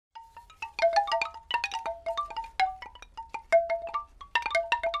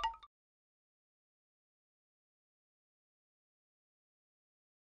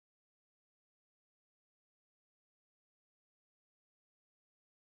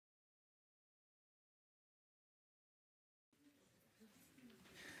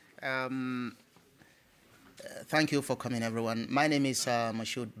Thank you for coming, everyone. My name is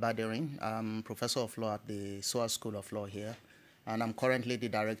Rashid Rida. I'm Professor of Law at the SOAS School of Law here, and I'm currently the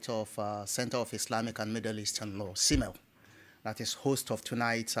Director of Center of Islamic and Middle Eastern Law, CIMEL, that is host of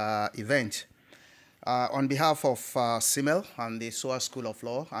tonight's event. On behalf of CIMEL and the SOAS School of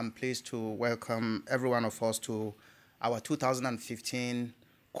Law, I'm pleased to welcome every one of us to our 2015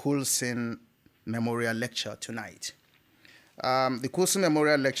 Coulson Memorial Lecture tonight. The Coulson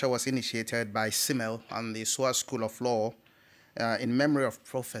Memorial Lecture was initiated by CIMEL and the SOAS School of Law in memory of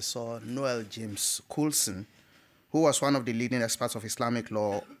Professor Noel James Coulson, who was one of the leading experts of Islamic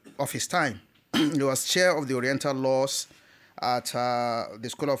law of his time. He was chair of the Oriental laws at the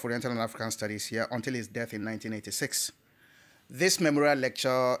School of Oriental and African Studies here until his death in 1986. This memorial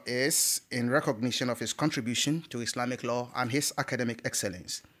lecture is in recognition of his contribution to Islamic law and his academic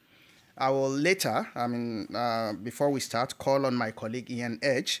excellence. I will later, before we start, call on my colleague Ian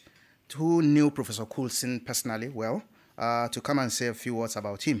Edge, who knew Professor Coulson personally well, to come and say a few words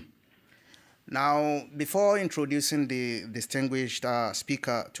about him. Now, before introducing the distinguished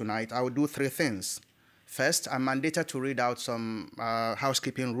speaker tonight, I will do three things. First, I'm mandated to read out some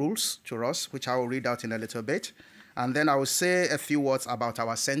housekeeping rules to us, which I will read out in a little bit. And then I will say a few words about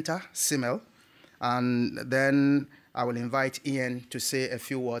our center, CIMEL, and then I will invite Ian to say a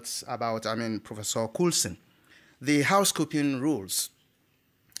few words about, Professor Coulson. The housekeeping rules.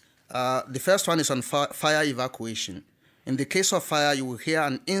 The first one is on fire evacuation. In the case of fire, you will hear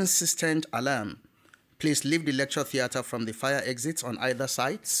an insistent alarm. Please leave the lecture theater from the fire exits on either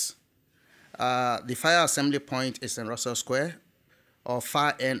sides. The fire assembly point is in Russell Square or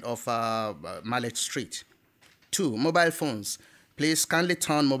far end of Mallet Street. 2, mobile phones. Please kindly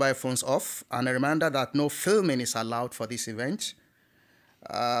turn mobile phones off, and a reminder that no filming is allowed for this event.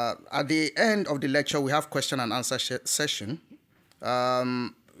 At the end of the lecture, we have question and answer session.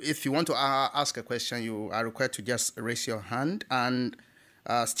 If you want to ask a question, you are required to just raise your hand, and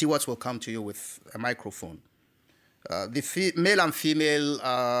stewards will come to you with a microphone. The male and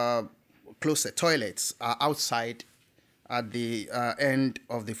female closet toilets are outside at the end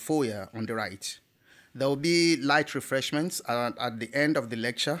of the foyer on the right. There will be light refreshments at the end of the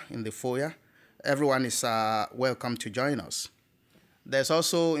lecture in the foyer. Everyone is welcome to join us. There's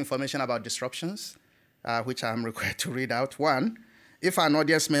also information about disruptions, which I'm required to read out. 1, if an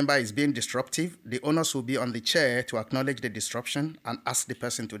audience member is being disruptive, the onus will be on the chair to acknowledge the disruption and ask the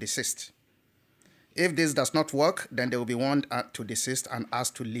person to desist. If this does not work, then they will be warned to desist and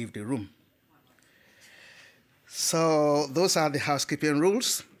asked to leave the room. So those are the housekeeping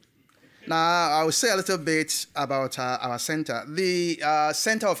rules. Now, I will say a little bit about our center. The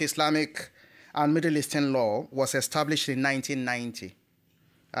Center of Islamic and Middle Eastern Law was established in 1990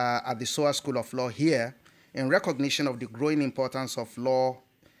 at the SOAS School of Law here in recognition of the growing importance of law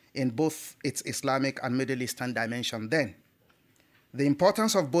in both its Islamic and Middle Eastern dimension then. The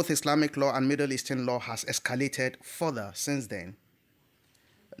importance of both Islamic law and Middle Eastern law has escalated further since then.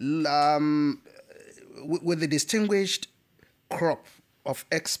 With the distinguished crop of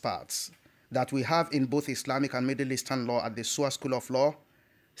experts that we have in both Islamic and Middle Eastern law at the SOAS School of Law,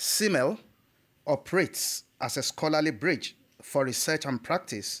 CIMEL operates as a scholarly bridge for research and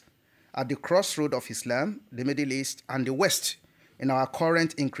practice at the crossroad of Islam, the Middle East, and the West in our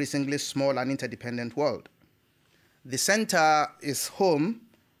current increasingly small and interdependent world. The center is home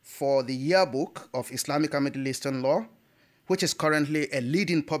for the Yearbook of Islamic and Middle Eastern Law, which is currently a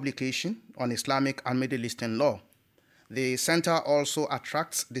leading publication on Islamic and Middle Eastern law. The center also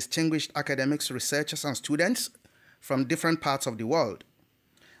attracts distinguished academics, researchers, and students from different parts of the world.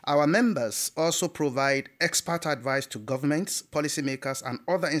 Our members also provide expert advice to governments, policymakers, and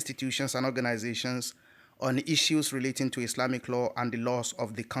other institutions and organizations on issues relating to Islamic law and the laws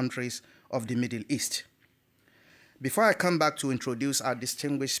of the countries of the Middle East. Before I come back to introduce our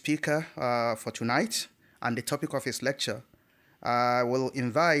distinguished speaker for tonight and the topic of his lecture, I will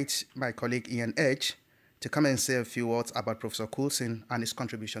invite my colleague Ian Edge to come and say a few words about Professor Coulson and his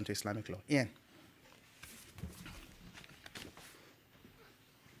contribution to Islamic law. Ian.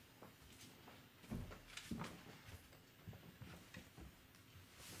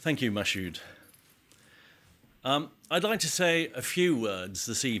 Thank you, Rashid. I'd like to say a few words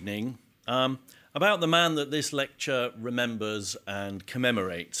this evening about the man that this lecture remembers and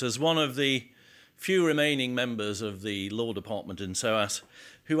commemorates as one of the few remaining members of the law department in SOAS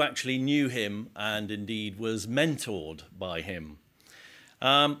who actually knew him and indeed was mentored by him.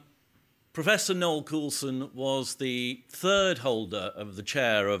 Professor Noel Coulson was the third holder of the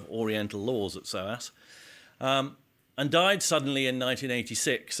chair of Oriental laws at SOAS and died suddenly in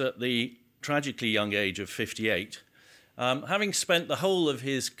 1986 at the tragically young age of 58 having spent the whole of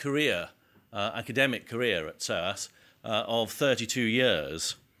his career, academic career at SOAS, of 32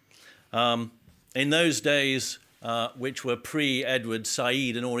 years, in those days, which were pre-Edward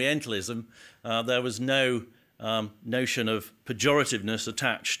Said and Orientalism, there was no notion of pejorativeness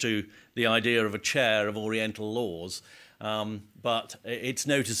attached to the idea of a chair of Oriental laws, but it's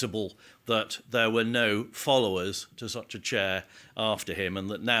noticeable that there were no followers to such a chair after him, and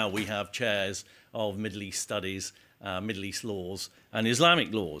that now we have chairs of Middle East studies, Middle East laws, and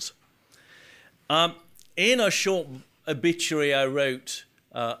Islamic laws. In a short obituary I wrote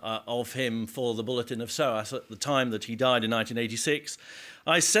of him for the Bulletin of SOAS at the time that he died in 1986,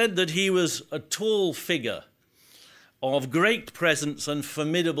 I said that he was a tall figure of great presence and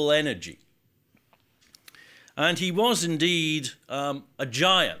formidable energy. And he was indeed a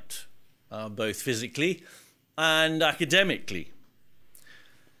giant, both physically and academically.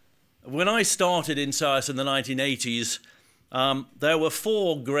 When I started in SOAS in the 1980s, there were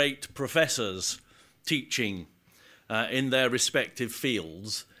 4 great professors teaching in their respective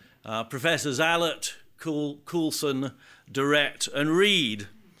fields. Professors Allott, Coulson, Durrett and Reid.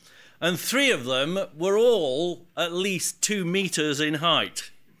 And 3 of them were all at least 2 meters in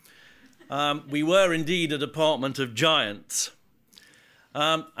height. We were indeed a department of giants.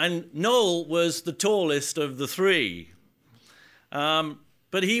 And Noel was the tallest of the 3.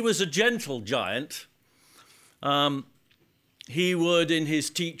 But he was a gentle giant. He would, in his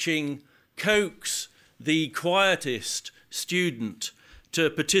teaching, coax the quietest student to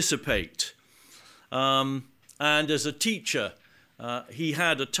participate. And as a teacher, he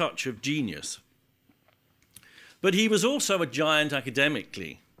had a touch of genius. But he was also a giant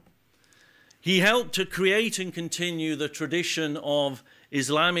academically. He helped to create and continue the tradition of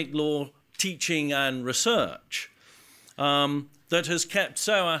Islamic law teaching and research that has kept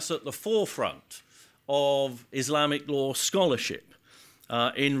SOAS at the forefront of Islamic law scholarship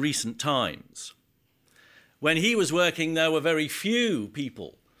in recent times. When he was working, there were very few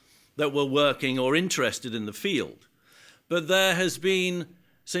people that were working or interested in the field. But there has been,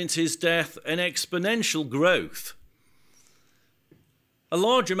 since his death, an exponential growth. A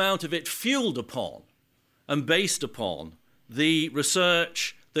large amount of it fueled upon and based upon the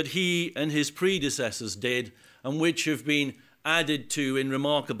research that he and his predecessors did, and which have been added to in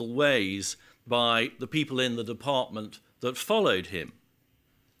remarkable ways by the people in the department that followed him.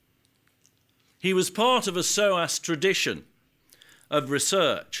 He was part of a SOAS tradition of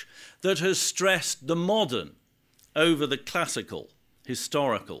research that has stressed the modern over the classical,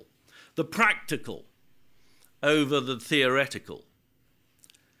 historical, the practical over the theoretical.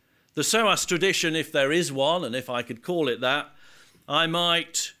 The SOAS tradition, if there is one, and if I could call it that, I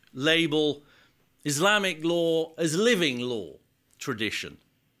might label Islamic law as living law tradition.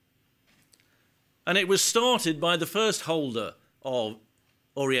 And it was started by the first holder of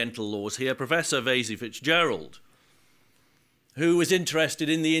Oriental laws here, Professor Vesey Fitzgerald, who was interested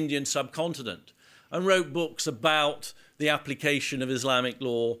in the Indian subcontinent and wrote books about the application of Islamic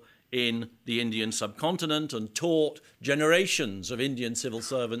law in the Indian subcontinent and taught generations of Indian civil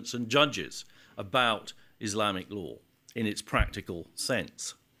servants and judges about Islamic law in its practical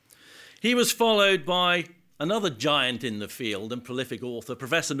sense. He was followed by another giant in the field and prolific author,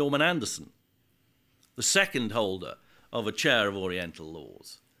 Professor Norman Anderson, the second holder of a chair of Oriental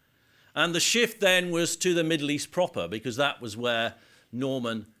laws. And the shift then was to the Middle East proper, because that was where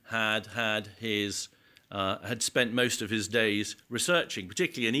Norman had spent most of his days researching,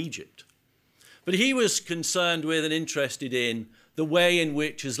 particularly in Egypt. But he was concerned with and interested in the way in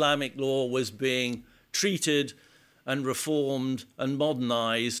which Islamic law was being treated and reformed and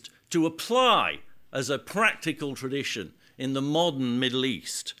modernized to apply as a practical tradition in the modern Middle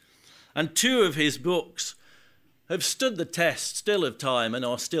East. And 2 of his books have stood the test still of time and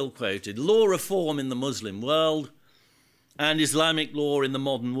are still quoted: Law Reform in the Muslim World and Islamic Law in the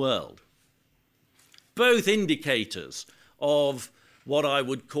Modern World. Both indicators of what I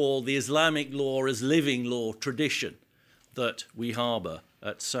would call the Islamic law as living law tradition that we harbour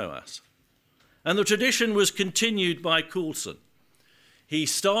at SOAS. And the tradition was continued by Coulson. He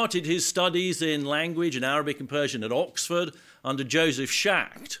started his studies in language in Arabic and Persian at Oxford under Joseph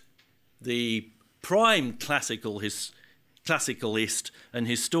Schacht, the prime classicalist and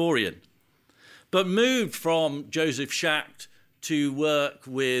historian, but moved from Joseph Schacht to work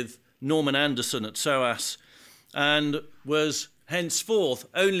with Norman Anderson at SOAS and was henceforth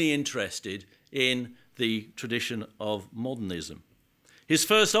only interested in the tradition of modernism. His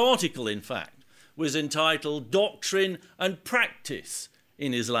first article, in fact, was entitled Doctrine and Practice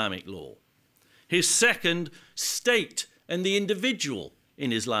in Islamic Law. His second, State and the Individual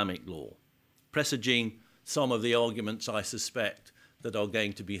in Islamic Law, presaging some of the arguments, I suspect, that are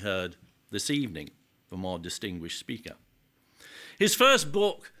going to be heard this evening from our distinguished speaker. His first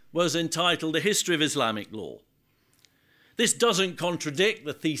book was entitled A History of Islamic Law. This doesn't contradict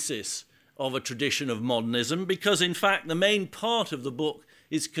the thesis of a tradition of modernism, because in fact the main part of the book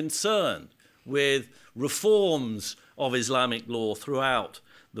is concerned with reforms of Islamic law throughout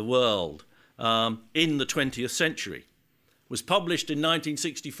the world in the 20th century. It was published in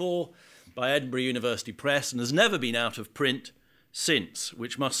 1964 by Edinburgh University Press and has never been out of print since,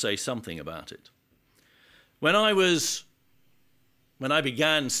 which must say something about it. When I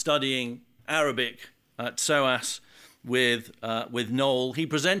began studying Arabic at SOAS with Noel, he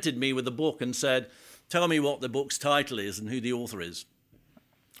presented me with the book and said, "Tell me what the book's title is and who the author is."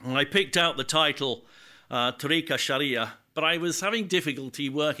 And I picked out the title, Tariqa Sharia, but I was having difficulty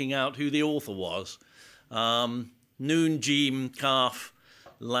working out who the author was. Noon, Jim, Kaf,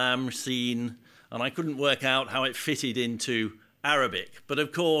 Lam, Sin, and I couldn't work out how it fitted into Arabic. But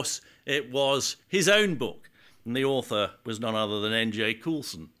of course, it was his own book, and the author was none other than N.J.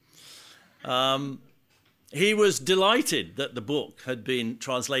 Coulson. He was delighted that the book had been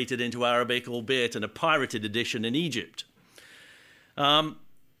translated into Arabic, albeit in a pirated edition in Egypt.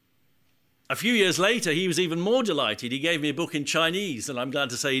 A few years later, he was even more delighted. He gave me a book in Chinese, and I'm glad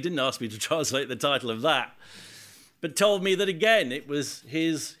to say he didn't ask me to translate the title of that, but told me that, again, it was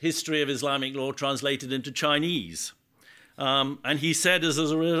his History of Islamic Law translated into Chinese. And he said as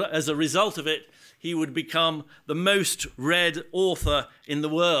a result of it, he would become the most read author in the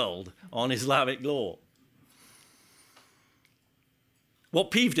world on Islamic law. What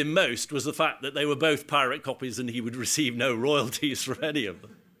peeved him most was the fact that they were both pirate copies and he would receive no royalties for any of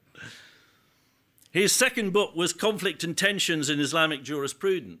them. His second book was Conflict and Tensions in Islamic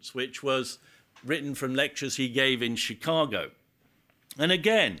Jurisprudence, which was written from lectures he gave in Chicago. And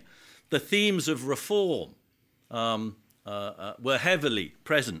again, the themes of reform were heavily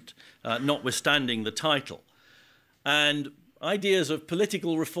present, notwithstanding the title. And ideas of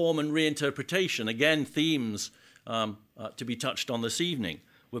political reform and reinterpretation, again themes to be touched on this evening,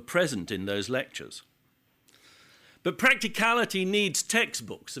 were present in those lectures. But practicality needs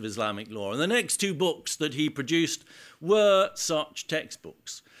textbooks of Islamic law, and the next two books that he produced were such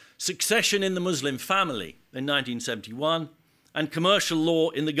textbooks: Succession in the Muslim Family in 1971 and Commercial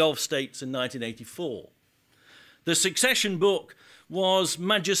Law in the Gulf States in 1984. The Succession book was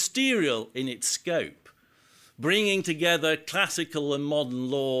magisterial in its scope, bringing together classical and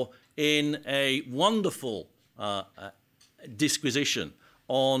modern law in a wonderful disquisition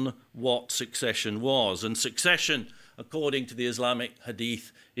on what succession was. And succession, according to the Islamic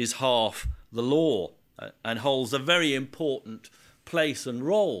hadith, is half the law and holds a very important place and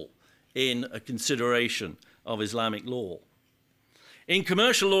role in a consideration of Islamic law. In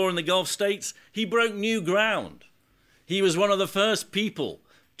Commercial Law in the Gulf States, he broke new ground. He was one of the first people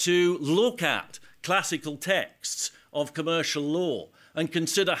to look at classical texts of commercial law and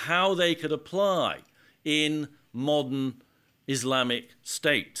consider how they could apply in modern Islamic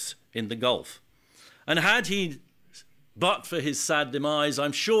states in the Gulf. And had he, but for his sad demise,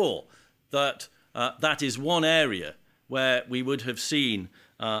 I'm sure that that is one area where we would have seen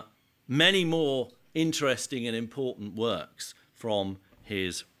many more interesting and important works from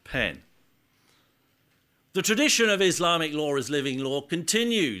his pen. The tradition of Islamic law as living law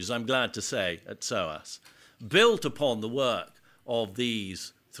continues, I'm glad to say, at SOAS, built upon the work of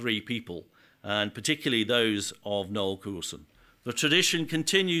these three people, and particularly those of Noel Coulson. The tradition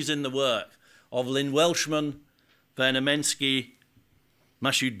continues in the work of Lynn Welshman, Werner Menski,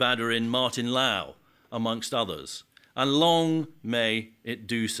 Mashoud Badarin, Martin Lau, amongst others, and long may it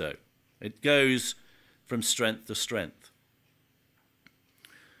do so. It goes from strength to strength.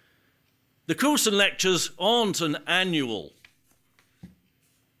 The Coulson Lectures aren't an annual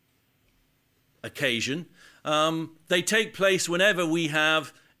occasion. They take place whenever we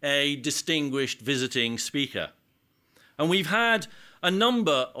have a distinguished visiting speaker. And we've had a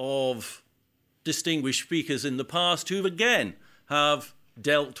number of distinguished speakers in the past who, again, have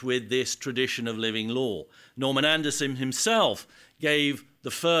dealt with this tradition of living law. Norman Anderson himself gave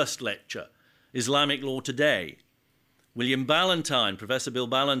the first lecture, Islamic Law Today. William Ballantyne, Professor Bill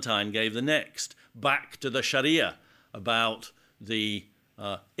Ballantyne, gave the next, Back to the Sharia, about the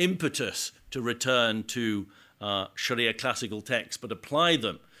impetus to return to Sharia classical texts, but apply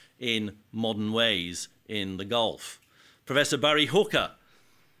them in modern ways in the Gulf. Professor Barry Hooker,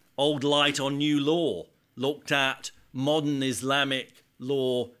 Old Light on New Law, looked at modern Islamic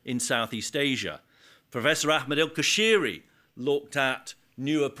law in Southeast Asia. Professor Ahmed El-Kashiri looked at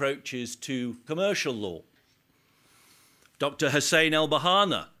new approaches to commercial law. Dr. Hussein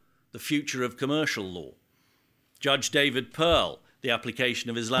El-Bahana, The Future of Commercial Law. Judge David Pearl, The Application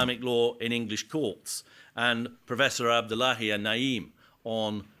of Islamic Law in English Courts, and Professor Abdullahi Naeem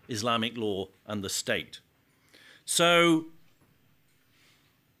on Islamic Law and the State. So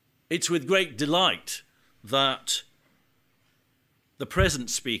it's with great delight that the present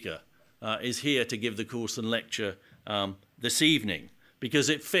speaker is here to give the Coulson Lecture this evening, because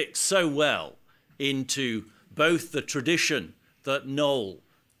it fits so well into both the tradition that Noel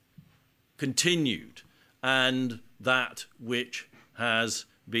continued and that which has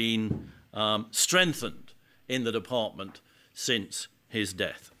been strengthened in the department since his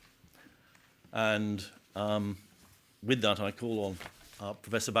death. And with that, I call on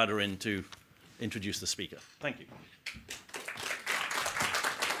Professor Badarin to introduce the speaker. Thank you.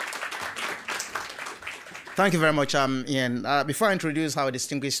 Thank you very much, Ian. Before I introduce our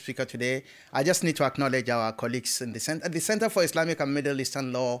distinguished speaker today, I just need to acknowledge our colleagues in the Center. The Center for Islamic and Middle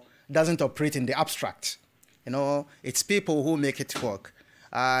Eastern Law doesn't operate in the abstract. You know, it's people who make it work.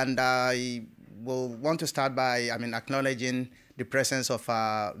 And I will want to start by, acknowledging the presence of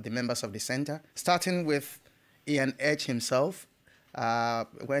the members of the center, starting with Ian Edge himself.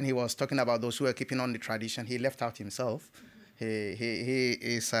 When he was talking about those who are keeping on the tradition, he left out himself. He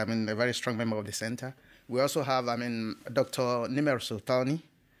is, a very strong member of the center. We also have, Dr. Nimer Sultani,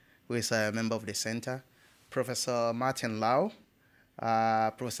 who is a member of the center, Professor Martin Lau,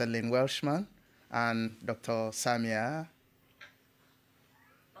 Professor Lynn Welshman, and Dr. Samia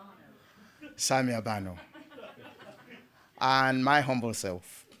Bano, and my humble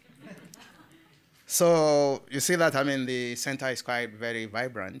self. So you see that, the center is quite very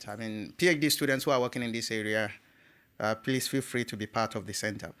vibrant. PhD students who are working in this area, please feel free to be part of the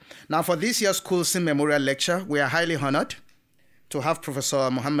center. Now, for this year's Coulson Memorial Lecture, we are highly honored to have Professor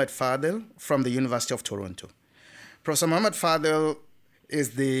Mohammed Fadel from the University of Toronto. Professor Mohammed Fadel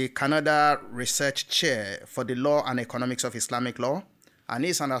is the Canada Research Chair for the Law and Economics of Islamic Law, and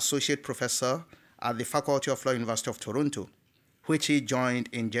is an associate professor at the Faculty of Law, University of Toronto, which he joined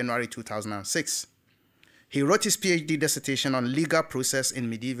in January 2006. He wrote his PhD dissertation on legal process in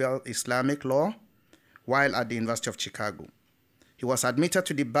medieval Islamic law while at the University of Chicago. He was admitted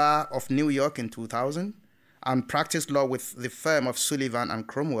to the Bar of New York in 2000 and practiced law with the firm of Sullivan and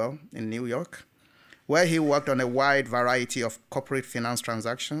Cromwell in New York, where he worked on a wide variety of corporate finance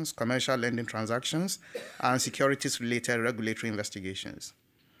transactions, commercial lending transactions, and securities-related regulatory investigations.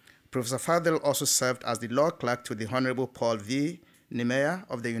 Professor Fadel also served as the law clerk to the Honorable Paul V. Niemeyer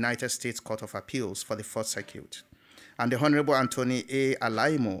of the United States Court of Appeals for the Fourth Circuit, and the Honorable Anthony A.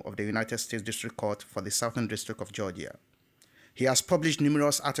 Alaimo of the United States District Court for the Southern District of Georgia. He has published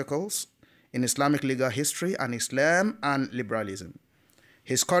numerous articles in Islamic legal history and Islam and liberalism.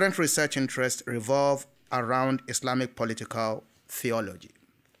 His current research interests revolve around Islamic political theology.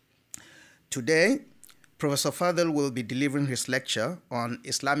 Today, Professor Fadel will be delivering his lecture on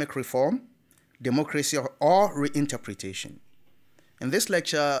Islamic reform, democracy, or reinterpretation. In this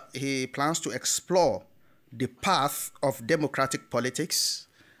lecture, he plans to explore the path of democratic politics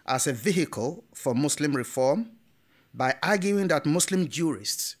as a vehicle for Muslim reform by arguing that Muslim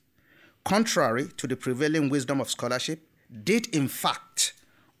jurists, contrary to the prevailing wisdom of scholarship, did in fact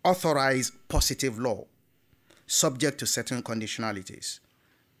authorize positive law, subject to certain conditionalities.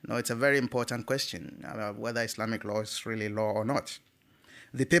 Now, it's a very important question about whether Islamic law is really law or not.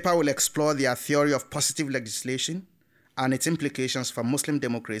 The paper will explore their theory of positive legislation and its implications for Muslim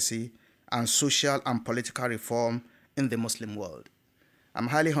democracy and social and political reform in the Muslim world. I'm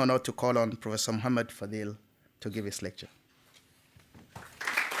highly honored to call on Professor Mohammed Fadel to give his lecture.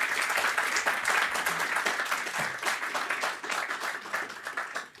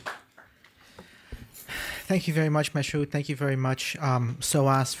 Thank you very much, Mashoud. Thank you very much,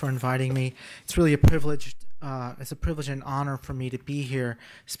 SOAS, for inviting me. It's really a privilege. It's a privilege and honor for me to be here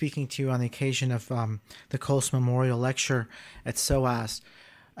speaking to you on the occasion of the Coulson Memorial Lecture at SOAS.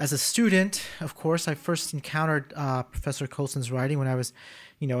 As a student, of course, I first encountered Professor Coulson's writing when I was,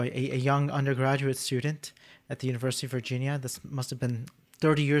 a young undergraduate student at the University of Virginia. This must have been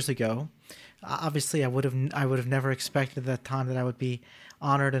 30 years ago. Obviously, I would have never expected at that time that I would be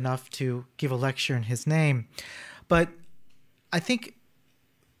honored enough to give a lecture in his name. But I think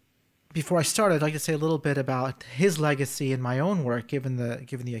before I start, I'd like to say a little bit about his legacy in my own work, given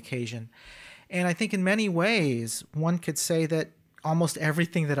the occasion. And I think in many ways, one could say that almost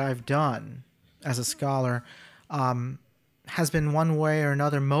everything that I've done as a scholar has been one way or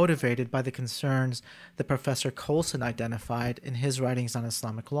another motivated by the concerns that Professor Coulson identified in his writings on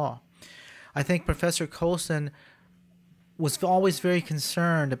Islamic law. I think Professor Coulson was always very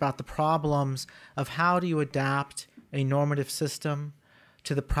concerned about the problems of how do you adapt a normative system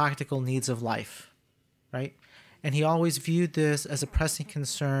to the practical needs of life, right? and he always viewed this as a pressing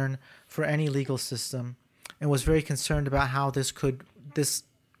concern for any legal system, and was very concerned about how this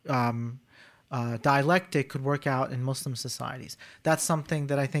dialectic could work out in Muslim societies. That's something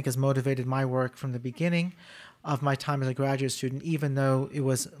that I think has motivated my work from the beginning of my time as a graduate student, even though it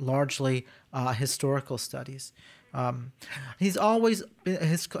was largely historical studies. He's always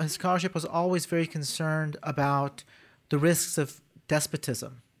his scholarship was always very concerned about the risks of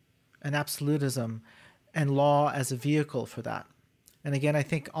despotism and absolutism and law as a vehicle for that. And again, I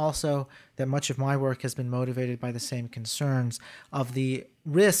think also that much of my work has been motivated by the same concerns of the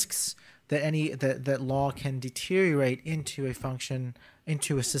risks that that law can deteriorate into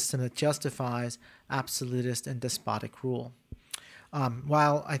a system that justifies absolutist and despotic rule.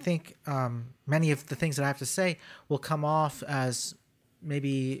 While I think many of the things that I have to say will come off as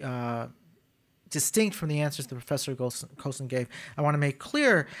maybe distinct from the answers that Professor Coulson gave, I want to make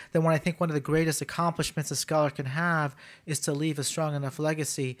clear that I think one of the greatest accomplishments a scholar can have is to leave a strong enough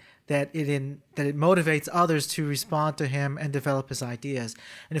legacy that it motivates others to respond to him and develop his ideas.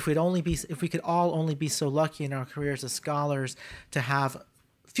 And if we could all only be so lucky in our careers as scholars to have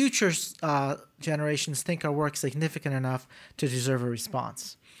future generations think our work significant enough to deserve a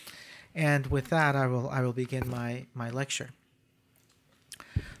response. And with that, I will begin my lecture.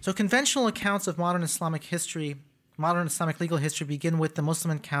 So conventional accounts of modern Islamic legal history begin with the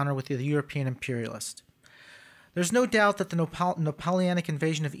Muslim encounter with the European imperialist. There's no doubt that the Napoleonic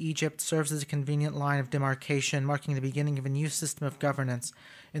invasion of Egypt serves as a convenient line of demarcation, marking the beginning of a new system of governance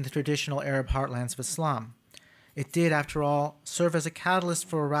in the traditional Arab heartlands of Islam. It did, after all, serve as a catalyst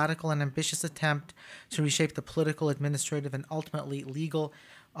for a radical and ambitious attempt to reshape the political, administrative, and ultimately legal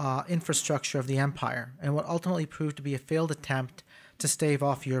infrastructure of the empire, and what ultimately proved to be a failed attempt to stave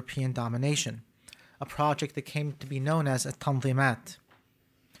off European domination, a project that came to be known as al-Tanzimat.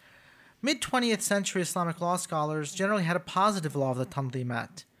 Mid-20th century Islamic law scholars generally had a positive law of the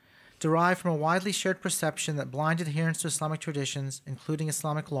Tanzimat, derived from a widely shared perception that blind adherence to Islamic traditions, including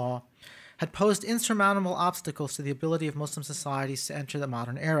Islamic law, had posed insurmountable obstacles to the ability of Muslim societies to enter the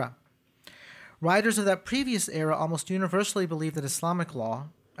modern era. Writers of that previous era almost universally believed that Islamic law,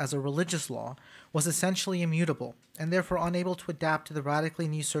 as a religious law, was essentially immutable and therefore unable to adapt to the radically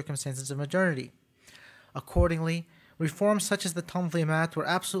new circumstances of modernity. Accordingly, reforms such as the Tanzimat were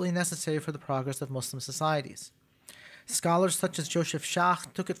absolutely necessary for the progress of Muslim societies. Scholars such as Joseph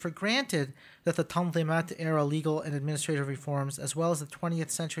Schacht took it for granted that the Tanzimat era legal and administrative reforms, as well as the 20th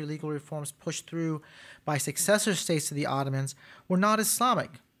century legal reforms pushed through by successor states to the Ottomans, were not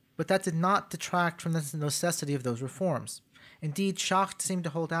Islamic, but that did not detract from the necessity of those reforms. Indeed, Schacht seemed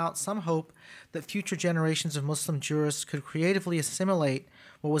to hold out some hope that future generations of Muslim jurists could creatively assimilate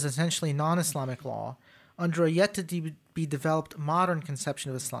what was essentially non-Islamic law under a yet-to-be-developed modern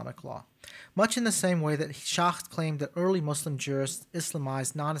conception of Islamic law, much in the same way that Schacht claimed that early Muslim jurists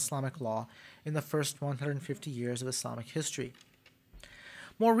Islamized non-Islamic law in the first 150 years of Islamic history.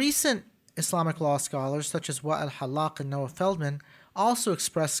 More recent Islamic law scholars, such as Wa al-Hallaq and Noah Feldman, also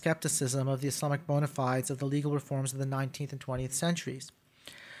expressed skepticism of the Islamic bona fides of the legal reforms of the 19th and 20th centuries.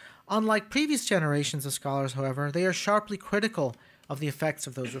 Unlike previous generations of scholars, however, they are sharply critical of the effects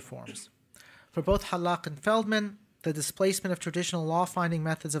of those reforms. For both Hallaq and Feldman, the displacement of traditional law-finding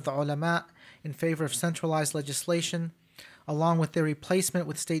methods of the ulama in favor of centralized legislation, along with their replacement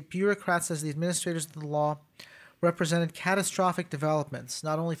with state bureaucrats as the administrators of the law, represented catastrophic developments,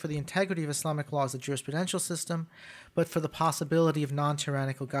 not only for the integrity of Islamic law as a jurisprudential system, but for the possibility of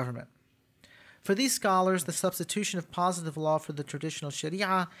non-tyrannical government. For these scholars, the substitution of positive law for the traditional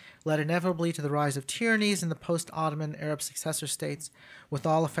Sharia led inevitably to the rise of tyrannies in the post-Ottoman Arab successor states, with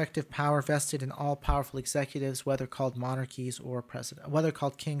all effective power vested in all-powerful executives, whether called monarchies or whether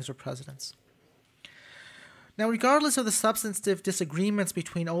called kings or presidents. Now, regardless of the substantive disagreements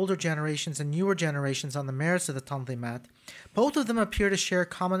between older generations and newer generations on the merits of the Tanzimat, both of them appear to share a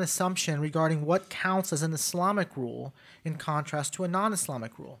common assumption regarding what counts as an Islamic rule in contrast to a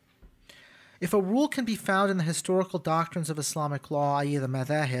non-Islamic rule. If a rule can be found in the historical doctrines of Islamic law, i.e. the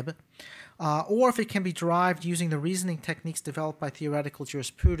madhahib, or if it can be derived using the reasoning techniques developed by theoretical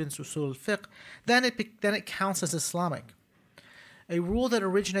jurisprudence, usul al-fiqh, then it counts as Islamic. A rule that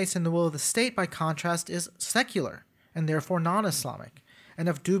originates in the will of the state, by contrast, is secular and therefore non-Islamic and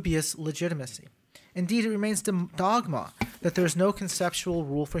of dubious legitimacy. Indeed, it remains dogma that there is no conceptual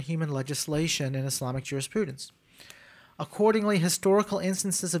rule for human legislation in Islamic jurisprudence. Accordingly, historical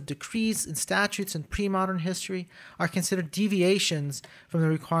instances of decrees and statutes in pre-modern history are considered deviations from the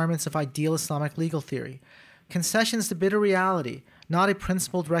requirements of ideal Islamic legal theory, concessions to bitter reality, not a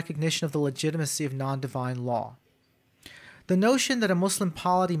principled recognition of the legitimacy of non-divine law. The notion that a Muslim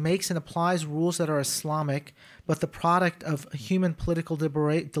polity makes and applies rules that are Islamic, but the product of human political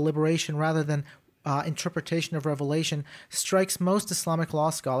deliberation rather than interpretation of revelation, strikes most Islamic law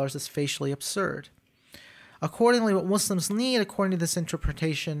scholars as facially absurd. Accordingly, what Muslims need, according to this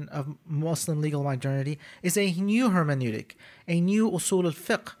interpretation of Muslim legal modernity, is a new hermeneutic, a new usul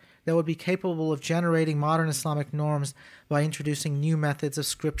al-fiqh that would be capable of generating modern Islamic norms by introducing new methods of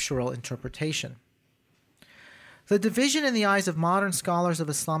scriptural interpretation. The division in the eyes of modern scholars of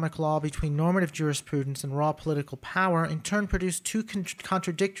Islamic law between normative jurisprudence and raw political power in turn produced two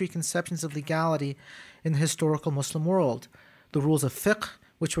contradictory conceptions of legality in the historical Muslim world: the rules of fiqh,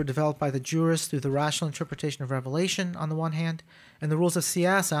 which were developed by the jurists through the rational interpretation of revelation on the one hand, and the rules of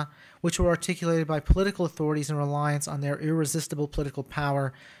siyasa, which were articulated by political authorities in reliance on their irresistible political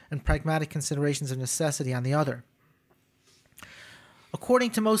power and pragmatic considerations of necessity on the other. According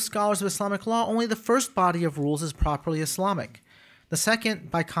to most scholars of Islamic law, only the first body of rules is properly Islamic. The second,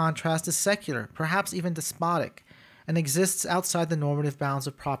 by contrast, is secular, perhaps even despotic, and exists outside the normative bounds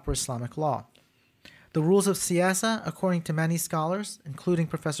of proper Islamic law. The rules of siyasa, according to many scholars, including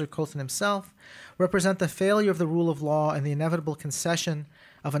Professor Coulson himself, represent the failure of the rule of law and the inevitable concession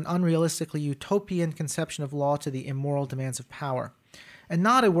of an unrealistically utopian conception of law to the immoral demands of power, and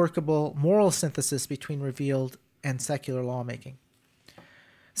not a workable moral synthesis between revealed and secular lawmaking.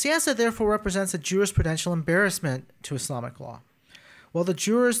 Siyasa therefore represents a jurisprudential embarrassment to Islamic law. While the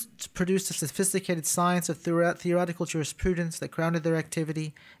jurists produced a sophisticated science of theoretical jurisprudence that grounded their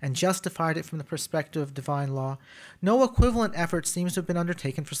activity and justified it from the perspective of divine law, no equivalent effort seems to have been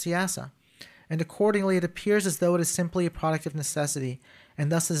undertaken for siyasa, and accordingly it appears as though it is simply a product of necessity, and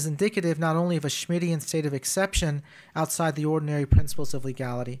thus is indicative not only of a Schmittian state of exception outside the ordinary principles of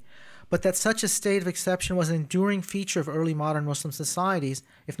legality, but that such a state of exception was an enduring feature of early modern Muslim societies,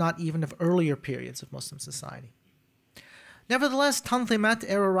 if not even of earlier periods of Muslim society. Nevertheless,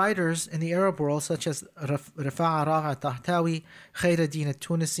 Tanzimat-era writers in the Arab world, such as Rifa'a, al-Tahtawi, Khayr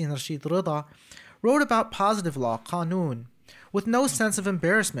al-Tunisi, and Rashid Rida, wrote about positive law, qanun, with no sense of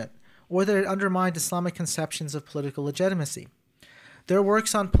embarrassment, or that it undermined Islamic conceptions of political legitimacy. Their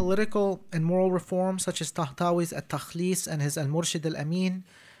works on political and moral reform, such as Tahtawi's al-Takhlis and his al-Murshid al-Amin,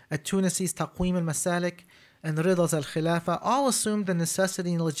 al-Tunisi's Taqweem al-Masalik, and Rida's al-Khilafa, all assumed the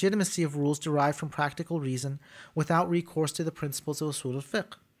necessity and legitimacy of rules derived from practical reason without recourse to the principles of usul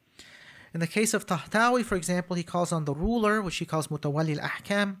al-fiqh. In the case of Tahtawi, for example, he calls on the ruler, which he calls mutawalli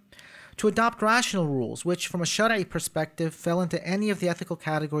al-ahkam, to adopt rational rules, which from a shari'i perspective fell into any of the ethical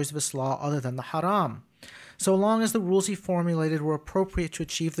categories of Islam other than the haram, so long as the rules he formulated were appropriate to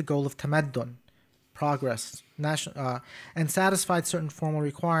achieve the goal of tamaddun, progress, and satisfied certain formal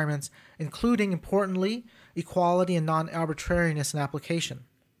requirements, including, importantly, equality and non-arbitrariness in application.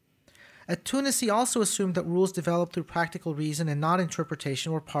 At-Tunisi also assumed that rules developed through practical reason and not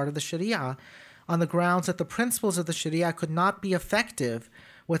interpretation were part of the Sharia, on the grounds that the principles of the Sharia could not be effective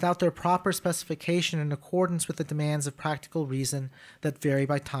without their proper specification in accordance with the demands of practical reason that vary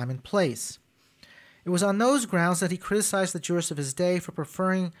by time and place. It was on those grounds that he criticized the jurists of his day for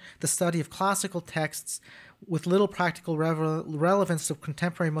preferring the study of classical texts with little practical relevance to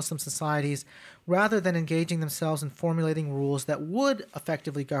contemporary Muslim societies, rather than engaging themselves in formulating rules that would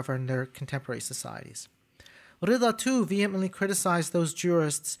effectively govern their contemporary societies. Rida, too, vehemently criticized those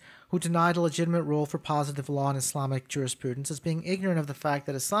jurists who denied a legitimate role for positive law in Islamic jurisprudence as being ignorant of the fact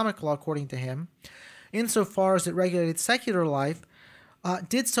that Islamic law, according to him, insofar as it regulated secular life,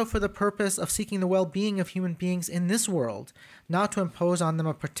 did so for the purpose of seeking the well-being of human beings in this world, not to impose on them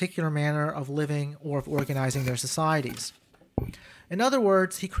a particular manner of living or of organizing their societies. In other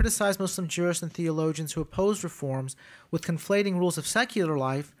words, he criticized Muslim jurists and theologians who opposed reforms with conflating rules of secular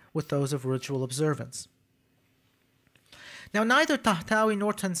life with those of ritual observance. Now, neither Tahtawi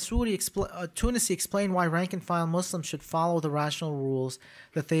nor Tunisi explain why rank-and-file Muslims should follow the rational rules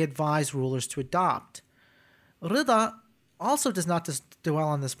that they advise rulers to adopt. Rida also does not dwell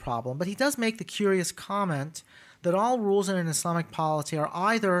on this problem, but he does make the curious comment that all rules in an Islamic polity are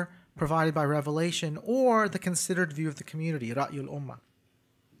either provided by revelation or the considered view of the community, ra'yul ummah,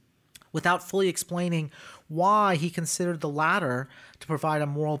 without fully explaining why he considered the latter to provide a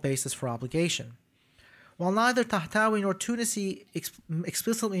moral basis for obligation. While neither Tahtawi nor Tunisi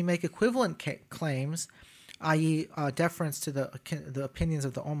explicitly make equivalent claims, i.e. deference to the opinions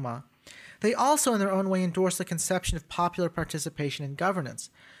of the ummah, they also in their own way endorse the conception of popular participation in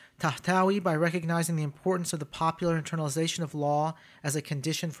governance. Tahtawi, by recognizing the importance of the popular internalization of law as a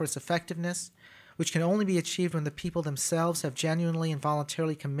condition for its effectiveness, which can only be achieved when the people themselves have genuinely and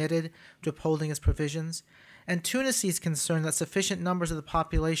voluntarily committed to upholding its provisions, and Tunisi's concern that sufficient numbers of the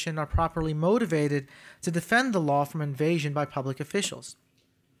population are properly motivated to defend the law from invasion by public officials.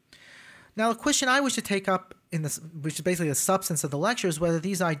 Now, the question I wish to take up in this, which is basically the substance of the lecture, is whether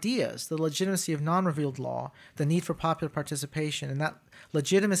these ideas, the legitimacy of non-revealed law, the need for popular participation, and that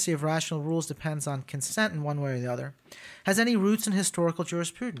legitimacy of rational rules depends on consent in one way or the other, has any roots in historical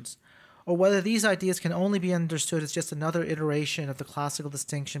jurisprudence, or whether these ideas can only be understood as just another iteration of the classical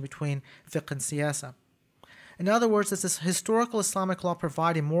distinction between fiqh and siyasa. In other words, does this historical Islamic law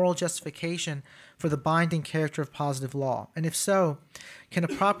provide a moral justification for the binding character of positive law? And if so, can a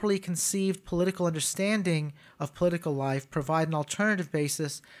properly conceived political understanding of political life provide an alternative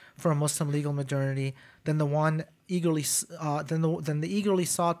basis for a Muslim legal modernity than the eagerly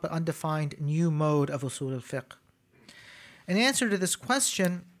sought but undefined new mode of usul al-fiqh? An answer to this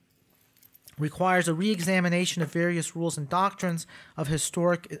question requires a re-examination of various rules and doctrines of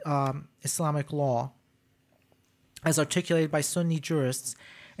historic Islamic law, as articulated by Sunni jurists,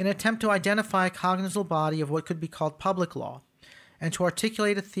 in an attempt to identify a cognizable body of what could be called public law, and to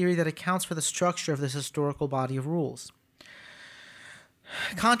articulate a theory that accounts for the structure of this historical body of rules.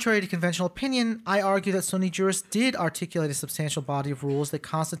 Contrary to conventional opinion, I argue that Sunni jurists did articulate a substantial body of rules that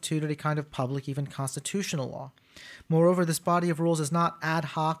constituted a kind of public, even constitutional law. Moreover, this body of rules is not ad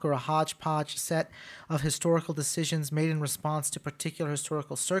hoc or a hodgepodge set of historical decisions made in response to particular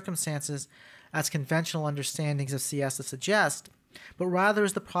historical circumstances, as conventional understandings of siyasa suggest, but rather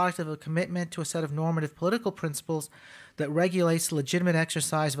is the product of a commitment to a set of normative political principles that regulates the legitimate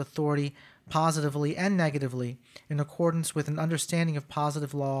exercise of authority positively and negatively in accordance with an understanding of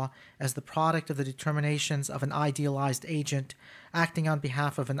positive law as the product of the determinations of an idealized agent acting on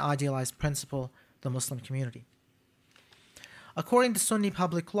behalf of an idealized principle, the Muslim community. According to Sunni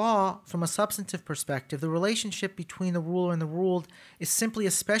public law, from a substantive perspective, the relationship between the ruler and the ruled is simply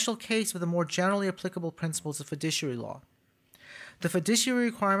a special case of the more generally applicable principles of fiduciary law. The fiduciary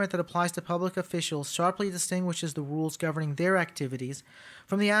requirement that applies to public officials sharply distinguishes the rules governing their activities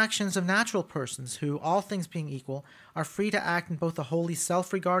from the actions of natural persons who, all things being equal, are free to act in both a wholly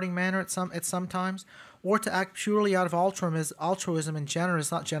self-regarding manner at some times, or to act purely out of altruism and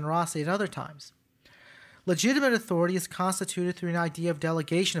generosity at other times. Legitimate authority is constituted through an idea of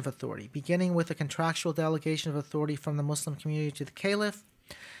delegation of authority, beginning with a contractual delegation of authority from the Muslim community to the caliph,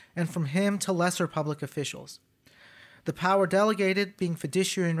 and from him to lesser public officials. The power delegated, being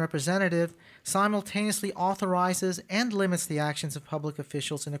fiduciary and representative, simultaneously authorizes and limits the actions of public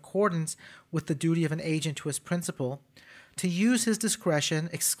officials in accordance with the duty of an agent to his principal, to use his discretion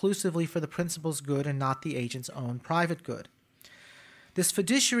exclusively for the principal's good and not the agent's own private good. This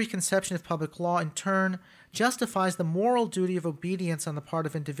fiduciary conception of public law, in turn, justifies the moral duty of obedience on the part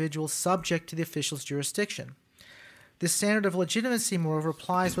of individuals subject to the official's jurisdiction. This standard of legitimacy, moreover,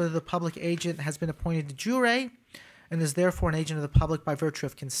 applies whether the public agent has been appointed de jure and is therefore an agent of the public by virtue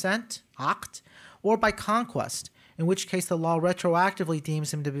of consent, aqd, or by conquest, in which case the law retroactively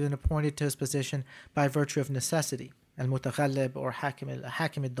deems him to have been appointed to his position by virtue of necessity, al-mutaghallib or hakim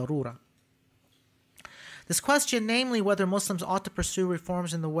al-darura. This question, namely whether Muslims ought to pursue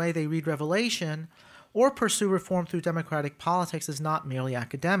reforms in the way they read Revelation or pursue reform through democratic politics, is not merely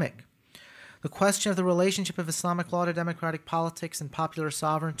academic. The question of the relationship of Islamic law to democratic politics and popular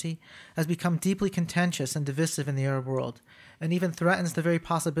sovereignty has become deeply contentious and divisive in the Arab world, and even threatens the very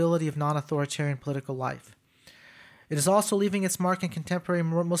possibility of non-authoritarian political life. It is also leaving its mark in contemporary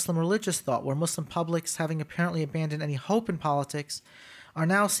Muslim religious thought, where Muslim publics, having apparently abandoned any hope in politics, are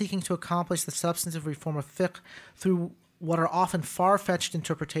now seeking to accomplish the substantive reform of fiqh through what are often far-fetched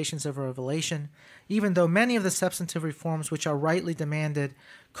interpretations of Revelation, even though many of the substantive reforms which are rightly demanded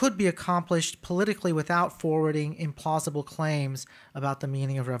could be accomplished politically without forwarding implausible claims about the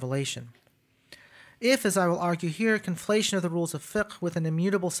meaning of Revelation. If, as I will argue here, conflation of the rules of fiqh with an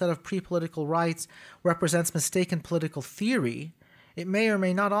immutable set of pre-political rights represents mistaken political theory, it may or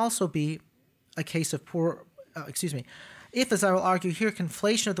may not also be a case of If, as I will argue here,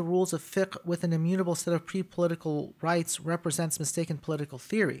 conflation of the rules of fiqh with an immutable set of pre-political rights represents mistaken political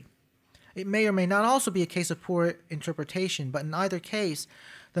theory, it may or may not also be a case of poor interpretation, but in either case,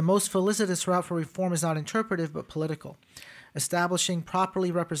 the most felicitous route for reform is not interpretive but political, establishing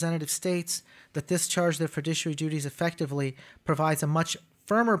properly representative states that discharge their fiduciary duties effectively provides a much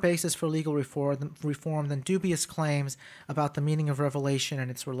firmer basis for legal reform than dubious claims about the meaning of Revelation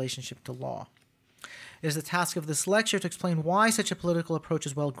and its relationship to law. It is the task of this lecture to explain why such a political approach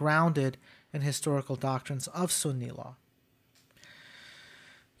is well grounded in historical doctrines of Sunni law.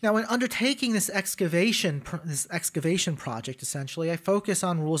 Now, in undertaking this excavation project, essentially, I focus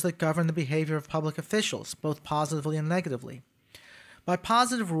on rules that govern the behavior of public officials, both positively and negatively. By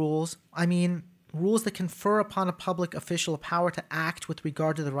positive rules, I mean rules that confer upon a public official a power to act with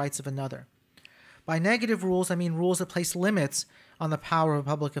regard to the rights of another. By negative rules, I mean rules that place limits on the power of a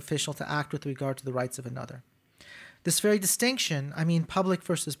public official to act with regard to the rights of another. This very distinction, I mean public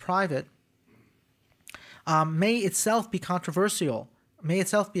versus private, may itself be controversial, may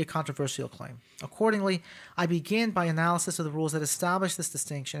itself be a controversial claim. Accordingly, I begin by analysis of the rules that establish this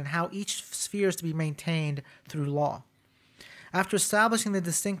distinction and how each sphere is to be maintained through law. After establishing the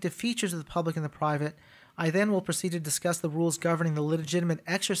distinctive features of the public and the private, I then will proceed to discuss the rules governing the legitimate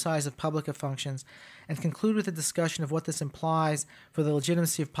exercise of public functions and conclude with a discussion of what this implies for the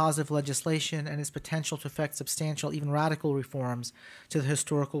legitimacy of positive legislation and its potential to effect substantial, even radical reforms to the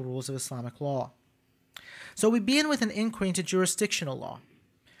historical rules of Islamic law. So we begin with an inquiry into jurisdictional law,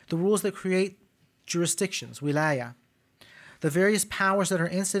 the rules that create jurisdictions, wilaya, the various powers that are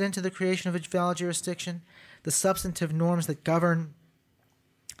incident to the creation of a valid jurisdiction, the substantive norms that govern,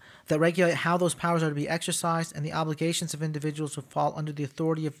 that regulate how those powers are to be exercised, and the obligations of individuals who fall under the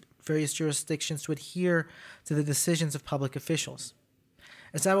authority of various jurisdictions to adhere to the decisions of public officials.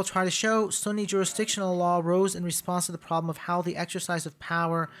 As I will try to show, Sunni jurisdictional law rose in response to the problem of how the exercise of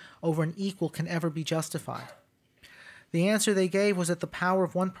power over an equal can ever be justified. The answer they gave was that the power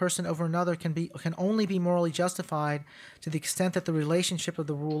of one person over another can only be morally justified to the extent that the relationship of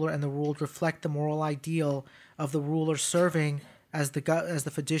the ruler and the ruled reflect the moral ideal of the ruler serving as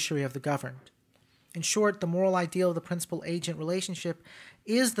the fiduciary of the governed. In short, the moral ideal of the principal-agent relationship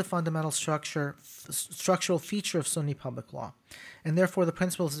is the fundamental structural feature of Sunni public law, and therefore the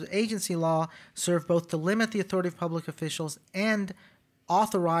principles of agency law serve both to limit the authority of public officials and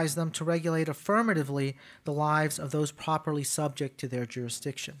authorize them to regulate affirmatively the lives of those properly subject to their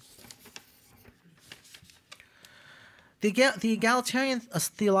jurisdiction. The egalitarian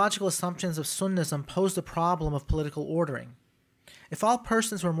theological assumptions of Sunnism pose the problem of political ordering. If all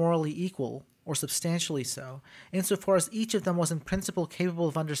persons were morally equal, or substantially so, insofar as each of them was in principle capable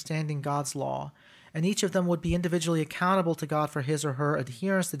of understanding God's law, and each of them would be individually accountable to God for his or her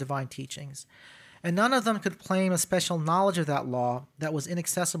adherence to divine teachings, and none of them could claim a special knowledge of that law that was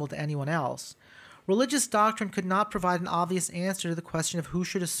inaccessible to anyone else, religious doctrine could not provide an obvious answer to the question of who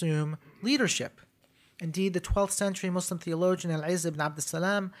should assume leadership. Indeed, the 12th century Muslim theologian al-Izz ibn Abd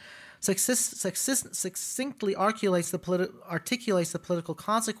al-Salam succinctly articulates the political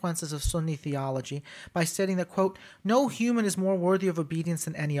consequences of Sunni theology by stating that, quote, no human is more worthy of obedience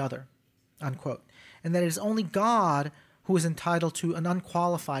than any other, unquote, and that it is only God who is entitled to an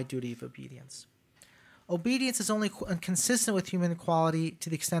unqualified duty of obedience. Obedience is only consistent with human equality to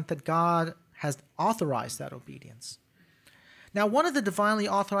the extent that God has authorized that obedience. Now, one of the divinely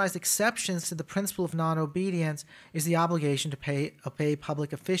authorized exceptions to the principle of non-obedience is the obligation to obey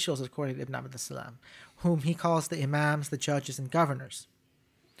public officials, according to Ibn Abd al-Salam, whom he calls the imams, the judges, and governors.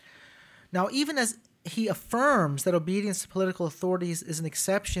 Now, even as he affirms that obedience to political authorities is an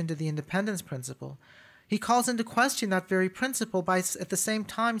exception to the independence principle, he calls into question that very principle by at the same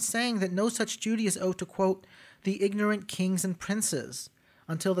time saying that no such duty is owed to, quote, the ignorant kings and princes,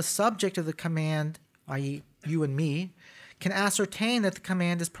 until the subject of the command, i.e. you and me, can ascertain that the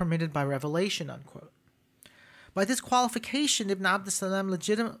command is permitted by revelation, unquote. By this qualification, Ibn Abd al-Salam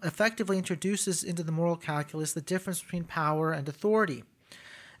effectively introduces into the moral calculus the difference between power and authority.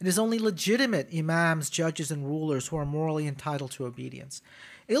 It is only legitimate imams, judges, and rulers who are morally entitled to obedience.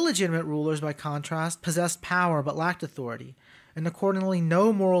 Illegitimate rulers, by contrast, possessed power but lacked authority, and accordingly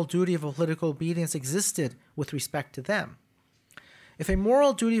no moral duty of political obedience existed with respect to them. If a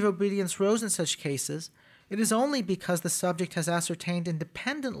moral duty of obedience rose in such cases, it is only because the subject has ascertained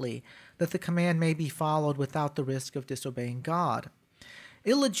independently that the command may be followed without the risk of disobeying God.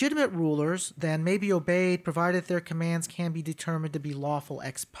 Illegitimate rulers, then, may be obeyed provided their commands can be determined to be lawful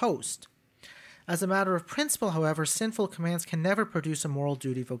ex post. As a matter of principle, however, sinful commands can never produce a moral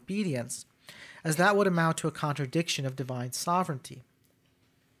duty of obedience, as that would amount to a contradiction of divine sovereignty.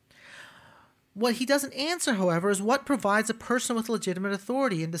 What he doesn't answer, however, is what provides a person with legitimate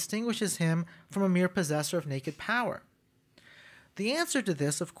authority and distinguishes him from a mere possessor of naked power. The answer to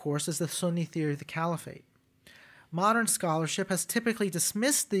this, of course, is the Sunni theory of the caliphate. Modern scholarship has typically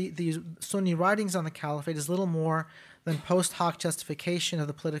dismissed the Sunni writings on the caliphate as little more than post hoc justification of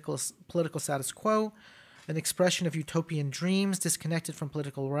the political status quo, an expression of utopian dreams disconnected from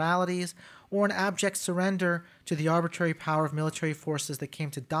political realities, or an abject surrender to the arbitrary power of military forces that came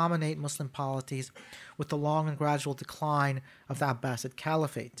to dominate Muslim polities with the long and gradual decline of the Abbasid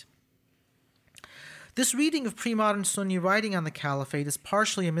Caliphate. This reading of pre-modern Sunni writing on the Caliphate is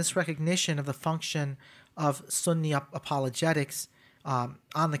partially a misrecognition of the function of Sunni apologetics on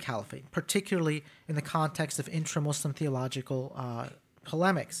the Caliphate, particularly in the context of intra-Muslim theological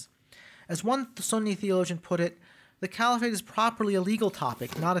polemics. As one Sunni theologian put it, the caliphate is properly a legal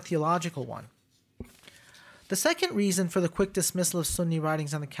topic, not a theological one. The second reason for the quick dismissal of Sunni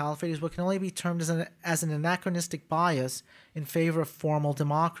writings on the caliphate is what can only be termed as an anachronistic bias in favor of formal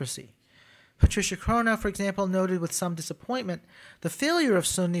democracy. Patricia Krona, for example, noted with some disappointment the failure of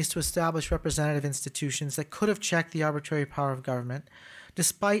Sunnis to establish representative institutions that could have checked the arbitrary power of government,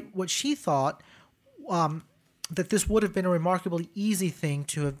 despite what she thought that this would have been a remarkably easy thing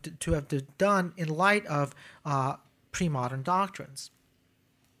to have done in light of pre-modern doctrines.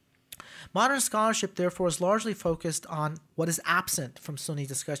 Modern scholarship, therefore, is largely focused on what is absent from Sunni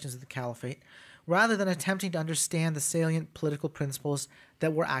discussions of the caliphate, rather than attempting to understand the salient political principles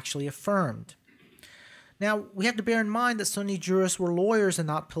that were actually affirmed. Now, we have to bear in mind that Sunni jurists were lawyers and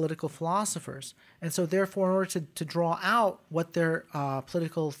not political philosophers, and so therefore, in order to draw out what their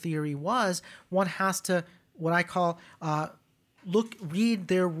political theory was, one has to, what I call, read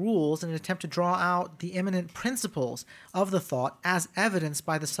their rules in an attempt to draw out the immanent principles of the thought as evidenced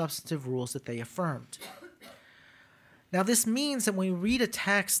by the substantive rules that they affirmed. Now, this means that when we read a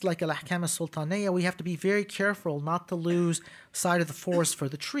text like Al-Ahkam al-Sultaniyya, we have to be very careful not to lose sight of the forest for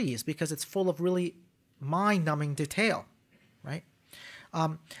the trees, because it's full of really mind-numbing detail, right?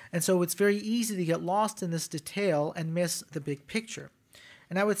 And so it's very easy to get lost in this detail and miss the big picture.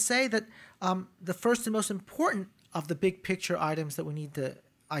 And I would say that the first and most important of the big picture items that we need to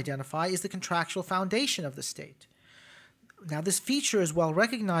identify is the contractual foundation of the state. Now, this feature is well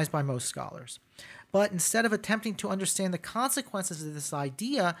recognized by most scholars, but instead of attempting to understand the consequences of this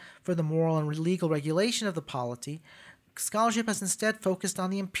idea for the moral and legal regulation of the polity, scholarship has instead focused on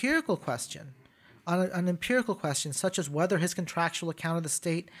the empirical question, on an empirical question such as whether his contractual account of the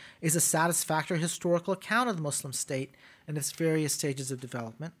state is a satisfactory historical account of the Muslim state and its various stages of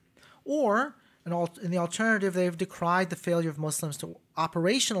development, or in the alternative, they've decried the failure of Muslims to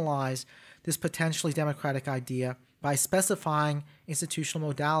operationalize this potentially democratic idea by specifying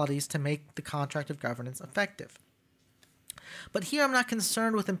institutional modalities to make the contract of governance effective. But here I'm not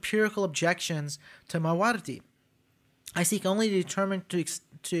concerned with empirical objections to Mawardi. I seek only to determine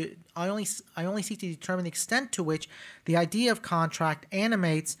I only seek to determine the extent to which the idea of contract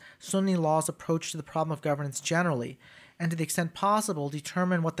animates Sunni law's approach to the problem of governance generally, and to the extent possible,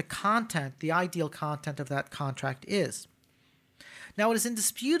 determine what the content, the ideal content of that contract is. Now, it is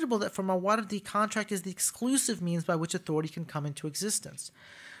indisputable that for Mawardi, contract is the exclusive means by which authority can come into existence.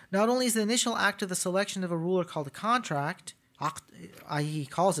 Not only is the initial act of the selection of a ruler called a contract, i.e. he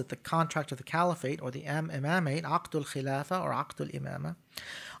calls it the contract of the caliphate or the imamate, Aqdul Khilafa or Aqdul Imama,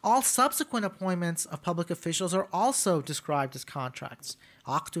 all subsequent appointments of public officials are also described as contracts,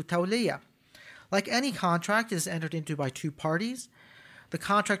 Aqdul Tawliya. Like any contract, it is entered into by two parties. The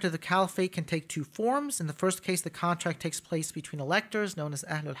contract of the caliphate can take two forms. In the first case, the contract takes place between electors, known as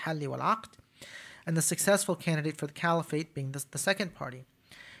Ahlul Halli wal Aqd, and the successful candidate for the caliphate being the second party.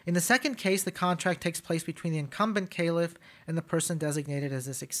 In the second case, the contract takes place between the incumbent caliph and the person designated as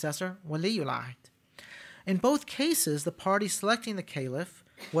a successor, Waliyul Ahd. In both cases, the party selecting the caliph,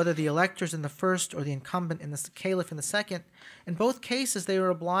 whether the electors in the first or the incumbent in the caliph in the second, in both cases they are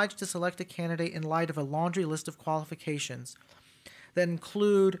obliged to select a candidate in light of a laundry list of qualifications that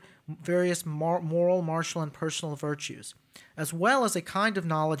include various moral, martial, and personal virtues, as well as a kind of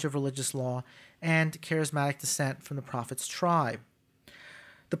knowledge of religious law and charismatic descent from the Prophet's tribe.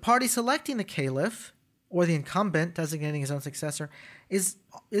 The party selecting the caliph, or the incumbent designating his own successor, is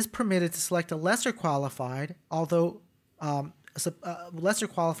permitted to select a lesser qualified, although lesser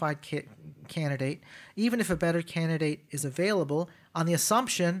qualified candidate, even if a better candidate is available, on the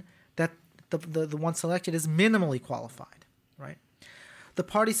assumption that the one selected is minimally qualified, right? The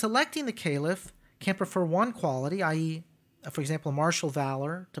party selecting the caliph can prefer one quality, i.e., for example, martial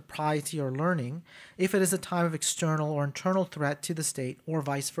valor to piety or learning, if it is a time of external or internal threat to the state, or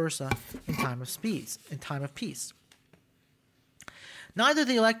vice versa, in time of peace. Neither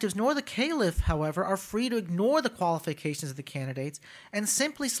the electives nor the caliph, however, are free to ignore the qualifications of the candidates and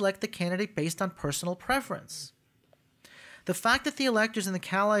simply select the candidate based on personal preference. The fact that the electors and the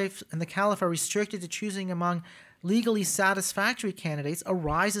caliph are restricted to choosing among legally satisfactory candidates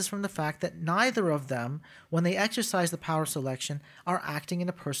arises from the fact that neither of them, when they exercise the power of selection, are acting in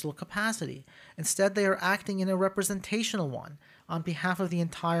a personal capacity. Instead, they are acting in a representational one on behalf of the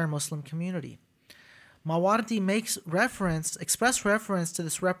entire Muslim community. Mawardi makes express reference to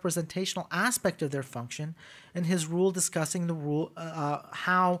this representational aspect of their function in his rule discussing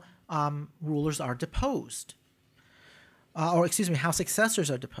how rulers are deposed. How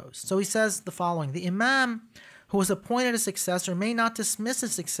successors are deposed. So he says the following: the imam who is appointed a successor may not dismiss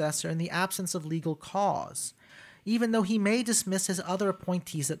his successor in the absence of legal cause, even though he may dismiss his other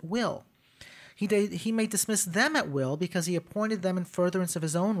appointees at will. He may dismiss them at will because he appointed them in furtherance of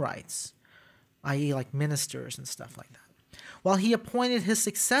his own rights, i.e. like ministers and stuff like that, while he appointed his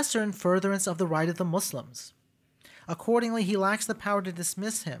successor in furtherance of the right of the Muslims. Accordingly, he lacks the power to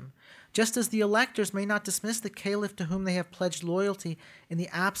dismiss him, just as the electors may not dismiss the caliph to whom they have pledged loyalty in the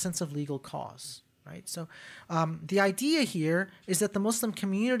absence of legal cause. Right? So the idea here is that the Muslim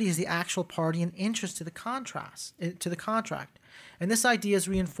community is the actual party in interest to the contract. And this idea is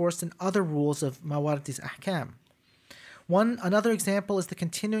reinforced in other rules of Mawardi's ahkam. Another example is the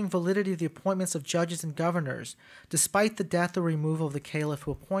continuing validity of the appointments of judges and governors, despite the death or removal of the caliph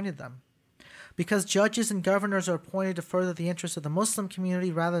who appointed them. Because judges and governors are appointed to further the interests of the Muslim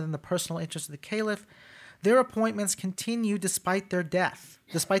community rather than the personal interests of the caliph, their appointments continue despite the death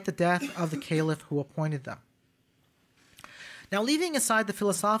of the caliph who appointed them. Now, leaving aside the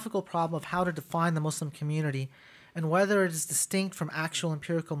philosophical problem of how to define the Muslim community and whether it is distinct from actual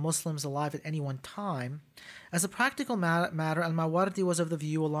empirical Muslims alive at any one time, as a practical matter, al-Mawardi was of the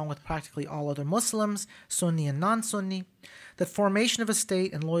view, along with practically all other Muslims, Sunni and non-Sunni, that formation of a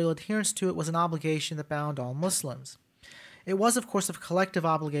state and loyal adherence to it was an obligation that bound all Muslims. It was, of course, a collective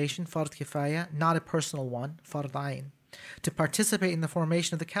obligation, fard kifaya, not a personal one, fard ayn, to participate in the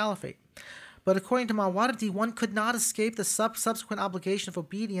formation of the caliphate. But according to Mawardi, one could not escape the subsequent obligation of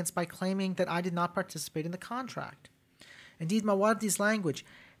obedience by claiming that I did not participate in the contract. Indeed, Mawardi's language,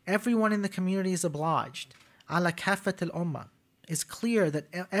 everyone in the community is obliged, ala kaffat al-ummah, is clear that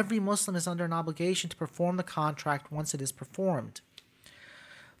every Muslim is under an obligation to perform the contract once it is performed.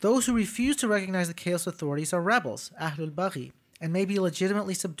 Those who refuse to recognize the caliph's authorities are rebels, ahlul baghi, and may be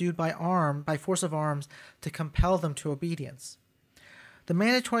legitimately subdued by force of arms to compel them to obedience. The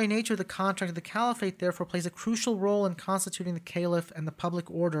mandatory nature of the contract of the caliphate therefore plays a crucial role in constituting the caliph and the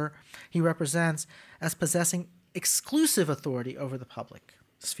public order he represents as possessing exclusive authority over the public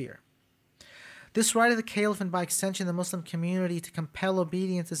sphere. This right of the caliph and by extension the Muslim community to compel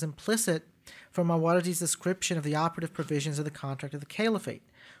obedience is implicit from Mawardi's description of the operative provisions of the contract of the caliphate,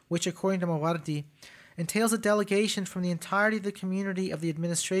 which, according to Mawardi, entails a delegation from the entirety of the community of the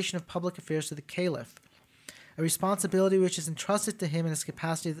administration of public affairs to the caliph, a responsibility which is entrusted to him in his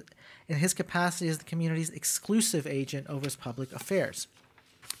capacity as the community's exclusive agent over his public affairs.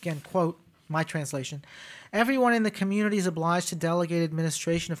 Again, quote, my translation, everyone in the community is obliged to delegate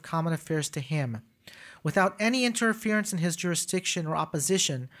administration of common affairs to him, without any interference in his jurisdiction or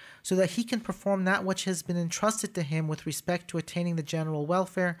opposition, so that he can perform that which has been entrusted to him with respect to attaining the general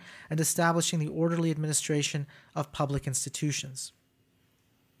welfare and establishing the orderly administration of public institutions.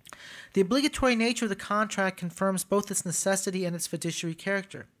 The obligatory nature of the contract confirms both its necessity and its fiduciary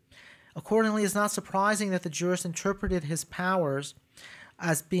character. Accordingly, it is not surprising that the jurist interpreted his powers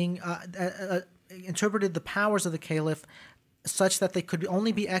as being interpreted the powers of the caliph such that they could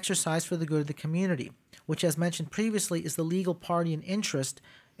only be exercised for the good of the community, which, as mentioned previously, is the legal party in interest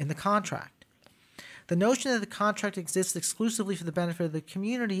in the contract. The notion that the contract exists exclusively for the benefit of the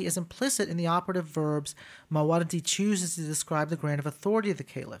community is implicit in the operative verbs Mawardi chooses to describe the grant of authority of the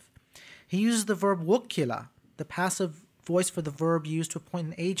caliph. He uses the verb wukkila, the passive voice for the verb used to appoint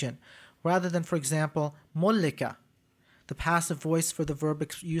an agent, rather than, for example, mullika, the passive voice for the verb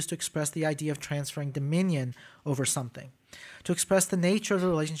used to express the idea of transferring dominion over something, to express the nature of the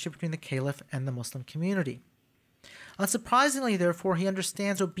relationship between the caliph and the Muslim community. Unsurprisingly, therefore, he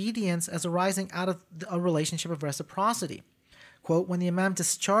understands obedience as arising out of a relationship of reciprocity. Quote, when the imam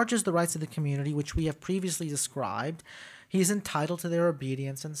discharges the rights of the community, which we have previously described, he is entitled to their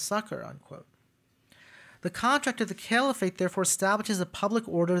obedience and succor, unquote. The contract of the caliphate therefore establishes a public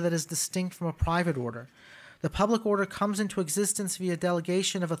order that is distinct from a private order. The public order comes into existence via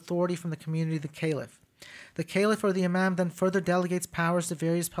delegation of authority from the community of the caliph. The caliph or the imam then further delegates powers to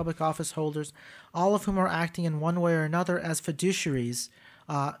various public office holders, all of whom are acting in one way or another as fiduciaries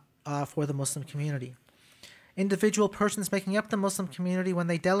for the Muslim community. Individual persons making up the Muslim community, when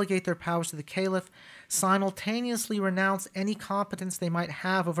they delegate their powers to the caliph, simultaneously renounce any competence they might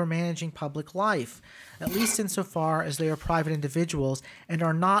have over managing public life, at least insofar as they are private individuals and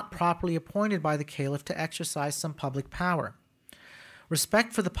are not properly appointed by the caliph to exercise some public power.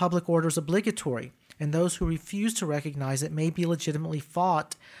 Respect for the public order is obligatory, and those who refuse to recognize it may be legitimately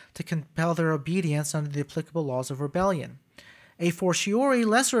fought to compel their obedience under the applicable laws of rebellion. A fortiori,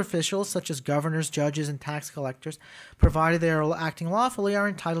 lesser officials, such as governors, judges, and tax collectors, provided they are acting lawfully, are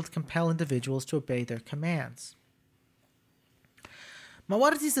entitled to compel individuals to obey their commands.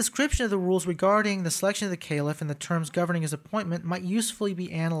 Mawardi's description of the rules regarding the selection of the caliph and the terms governing his appointment might usefully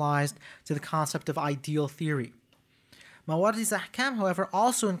be analyzed to the concept of ideal theory. Mawardi's ahkam, however,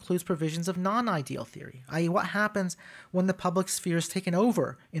 also includes provisions of non-ideal theory, i.e. what happens when the public sphere is taken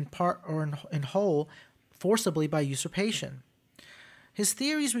over, in part or in whole, forcibly by usurpation. His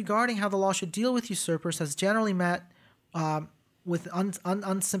theories regarding how the law should deal with usurpers has generally met with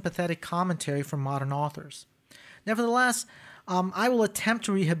unsympathetic commentary from modern authors. Nevertheless, I will attempt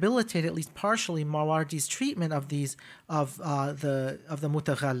to rehabilitate at least partially Mawardi's treatment of the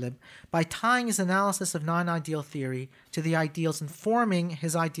mutaghallib by tying his analysis of non-ideal theory to the ideals informing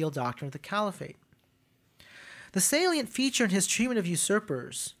his ideal doctrine of the caliphate. The salient feature in his treatment of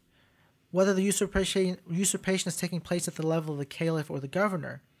usurpers, whether the usurpation is taking place at the level of the caliph or the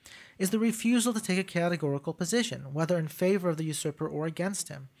governor, is the refusal to take a categorical position, whether in favor of the usurper or against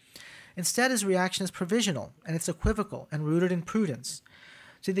him. Instead, his reaction is provisional, and it's equivocal and rooted in prudence.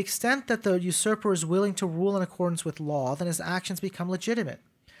 To the extent that the usurper is willing to rule in accordance with law, then his actions become legitimate.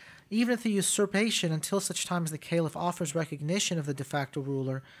 Even if the usurpation, until such time as the caliph offers recognition of the de facto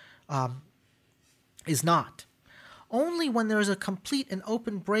ruler, is not. Only when there is a complete and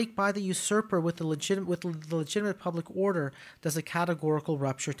open break by the usurper with the legitimate public order does a categorical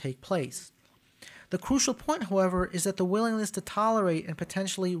rupture take place. The crucial point, however, is that the willingness to tolerate and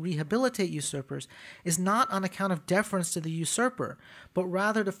potentially rehabilitate usurpers is not on account of deference to the usurper, but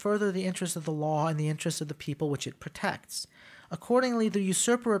rather to further the interests of the law and the interests of the people which it protects. Accordingly, the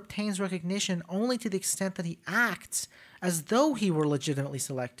usurper obtains recognition only to the extent that he acts as though he were legitimately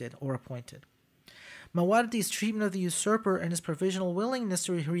selected or appointed. Mawardi's treatment of the usurper and his provisional willingness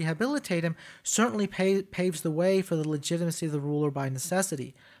to rehabilitate him certainly paves the way for the legitimacy of the ruler by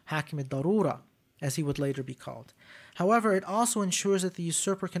necessity, hakim al-darura, as he would later be called. However, it also ensures that the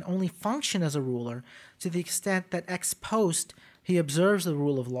usurper can only function as a ruler to the extent that ex post he observes the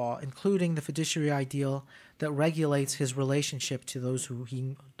rule of law, including the fiduciary ideal that regulates his relationship to those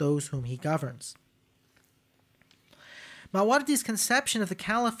whom he governs. Mawardi's conception of the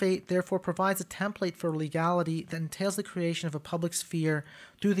caliphate therefore provides a template for legality that entails the creation of a public sphere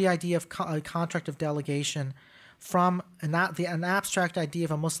through the idea of a contract of delegation from an abstract idea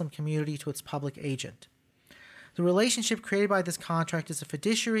of a Muslim community to its public agent. The relationship created by this contract is a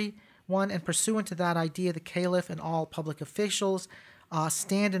fiduciary one, and pursuant to that idea, the caliph and all public officials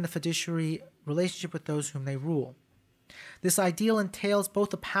stand in a fiduciary relationship with those whom they rule. This ideal entails both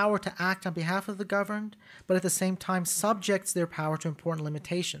the power to act on behalf of the governed, but at the same time subjects their power to important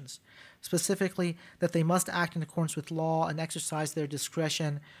limitations, specifically that they must act in accordance with law and exercise their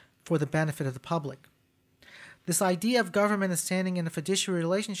discretion for the benefit of the public. This idea of government as standing in a fiduciary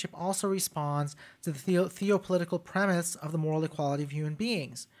relationship also responds to the theopolitical premise of the moral equality of human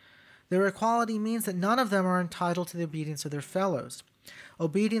beings. Their equality means that none of them are entitled to the obedience of their fellows.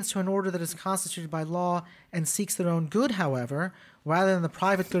 Obedience to an order that is constituted by law and seeks their own good, however, rather than the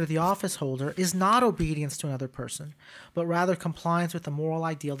private good of the office holder, is not obedience to another person, but rather compliance with the moral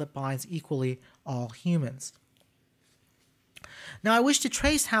ideal that binds equally all humans. Now, I wish to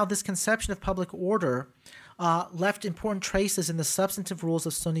trace how this conception of public order left important traces in the substantive rules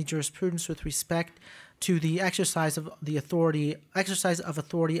of Sunni jurisprudence with respect to the exercise of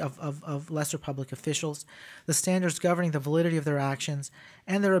authority of lesser public officials, the standards governing the validity of their actions,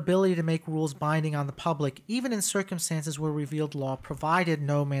 and their ability to make rules binding on the public, even in circumstances where revealed law provided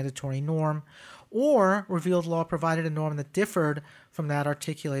no mandatory norm, or revealed law provided a norm that differed from that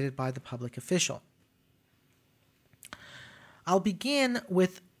articulated by the public official. I'll begin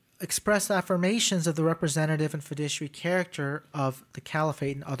with express affirmations of the representative and fiduciary character of the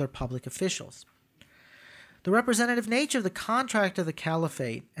caliphate and other public officials. The representative nature of the contract of the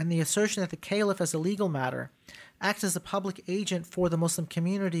caliphate and the assertion that the caliph as a legal matter acts as a public agent for the Muslim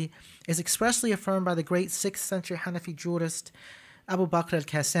community is expressly affirmed by the great 6th century Hanafi jurist Abu Bakr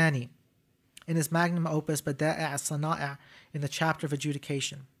al-Kasani in his magnum opus Bada'i' al-Sana'i' in the chapter of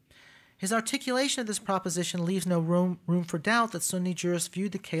adjudication. His articulation of this proposition leaves no room for doubt that Sunni jurists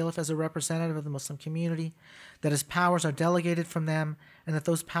viewed the caliph as a representative of the Muslim community, that his powers are delegated from them, and that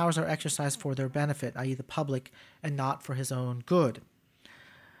those powers are exercised for their benefit, i.e. the public, and not for his own good.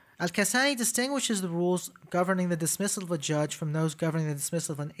 Al-Kasani distinguishes the rules governing the dismissal of a judge from those governing the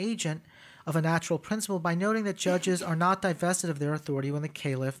dismissal of an agent of a natural principle by noting that judges are not divested of their authority when the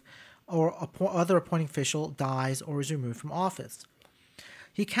caliph or other appointing official dies or is removed from office.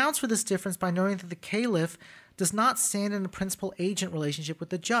 He accounts for this difference by noting that the caliph does not stand in a principal-agent relationship with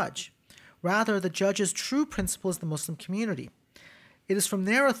the judge. Rather, the judge's true principal is the Muslim community. It is from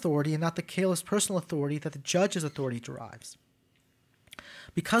their authority and not the caliph's personal authority that the judge's authority derives.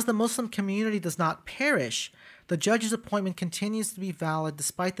 Because the Muslim community does not perish, the judge's appointment continues to be valid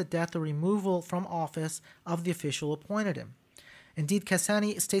despite the death or removal from office of the official who appointed him. Indeed,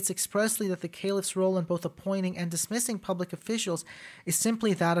 Kasani states expressly that the caliph's role in both appointing and dismissing public officials is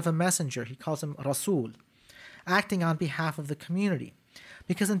simply that of a messenger. He calls him Rasul, acting on behalf of the community.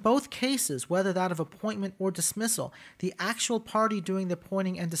 Because in both cases, whether that of appointment or dismissal, the actual party doing the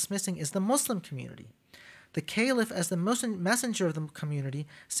appointing and dismissing is the Muslim community. The caliph, as the messenger of the community,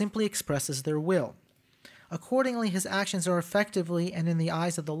 simply expresses their will. Accordingly, his actions are effectively, and in the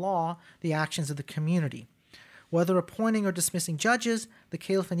eyes of the law, the actions of the community. Whether appointing or dismissing judges, the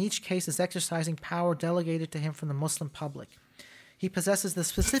caliph in each case is exercising power delegated to him from the Muslim public. He possesses the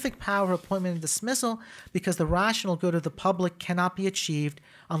specific power of appointment and dismissal because the rational good of the public cannot be achieved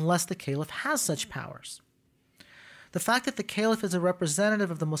unless the caliph has such powers. The fact that the caliph is a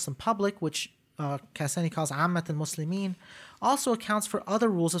representative of the Muslim public, which Kasani calls Ammat al-Muslimin, also accounts for other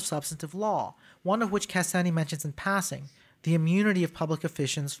rules of substantive law, one of which Kasani mentions in passing, the immunity of public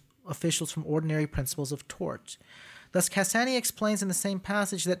officials from ordinary principles of tort. Thus, Kasani explains in the same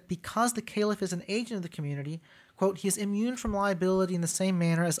passage that because the caliph is an agent of the community, quote, he is immune from liability in the same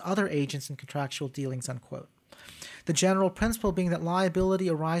manner as other agents in contractual dealings, unquote. The general principle being that liability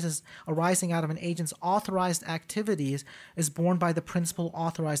arising out of an agent's authorized activities is borne by the principal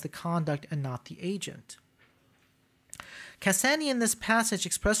authorized the conduct and not the agent. Kasani in this passage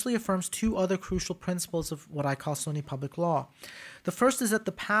expressly affirms two other crucial principles of what I call Sunni public law. The first is that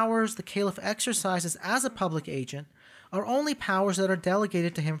the powers the caliph exercises as a public agent are only powers that are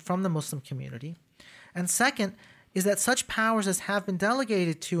delegated to him from the Muslim community. And second is that such powers as have been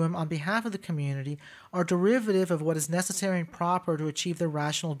delegated to him on behalf of the community are derivative of what is necessary and proper to achieve the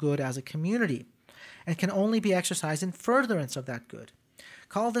rational good as a community, and can only be exercised in furtherance of that good.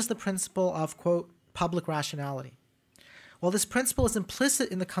 Call this the principle of, quote, public rationality. While this principle is implicit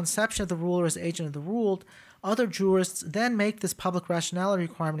in the conception of the ruler as agent of the ruled, other jurists then make this public rationality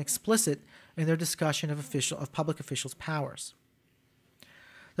requirement explicit in their discussion of public officials' powers.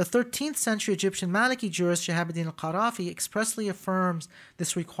 The 13th century Egyptian Maliki jurist Shahabuddin al-Qarafi expressly affirms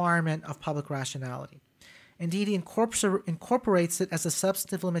this requirement of public rationality. Indeed, he incorporates it as a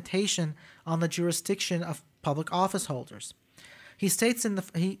substantive limitation on the jurisdiction of public office holders. He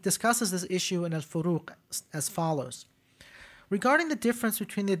discusses this issue in al-Furuq as follows. Regarding the difference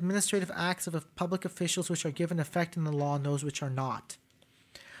between the administrative acts of public officials which are given effect in the law and those which are not.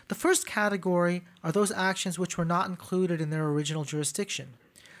 The first category are those actions which were not included in their original jurisdiction.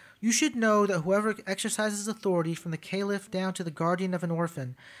 You should know that whoever exercises authority from the caliph down to the guardian of an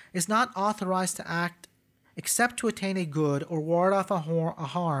orphan is not authorized to act except to attain a good or ward off a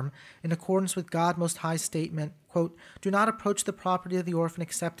harm in accordance with God Most High's statement, quote, do not approach the property of the orphan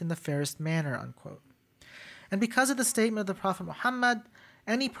except in the fairest manner, unquote. And because of the statement of the Prophet Mohammed,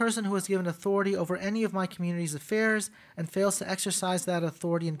 any person who has given authority over any of my community's affairs and fails to exercise that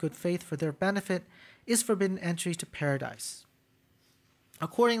authority in good faith for their benefit is forbidden entry to paradise.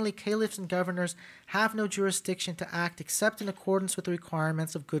 Accordingly, caliphs and governors have no jurisdiction to act except in accordance with the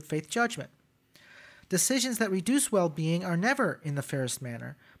requirements of good faith judgment. Decisions that reduce well-being are never in the fairest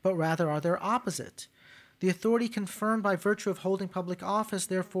manner, but rather are their opposite. The authority confirmed by virtue of holding public office,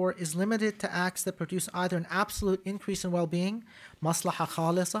 therefore, is limited to acts that produce either an absolute increase in well-being, maslaha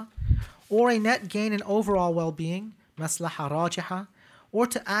khalisa, or a net gain in overall well-being, maslaha rajiha, or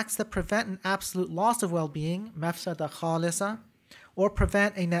to acts that prevent an absolute loss of well-being, mafsada khalisa, or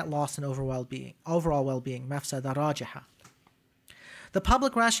prevent a net loss in overall well-being, mafsada rajiha. The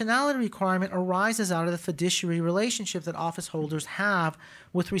public rationality requirement arises out of the fiduciary relationship that office holders have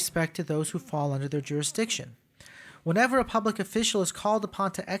with respect to those who fall under their jurisdiction. Whenever a public official is called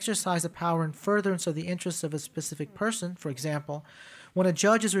upon to exercise a power in furtherance of the interests of a specific person, for example, when a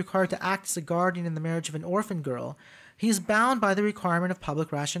judge is required to act as a guardian in the marriage of an orphan girl, he is bound by the requirement of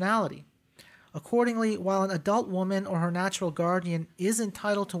public rationality. Accordingly, while an adult woman or her natural guardian is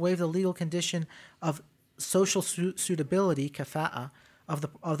entitled to waive the legal condition of social suitability, kafa'a,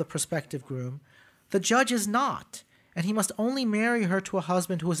 of the prospective groom, the judge is not, and he must only marry her to a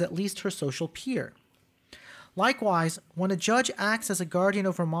husband who is at least her social peer. Likewise, when a judge acts as a guardian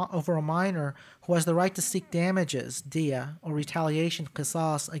over a minor who has the right to seek damages, diya, or retaliation,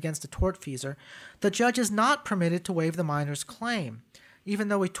 qisas, against a tortfeasor, the judge is not permitted to waive the minor's claim, even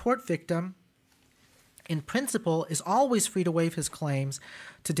though a tort victim in principle, is always free to waive his claims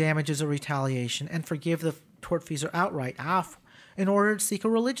to damages or retaliation and forgive the tortfeasor outright, in order to seek a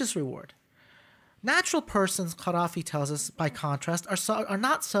religious reward. Natural persons, Qarafi tells us, by contrast, are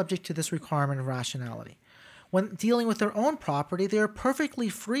not subject to this requirement of rationality. When dealing with their own property, they are perfectly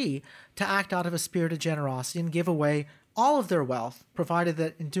free to act out of a spirit of generosity and give away all of their wealth, provided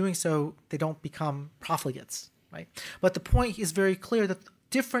that in doing so they don't become profligates. Right? But the point is very clear that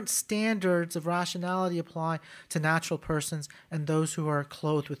different standards of rationality apply to natural persons and those who are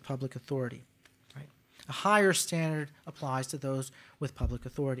clothed with public authority. Right? A higher standard applies to those with public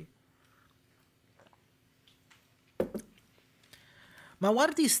authority.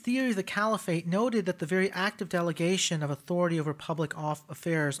 Mawardi's theory of the caliphate noted that the very active delegation of authority over public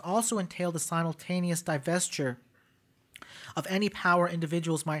affairs also entailed a simultaneous divestiture of any power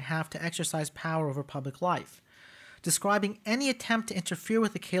individuals might have to exercise power over public life, describing any attempt to interfere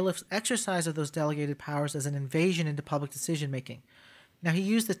with the caliph's exercise of those delegated powers as an invasion into public decision-making. Now, he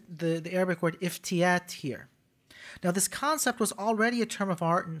used the Arabic word iftiyat here. Now, this concept was already a term of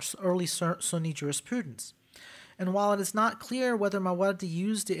art in early Sunni jurisprudence. And while it is not clear whether Mawardi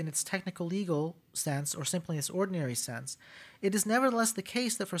used it in its technical legal sense or simply in its ordinary sense, it is nevertheless the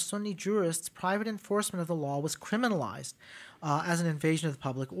case that for Sunni jurists, private enforcement of the law was criminalized as an invasion of the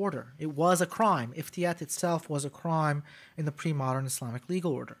public order. It was a crime. Iftiyat itself was a crime in the pre-modern Islamic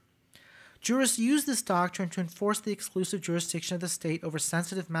legal order. Jurists used this doctrine to enforce the exclusive jurisdiction of the state over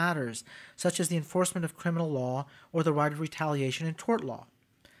sensitive matters, such as the enforcement of criminal law or the right of retaliation in tort law.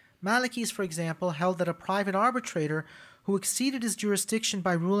 Malikis, for example, held that a private arbitrator who exceeded his jurisdiction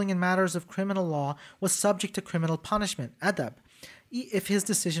by ruling in matters of criminal law was subject to criminal punishment, adab, if his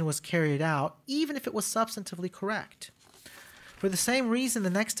decision was carried out, even if it was substantively correct. For the same reason, the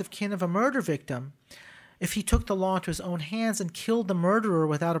next of kin of a murder victim, if he took the law into his own hands and killed the murderer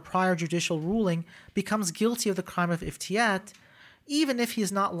without a prior judicial ruling, becomes guilty of the crime of iftiyat, even if he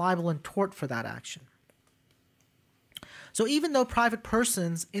is not liable in tort for that action. So even though private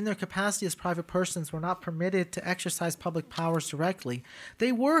persons, in their capacity as private persons, were not permitted to exercise public powers directly,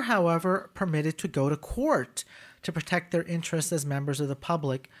 they were, however, permitted to go to court to protect their interests as members of the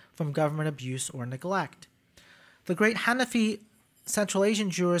public from government abuse or neglect. The great Hanafi Central Asian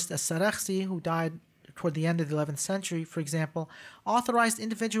jurist as-Sarakhsi, who died toward the end of the 11th century, for example, authorized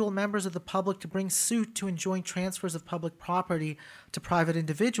individual members of the public to bring suit to enjoin transfers of public property to private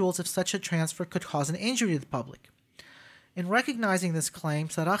individuals if such a transfer could cause an injury to the public. In recognizing this claim,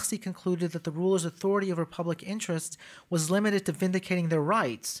 Sarakhsi concluded that the ruler's authority over public interests was limited to vindicating their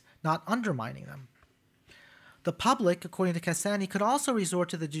rights, not undermining them. The public, according to Kasani, could also resort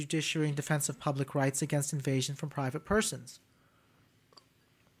to the judiciary in defense of public rights against invasion from private persons.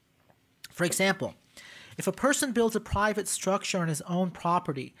 For example, if a person builds a private structure on his own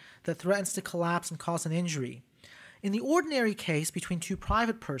property that threatens to collapse and cause an injury, in the ordinary case between two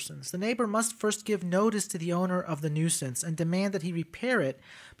private persons, the neighbor must first give notice to the owner of the nuisance and demand that he repair it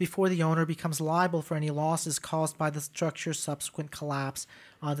before the owner becomes liable for any losses caused by the structure's subsequent collapse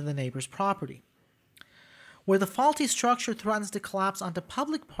onto the neighbor's property. Where the faulty structure threatens to collapse onto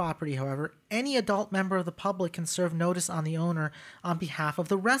public property, however, any adult member of the public can serve notice on the owner on behalf of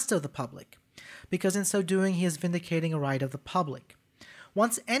the rest of the public, because in so doing he is vindicating a right of the public.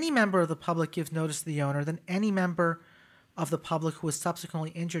 Once any member of the public gives notice to the owner, then any member of the public who is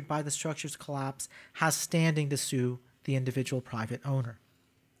subsequently injured by the structure's collapse has standing to sue the individual private owner.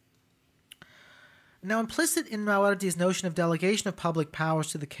 Now, implicit in Mawardi's notion of delegation of public powers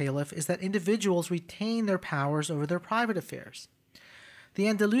to the caliph is that individuals retain their powers over their private affairs. The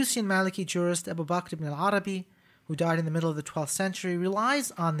Andalusian Maliki jurist Abu Bakr ibn al-Arabi, who died in the middle of the 12th century,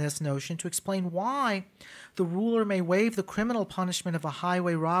 relies on this notion to explain why the ruler may waive the criminal punishment of a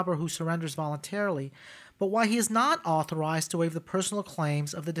highway robber who surrenders voluntarily, but why he is not authorized to waive the personal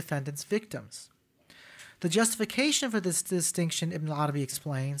claims of the defendant's victims. The justification for this distinction, Ibn al-Arabi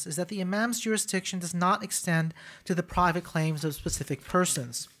explains, is that the imam's jurisdiction does not extend to the private claims of specific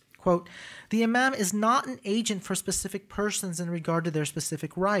persons. Quote, the imam is not an agent for specific persons in regard to their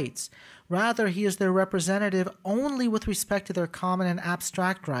specific rights. Rather, he is their representative only with respect to their common and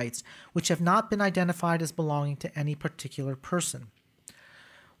abstract rights, which have not been identified as belonging to any particular person.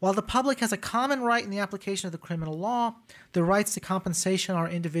 While the public has a common right in the application of the criminal law, the rights to compensation are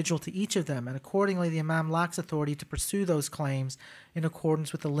individual to each of them, and accordingly the imam lacks authority to pursue those claims in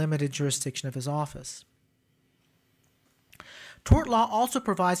accordance with the limited jurisdiction of his office. Tort law also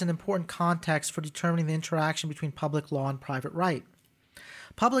provides an important context for determining the interaction between public law and private right.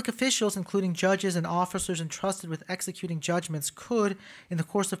 Public officials, including judges and officers entrusted with executing judgments, could, in the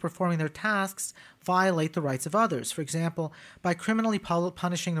course of performing their tasks, violate the rights of others, for example, by criminally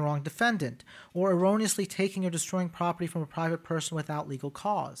punishing the wrong defendant, or erroneously taking or destroying property from a private person without legal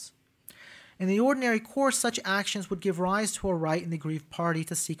cause. In the ordinary course, such actions would give rise to a right in the aggrieved party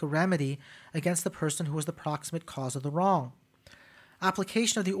to seek a remedy against the person who was the proximate cause of the wrong.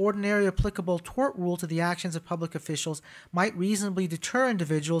 Application of the ordinary applicable tort rule to the actions of public officials might reasonably deter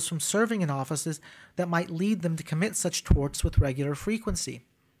individuals from serving in offices that might lead them to commit such torts with regular frequency.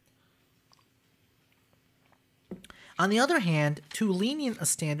 On the other hand, too lenient a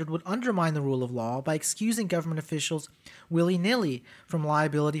standard would undermine the rule of law by excusing government officials willy-nilly from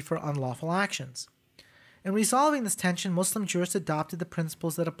liability for unlawful actions. In resolving this tension, Muslim jurists adopted the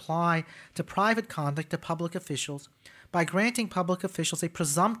principles that apply to private conduct of public officials by granting public officials a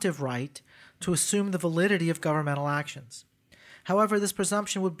presumptive right to assume the validity of governmental actions. However, this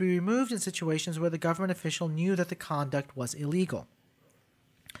presumption would be removed in situations where the government official knew that the conduct was illegal.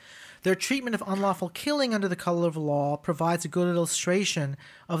 Their treatment of unlawful killing under the color of law provides a good illustration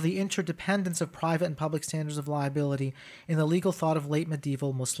of the interdependence of private and public standards of liability in the legal thought of late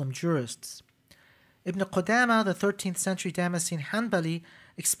medieval Muslim jurists. Ibn Qudama, the 13th century Damascene Hanbali,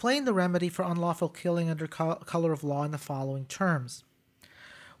 explained the remedy for unlawful killing under color of law in the following terms.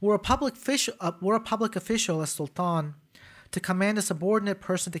 Were a public official, as sultan, to command a subordinate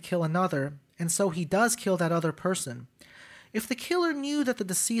person to kill another, and so he does kill that other person, if the killer knew that the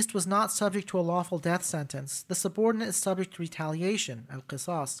deceased was not subject to a lawful death sentence, the subordinate is subject to retaliation,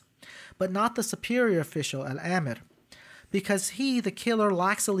 al-qisas, but not the superior official, al-amir, because he, the killer,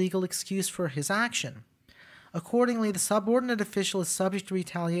 lacks a legal excuse for his action. Accordingly, the subordinate official is subject to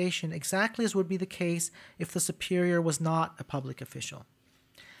retaliation exactly as would be the case if the superior was not a public official.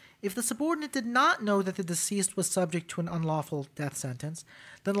 If the subordinate did not know that the deceased was subject to an unlawful death sentence,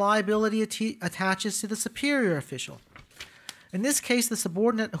 then liability attaches to the superior official. In this case, the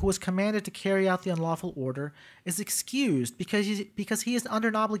subordinate who was commanded to carry out the unlawful order is excused because he is under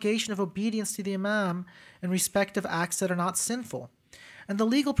an obligation of obedience to the imam in respect of acts that are not sinful, and the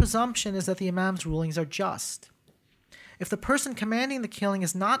legal presumption is that the imam's rulings are just. If the person commanding the killing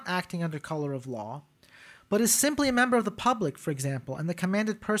is not acting under color of law, but is simply a member of the public, for example, and the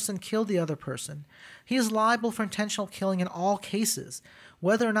commanded person killed the other person, he is liable for intentional killing in all cases,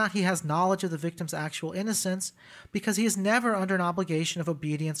 whether or not he has knowledge of the victim's actual innocence, because he is never under an obligation of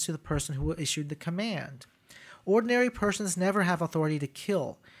obedience to the person who issued the command. Ordinary persons never have authority to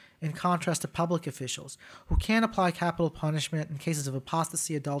kill, in contrast to public officials, who can apply capital punishment in cases of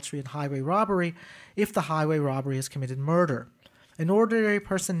apostasy, adultery, and highway robbery if the highway robbery has committed murder. An ordinary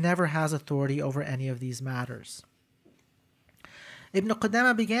person never has authority over any of these matters. Ibn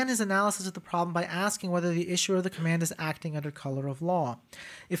Qudama began his analysis of the problem by asking whether the issuer of the command is acting under color of law.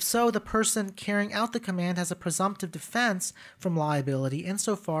 If so, the person carrying out the command has a presumptive defense from liability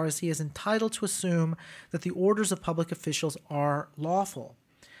insofar as he is entitled to assume that the orders of public officials are lawful.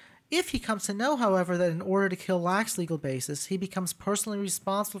 If he comes to know, however, that an order to kill lacks legal basis, he becomes personally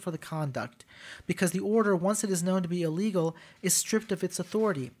responsible for the conduct, because the order, once it is known to be illegal, is stripped of its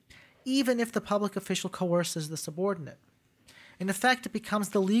authority, even if the public official coerces the subordinate. In effect, it becomes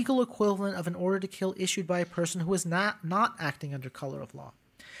the legal equivalent of an order to kill issued by a person who is not acting under color of law.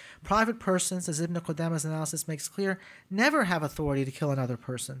 Private persons, as Ibn Qudama's analysis makes clear, never have authority to kill another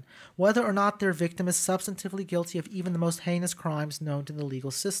person, whether or not their victim is substantively guilty of even the most heinous crimes known to the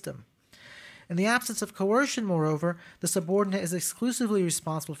legal system. In the absence of coercion, moreover, the subordinate is exclusively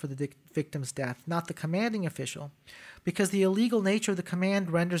responsible for the victim's death, not the commanding official, because the illegal nature of the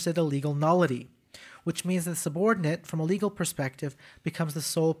command renders it a legal nullity, which means that the subordinate, from a legal perspective, becomes the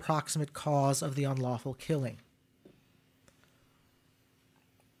sole proximate cause of the unlawful killing.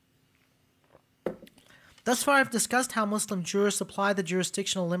 Thus far, I've discussed how Muslim jurists apply the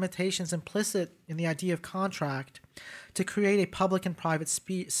jurisdictional limitations implicit in the idea of contract to create a public and private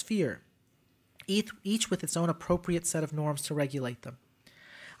sphere, each with its own appropriate set of norms to regulate them.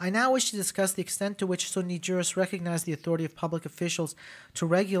 I now wish to discuss the extent to which Sunni jurists recognize the authority of public officials to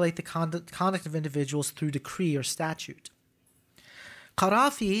regulate the conduct of individuals through decree or statute.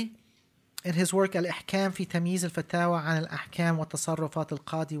 Qarafi, in his work Al-Ihkam fi Tamyiz al-Fatawa an al-Ahkam wa Tasarrufat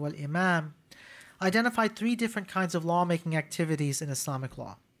al-Qadi wal-Imam, identified three different kinds of lawmaking activities in Islamic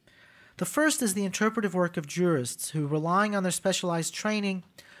law. The first is the interpretive work of jurists who, relying on their specialized training,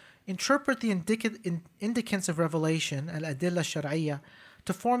 interpret the indicants of revelation, al-Adilla Shar'iyya,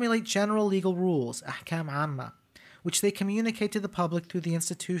 to formulate general legal rules, ahkam amma, which they communicate to the public through the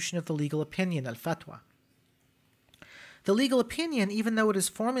institution of the legal opinion, al-Fatwa. The legal opinion, even though it is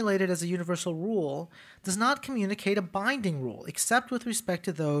formulated as a universal rule, does not communicate a binding rule, except with respect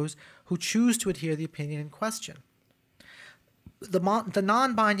to those who choose to adhere to the opinion in question. The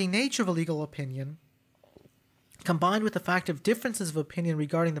non-binding nature of a legal opinion, combined with the fact of differences of opinion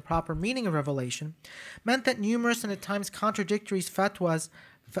regarding the proper meaning of revelation, meant that numerous and at times contradictory fatwas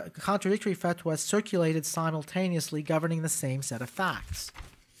circulated simultaneously governing the same set of facts.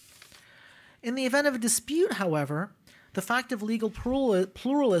 In the event of a dispute, however, the fact of legal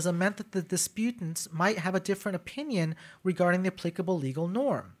pluralism meant that the disputants might have a different opinion regarding the applicable legal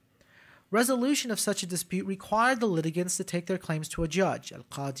norm. Resolution of such a dispute required the litigants to take their claims to a judge,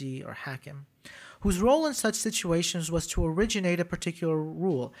 al-Qadi or Hakim, whose role in such situations was to originate a particular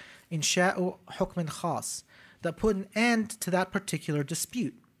rule, insha'u hukmin khas, that put an end to that particular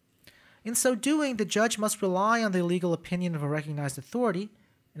dispute. In so doing, the judge must rely on the legal opinion of a recognized authority,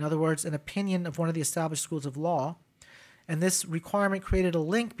 in other words, an opinion of one of the established schools of law, and this requirement created a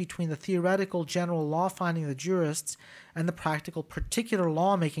link between the theoretical general law finding of the jurists and the practical particular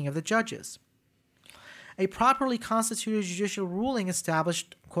lawmaking of the judges. A properly constituted judicial ruling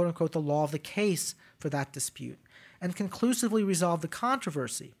established, quote-unquote, the law of the case for that dispute and conclusively resolved the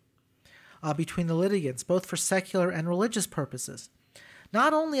controversy between the litigants, both for secular and religious purposes,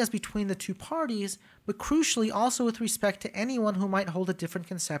 not only as between the two parties, but crucially also with respect to anyone who might hold a different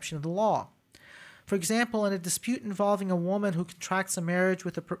conception of the law. For example, in a dispute involving a woman who contracts a marriage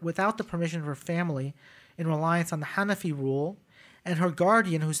without the permission of her family in reliance on the Hanafi rule, and her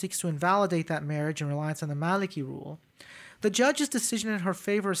guardian who seeks to invalidate that marriage in reliance on the Maliki rule, the judge's decision in her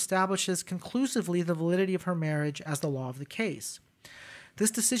favor establishes conclusively the validity of her marriage as the law of the case.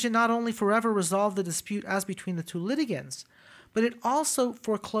 This decision not only forever resolved the dispute as between the two litigants, but it also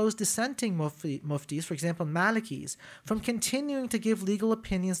foreclosed dissenting muftis, for example Malikis, from continuing to give legal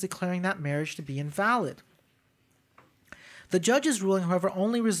opinions declaring that marriage to be invalid. The judge's ruling, however,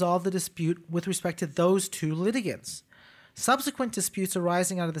 only resolved the dispute with respect to those two litigants. Subsequent disputes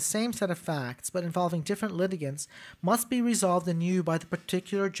arising out of the same set of facts, but involving different litigants, must be resolved anew by the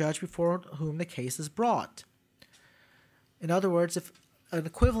particular judge before whom the case is brought. In other words, if an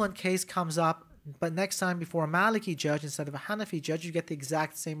equivalent case comes up, but next time before a Maliki judge instead of a Hanafi judge, you get the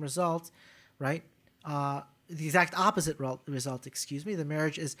exact same result, right? The exact opposite result, the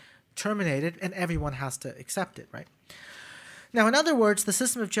marriage is terminated and everyone has to accept it, right? Now, in other words, the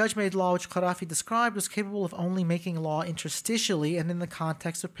system of judge-made law which Qaddafi described was capable of only making law interstitially and in the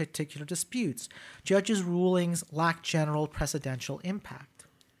context of particular disputes. Judges' rulings lack general precedential impact.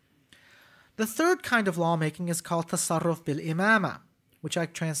 The third kind of lawmaking is called tasarruf bil-imama, which I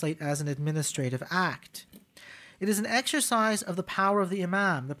translate as an administrative act. It is an exercise of the power of the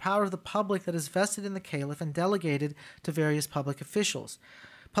imam, the power of the public that is vested in the caliph and delegated to various public officials.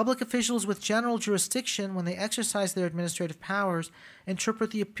 Public officials with general jurisdiction, when they exercise their administrative powers,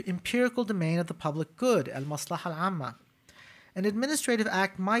 interpret the empirical domain of the public good, al-maslaha al-amma. An administrative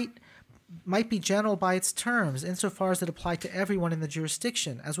act might be general by its terms, insofar as it applied to everyone in the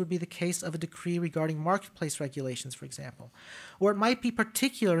jurisdiction, as would be the case of a decree regarding marketplace regulations, for example. Or it might be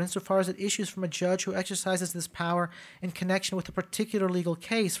particular insofar as it issues from a judge who exercises this power in connection with a particular legal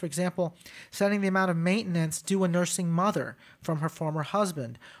case, for example, setting the amount of maintenance due a nursing mother from her former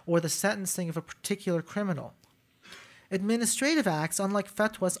husband, or the sentencing of a particular criminal. Administrative acts, unlike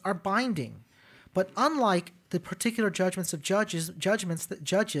fatwas, are binding, but unlike the particular judgments of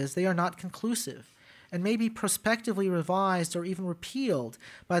judges, they are not conclusive, and may be prospectively revised or even repealed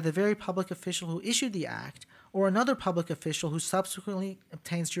by the very public official who issued the act, or another public official who subsequently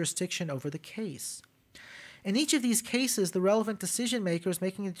obtains jurisdiction over the case. In each of these cases, the relevant decision maker is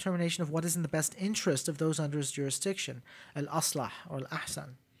making a determination of what is in the best interest of those under his jurisdiction, al-aslah or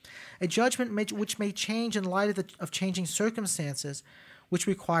al-ahsan. A judgment which may change in light of changing circumstances, which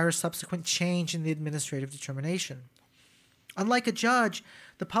requires subsequent change in the administrative determination. Unlike a judge,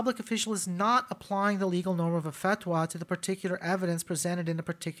 the public official is not applying the legal norm of a fatwa to the particular evidence presented in a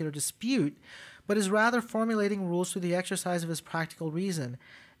particular dispute, but is rather formulating rules through the exercise of his practical reason,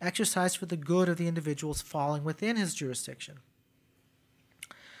 exercised for the good of the individuals falling within his jurisdiction.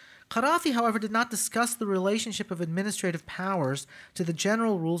 Qaddafi, however, did not discuss the relationship of administrative powers to the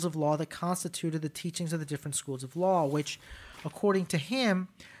general rules of law that constituted the teachings of the different schools of law, which, according to him,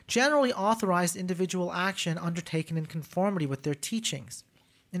 generally authorized individual action undertaken in conformity with their teachings.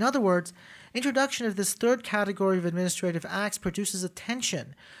 In other words, introduction of this third category of administrative acts produces a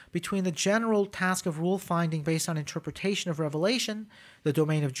tension between the general task of rule-finding based on interpretation of revelation, the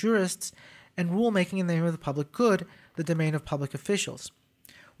domain of jurists, and rulemaking in the name of the public good, the domain of public officials.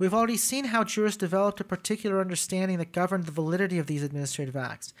 We've already seen how jurists developed a particular understanding that governed the validity of these administrative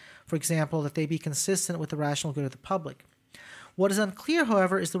acts, for example, that they be consistent with the rational good of the public. What is unclear,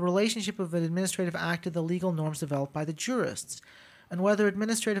 however, is the relationship of an administrative act to the legal norms developed by the jurists, and whether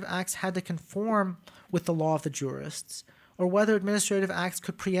administrative acts had to conform with the law of the jurists, or whether administrative acts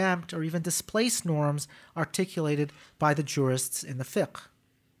could preempt or even displace norms articulated by the jurists in the fiqh.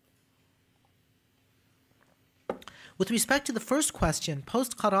 With respect to the first question,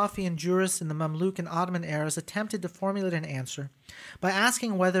 post-Qaddafian jurists in the Mamluk and Ottoman eras attempted to formulate an answer by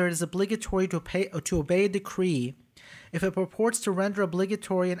asking whether it is obligatory to obey a decree if it purports to render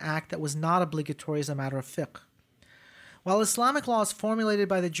obligatory an act that was not obligatory as a matter of fiqh. While Islamic laws formulated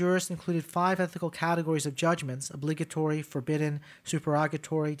by the jurists included 5 ethical categories of judgments, obligatory, forbidden,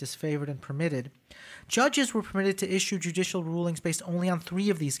 supererogatory, disfavored, and permitted, judges were permitted to issue judicial rulings based only on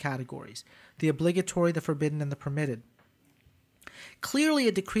 3 of these categories: the obligatory, the forbidden, and the permitted. Clearly,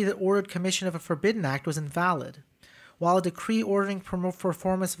 a decree that ordered commission of a forbidden act was invalid, while a decree ordering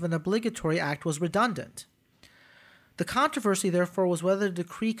performance of an obligatory act was redundant. The controversy, therefore, was whether the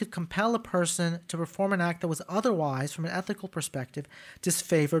decree could compel a person to perform an act that was otherwise, from an ethical perspective,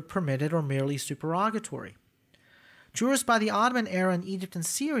 disfavored, permitted, or merely supererogatory. Jurists by the Ottoman era in Egypt and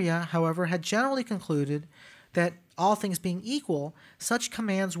Syria, however, had generally concluded that, all things being equal, such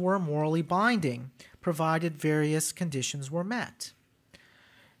commands were morally binding, provided various conditions were met.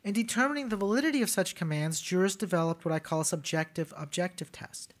 In determining the validity of such commands, jurists developed what I call a subjective-objective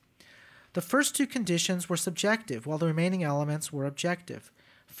test. The first 2 conditions were subjective, while the remaining elements were objective.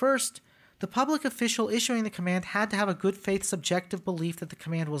 First, the public official issuing the command had to have a good faith subjective belief that the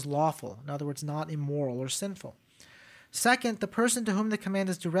command was lawful, in other words, not immoral or sinful. Second, the person to whom the command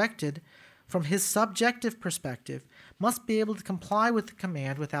is directed, from his subjective perspective, must be able to comply with the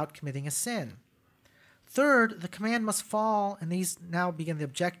command without committing a sin. Third, the command must fall, and these now begin the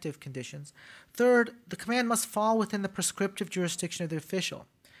objective conditions. Third, the command must fall within the prescriptive jurisdiction of the official,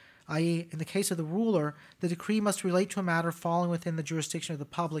 i.e., in the case of the ruler, the decree must relate to a matter falling within the jurisdiction of the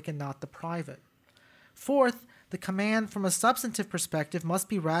public and not the private. Fourth, the command from a substantive perspective must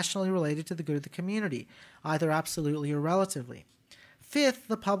be rationally related to the good of the community, either absolutely or relatively. Fifth,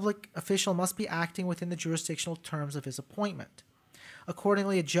 the public official must be acting within the jurisdictional terms of his appointment.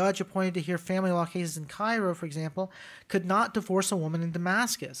 Accordingly, a judge appointed to hear family law cases in Cairo, for example, could not divorce a woman in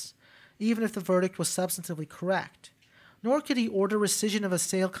Damascus, even if the verdict was substantively correct. Nor could he order rescission of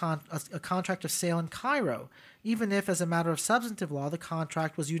a contract of sale in Cairo, even if, as a matter of substantive law, the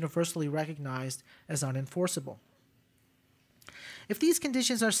contract was universally recognized as unenforceable. If these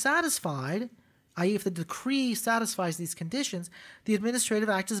conditions are satisfied, i.e., if the decree satisfies these conditions, the administrative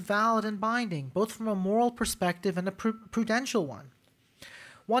act is valid and binding, both from a moral perspective and a prudential one.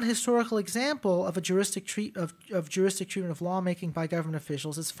 One historical example of a juristic treatment of lawmaking by government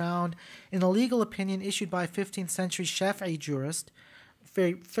officials is found in a legal opinion issued by a 15th century Shafi'i jurist,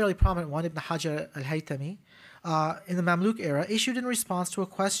 fairly prominent one, Ibn Hajar al-Haytami, in the Mamluk era, issued in response to a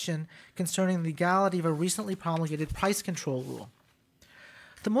question concerning the legality of a recently promulgated price control rule.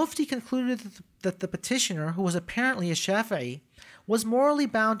 The Mufti concluded that the petitioner, who was apparently a Shafi'i, was morally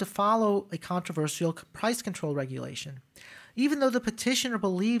bound to follow a controversial price control regulation, even though the petitioner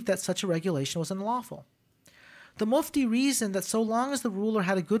believed that such a regulation was unlawful. The Mufti reasoned that so long as the ruler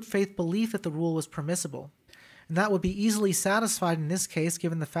had a good faith belief that the rule was permissible, and that would be easily satisfied in this case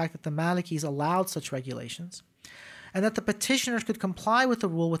given the fact that the Malikis allowed such regulations, and that the petitioner could comply with the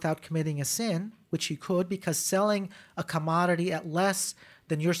rule without committing a sin, which he could because selling a commodity at less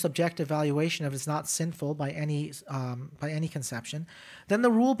than your subjective valuation of it is not sinful by any conception, then the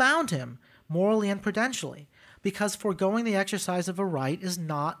rule bound him, morally and prudentially, because foregoing the exercise of a right is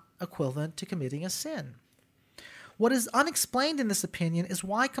not equivalent to committing a sin. What is unexplained in this opinion is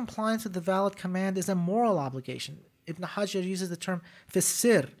why compliance with the valid command is a moral obligation. Ibn Hajar uses the term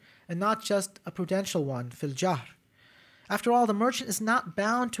fis-sir, and not just a prudential one, fil-jahr. After all, the merchant is not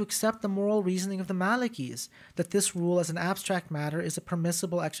bound to accept the moral reasoning of the Malikis, that this rule as an abstract matter is a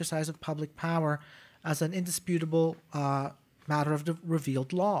permissible exercise of public power as an indisputable matter of the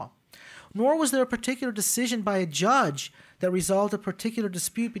revealed law. Nor was there a particular decision by a judge that resolved a particular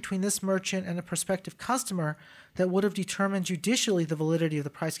dispute between this merchant and a prospective customer that would have determined judicially the validity of the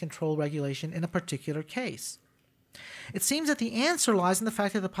price control regulation in a particular case. It seems that the answer lies in the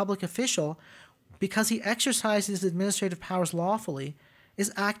fact that the public official, because he exercises his administrative powers lawfully,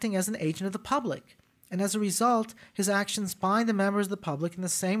 is acting as an agent of the public, and as a result, his actions bind the members of the public in the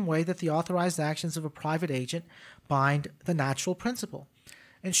same way that the authorized actions of a private agent bind the natural principle.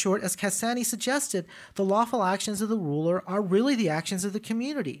 In short, as Kassani suggested, the lawful actions of the ruler are really the actions of the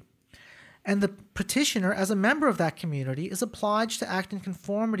community, and the petitioner, as a member of that community, is obliged to act in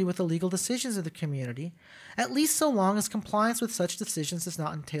conformity with the legal decisions of the community, at least so long as compliance with such decisions does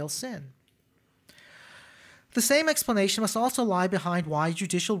not entail sin. The same explanation must also lie behind why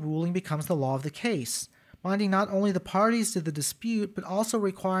judicial ruling becomes the law of the case, binding not only the parties to the dispute, but also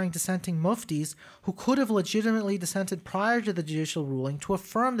requiring dissenting muftis who could have legitimately dissented prior to the judicial ruling to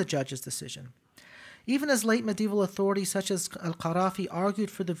affirm the judge's decision. Even as late medieval authorities such as al-Qarafi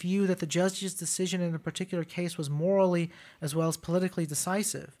argued for the view that the judge's decision in a particular case was morally as well as politically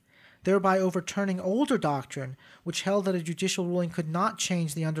decisive, thereby overturning older doctrine which held that a judicial ruling could not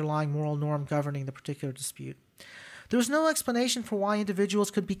change the underlying moral norm governing the particular dispute. There was no explanation for why individuals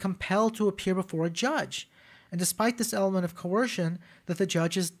could be compelled to appear before a judge, and despite this element of coercion, that the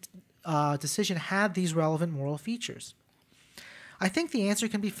judge's decision had these relevant moral features? I think the answer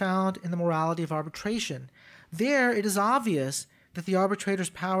can be found in the morality of arbitration. There, it is obvious that the arbitrator's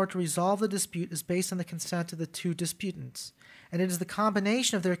power to resolve the dispute is based on the consent of the two disputants, and it is the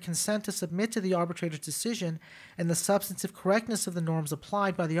combination of their consent to submit to the arbitrator's decision and the substantive correctness of the norms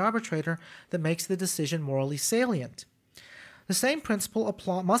applied by the arbitrator that makes the decision morally salient. The same principle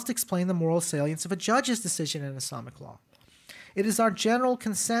must explain the moral salience of a judge's decision in Islamic law. It is our general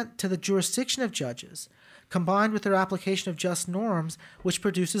consent to the jurisdiction of judges, combined with their application of just norms, which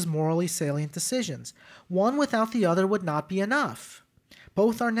produces morally salient decisions. One without the other would not be enough.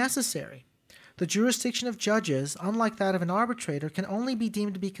 Both are necessary. The jurisdiction of judges, unlike that of an arbitrator, can only be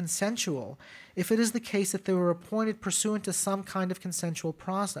deemed to be consensual if it is the case that they were appointed pursuant to some kind of consensual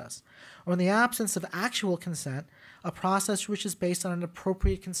process, or in the absence of actual consent, a process which is based on an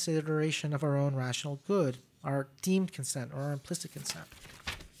appropriate consideration of our own rational good, our deemed consent or our implicit consent.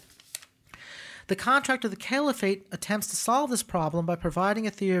 The contract of the caliphate attempts to solve this problem by providing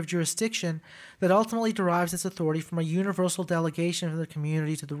a theory of jurisdiction that ultimately derives its authority from a universal delegation of the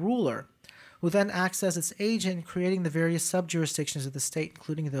community to the ruler, who then acts as its agent in creating the various sub-jurisdictions of the state,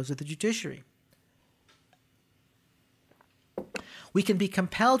 including those of the judiciary. We can be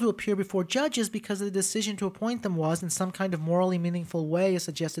compelled to appear before judges because the decision to appoint them was, in some kind of morally meaningful way, as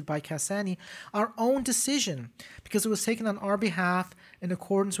suggested by Cassani, our own decision, because it was taken on our behalf in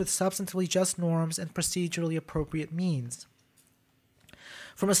accordance with substantively just norms and procedurally appropriate means.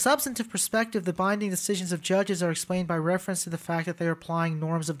 From a substantive perspective, the binding decisions of judges are explained by reference to the fact that they are applying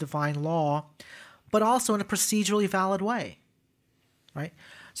norms of divine law, but also in a procedurally valid way, right?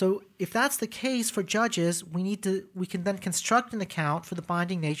 So if that's the case for judges, we can then construct an account for the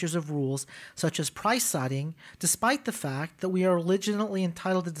binding natures of rules, such as price setting, despite the fact that we are legitimately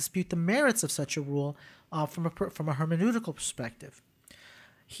entitled to dispute the merits of such a rule from a hermeneutical perspective.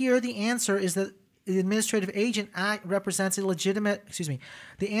 Here, the answer is that the administrative agent act represents a legitimate,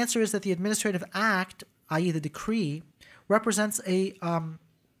 the answer is that the administrative act, i.e. the decree, represents a, I'm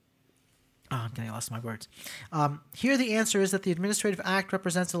getting lost in my words. Here the answer is that the administrative act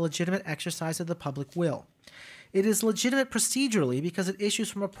represents a legitimate exercise of the public will. It is legitimate procedurally because it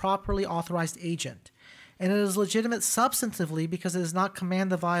issues from a properly authorized agent, and it is legitimate substantively because it does not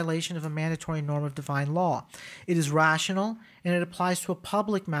command the violation of a mandatory norm of divine law. It is rational, and it applies to a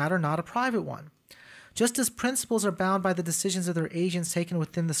public matter, not a private one. Just as principals are bound by the decisions of their agents taken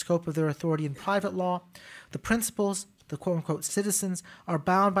within the scope of their authority in private law, the principals, the quote-unquote citizens, are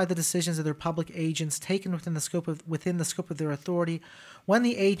bound by the decisions of their public agents taken within the scope of their authority when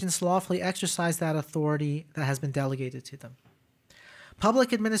the agents lawfully exercise that authority that has been delegated to them.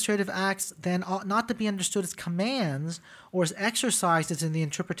 Public administrative acts then ought not to be understood as commands or as exercises in the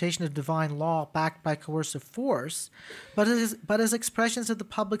interpretation of divine law backed by coercive force, but as expressions of the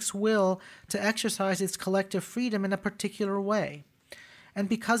public's will to exercise its collective freedom in a particular way. And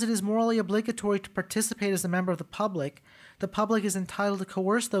because it is morally obligatory to participate as a member of the public is entitled to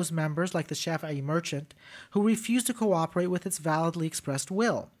coerce those members, like the Shafi'i merchant, who refuse to cooperate with its validly expressed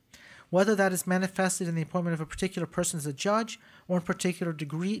will, whether that is manifested in the appointment of a particular person as a judge or in particular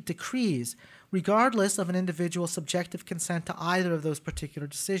decrees, regardless of an individual's subjective consent to either of those particular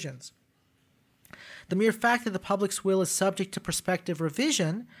decisions. The mere fact that the public's will is subject to prospective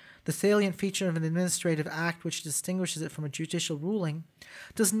revision, the salient feature of an administrative act which distinguishes it from a judicial ruling,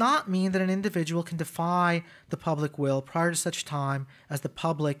 does not mean that an individual can defy the public will prior to such time as the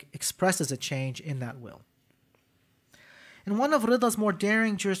public expresses a change in that will. In one of Rida's more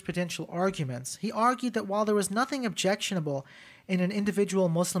daring jurisprudential arguments, he argued that while there was nothing objectionable in an individual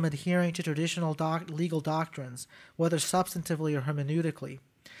Muslim adhering to traditional legal doctrines, whether substantively or hermeneutically,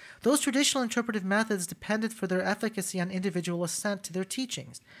 those traditional interpretive methods depended for their efficacy on individual assent to their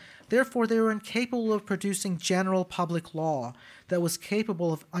teachings. Therefore, they were incapable of producing general public law that was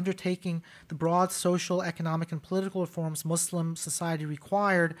capable of undertaking the broad social, economic, and political reforms Muslim society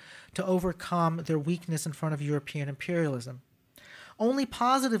required to overcome their weakness in front of European imperialism. Only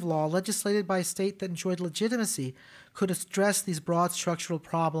positive law, legislated by a state that enjoyed legitimacy, could address these broad structural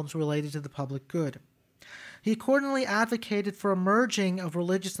problems related to the public good. He accordingly advocated for a merging of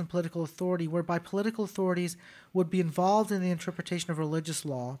religious and political authority, whereby political authorities would be involved in the interpretation of religious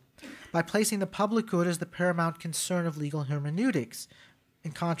law by placing the public good as the paramount concern of legal hermeneutics,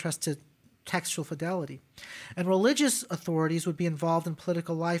 in contrast to textual fidelity. And religious authorities would be involved in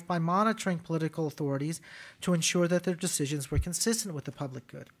political life by monitoring political authorities to ensure that their decisions were consistent with the public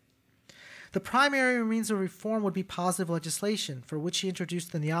good. The primary means of reform would be positive legislation, for which he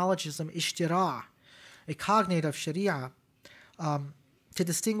introduced the neologism ishtira, a cognate of Sharia, to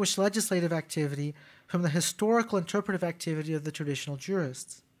distinguish legislative activity from the historical interpretive activity of the traditional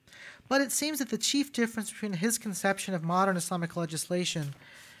jurists. But it seems that the chief difference between his conception of modern Islamic legislation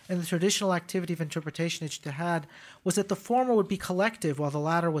and the traditional activity of interpretation ijtihad was that the former would be collective while the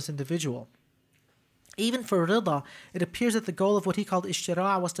latter was individual. Even for Rida, it appears that the goal of what he called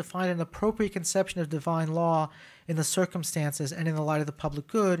ishtira' was to find an appropriate conception of divine law in the circumstances and in the light of the public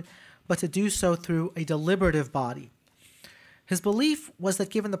good, but to do so through a deliberative body. His belief was that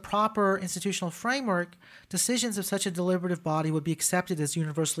given the proper institutional framework, decisions of such a deliberative body would be accepted as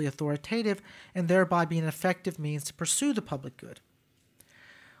universally authoritative and thereby be an effective means to pursue the public good.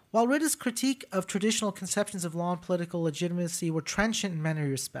 While Rida's critique of traditional conceptions of law and political legitimacy were trenchant in many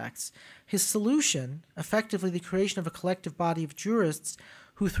respects, his solution, effectively the creation of a collective body of jurists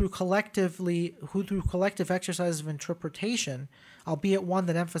who through collective exercises of interpretation, albeit one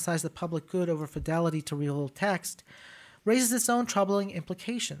that emphasized the public good over fidelity to real text, raises its own troubling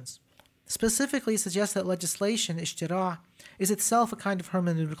implications. Specifically, it suggests that legislation, ishtira', is itself a kind of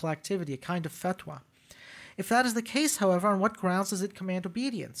hermeneutical activity, a kind of fatwa. If that is the case, however, on what grounds does it command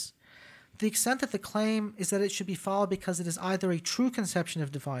obedience? To the extent that the claim is that it should be followed because it is either a true conception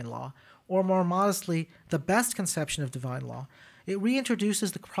of divine law, or more modestly, the best conception of divine law, it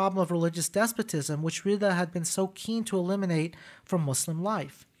reintroduces the problem of religious despotism, which Rida had been so keen to eliminate from Muslim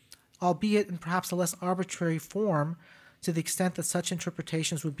life, albeit in perhaps a less arbitrary form, to the extent that such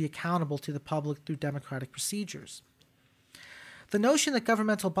interpretations would be accountable to the public through democratic procedures. The notion that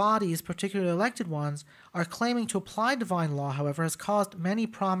governmental bodies, particularly elected ones, are claiming to apply divine law, however, has caused many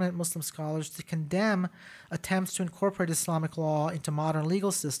prominent Muslim scholars to condemn attempts to incorporate Islamic law into modern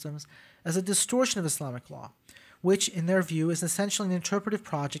legal systems as a distortion of Islamic law, which, in their view, is essentially an interpretive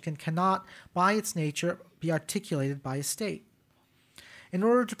project and cannot, by its nature, be articulated by a state. In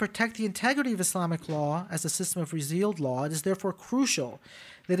order to protect the integrity of Islamic law as a system of revealed law, it is therefore crucial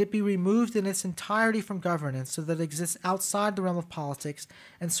that it be removed in its entirety from governance so that it exists outside the realm of politics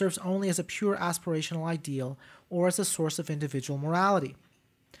and serves only as a pure aspirational ideal or as a source of individual morality.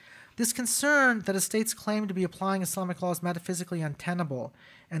 This concern that a state's claim to be applying Islamic law is metaphysically untenable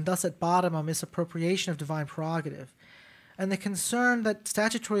and thus at bottom a misappropriation of divine prerogative, and the concern that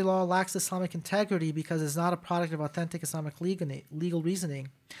statutory law lacks Islamic integrity because it is not a product of authentic Islamic legal reasoning,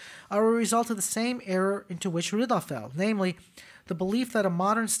 are a result of the same error into which Rida fell, namely, the belief that a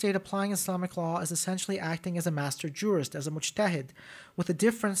modern state applying Islamic law is essentially acting as a master jurist, as a mujtahid, with the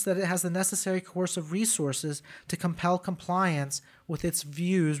difference that it has the necessary coercive resources to compel compliance with its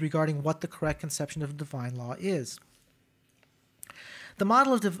views regarding what the correct conception of divine law is. The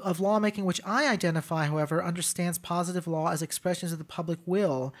model of lawmaking which I identify, however, understands positive law as expressions of the public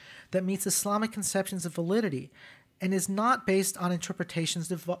will that meets Islamic conceptions of validity and is not based on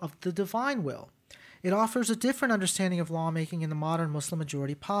interpretations of the divine will. It offers a different understanding of lawmaking in the modern Muslim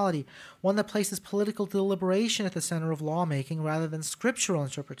majority polity, one that places political deliberation at the center of lawmaking rather than scriptural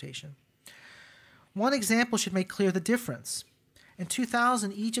interpretation. One example should make clear the difference. In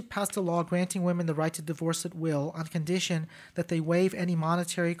 2000, Egypt passed a law granting women the right to divorce at will on condition that they waive any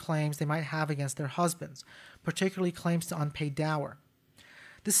monetary claims they might have against their husbands, particularly claims to unpaid dower.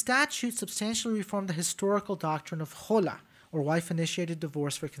 The statute substantially reformed the historical doctrine of khula, or wife-initiated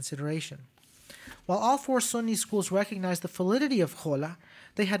divorce for consideration. While all four Sunni schools recognized the validity of khula,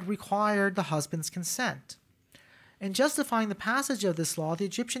 they had required the husband's consent. In justifying the passage of this law, the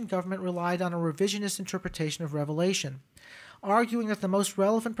Egyptian government relied on a revisionist interpretation of revelation, arguing that the most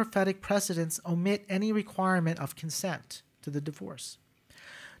relevant prophetic precedents omit any requirement of consent to the divorce.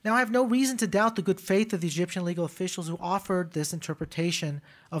 Now, I have no reason to doubt the good faith of the Egyptian legal officials who offered this interpretation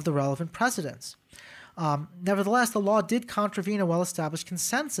of the relevant precedents. Nevertheless, the law did contravene a well-established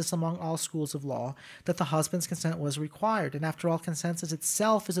consensus among all schools of law that the husband's consent was required, and after all, consensus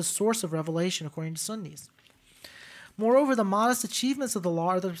itself is a source of revelation according to Sunnis. Moreover, the modest achievements of the law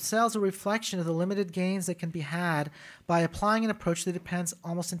are themselves a reflection of the limited gains that can be had by applying an approach that depends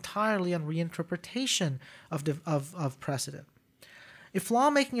almost entirely on reinterpretation of precedent. If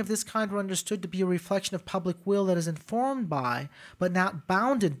lawmaking of this kind were understood to be a reflection of public will that is informed by, but not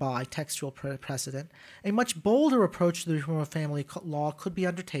bounded by, textual precedent, a much bolder approach to the reform of family law could be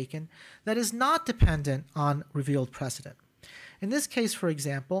undertaken that is not dependent on revealed precedent. In this case, for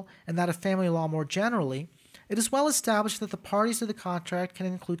example, and that of family law more generally, it is well established that the parties to the contract can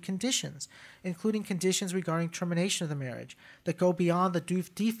include conditions, including conditions regarding termination of the marriage, that go beyond the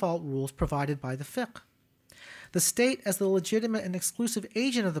default rules provided by the fiqh. The state, as the legitimate and exclusive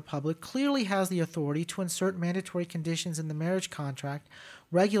agent of the public, clearly has the authority to insert mandatory conditions in the marriage contract,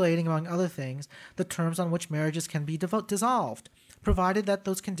 regulating, among other things, the terms on which marriages can be dissolved, provided that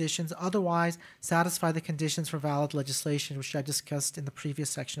those conditions otherwise satisfy the conditions for valid legislation, which I discussed in the previous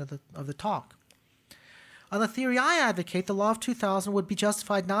section of the talk. On the theory I advocate, the law of 2000 would be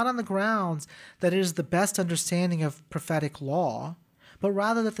justified not on the grounds that it is the best understanding of prophetic law, but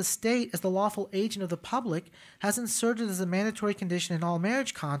rather that the state, as the lawful agent of the public, has inserted as a mandatory condition in all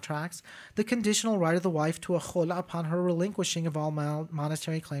marriage contracts the conditional right of the wife to a khula upon her relinquishing of all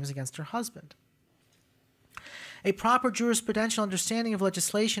monetary claims against her husband. A proper jurisprudential understanding of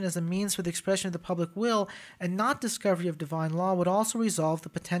legislation as a means for the expression of the public will and not discovery of divine law would also resolve the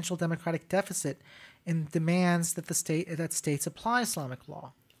potential democratic deficit in demands that states apply Islamic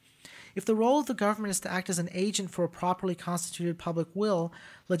law. If the role of the government is to act as an agent for a properly constituted public will,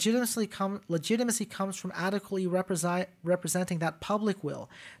 legitimacy comes from adequately representing that public will,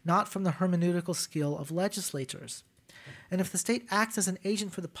 not from the hermeneutical skill of legislators. And if the state acts as an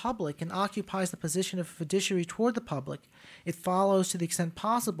agent for the public and occupies the position of fiduciary toward the public, it follows, to the extent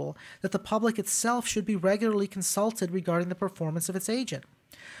possible, that the public itself should be regularly consulted regarding the performance of its agent.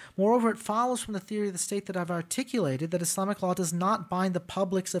 Moreover, it follows from the theory of the state that I've articulated that Islamic law does not bind the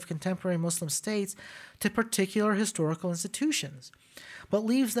publics of contemporary Muslim states to particular historical institutions, but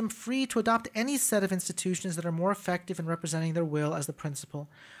leaves them free to adopt any set of institutions that are more effective in representing their will as the principal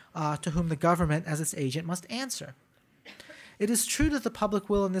to whom the government, as its agent, must answer. It is true that the public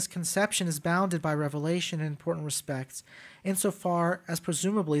will in this conception is bounded by revelation in important respects, insofar as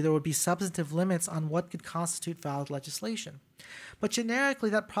presumably there would be substantive limits on what could constitute valid legislation. But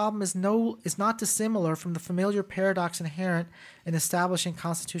generically, that problem is not dissimilar from the familiar paradox inherent in establishing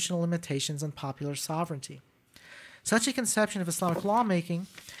constitutional limitations on popular sovereignty. Such a conception of Islamic lawmaking,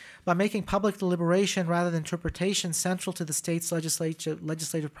 by making public deliberation rather than interpretation central to the state's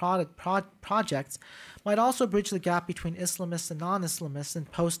legislative projects, might also bridge the gap between Islamists and non-Islamists in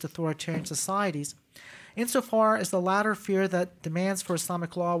post-authoritarian societies, insofar as the latter fear that demands for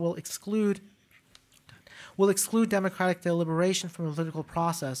Islamic law will exclude democratic deliberation from the political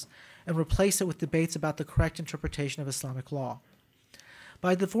process and replace it with debates about the correct interpretation of Islamic law.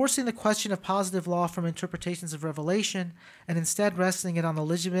 By divorcing the question of positive law from interpretations of revelation and instead resting it on the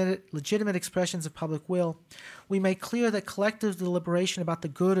legitimate expressions of public will, we make clear that collective deliberation about the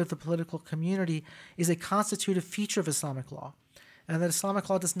good of the political community is a constitutive feature of Islamic law, and that Islamic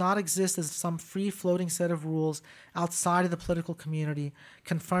law does not exist as some free-floating set of rules outside of the political community,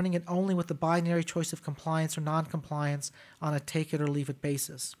 confronting it only with the binary choice of compliance or non-compliance on a take-it-or-leave-it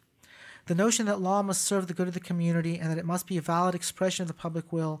basis. The notion that law must serve the good of the community and that it must be a valid expression of the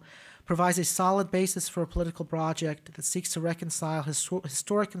public will provides a solid basis for a political project that seeks to reconcile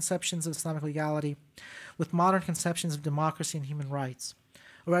historic conceptions of Islamic legality with modern conceptions of democracy and human rights,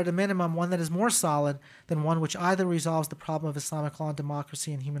 or at a minimum one that is more solid than one which either resolves the problem of Islamic law and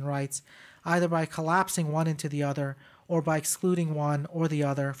democracy and human rights, either by collapsing one into the other or by excluding one or the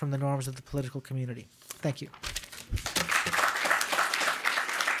other from the norms of the political community. Thank you.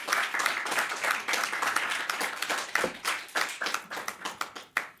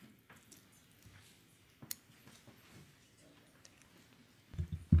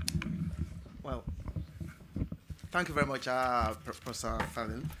 Thank you very much, Professor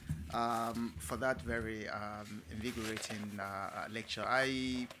Fadel, for that very invigorating lecture.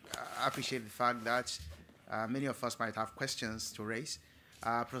 I appreciate the fact that many of us might have questions to raise.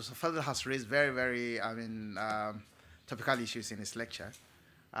 Professor Fadel has raised very, very, topical issues in his lecture,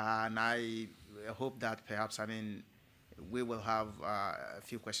 and I hope that perhaps, we will have a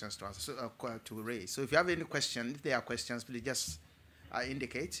few questions to answer, to raise. So if you have any questions, if there are questions, please just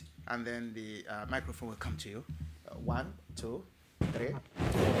indicate, and then the microphone will come to you. 1, 2, 3.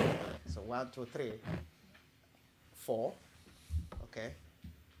 So 1, 2, 3, 4. Okay.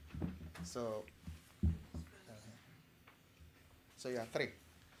 So you are 3.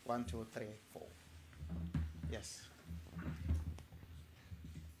 1, 2, 3, 4. Yes.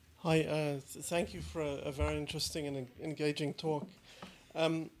 Hi. Thank you for a very interesting and engaging talk.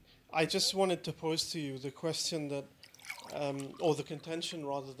 I just wanted to pose to you the question that, or the contention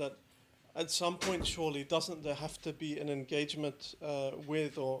rather, that at some point, surely, doesn't there have to be an engagement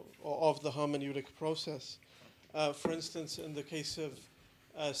with or of the hermeneutic process? For instance, in the case of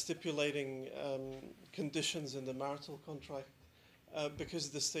stipulating conditions in the marital contract, because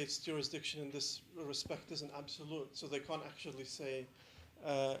the state's jurisdiction in this respect isn't absolute, so they can't actually say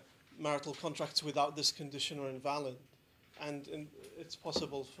marital contracts without this condition are invalid. And it's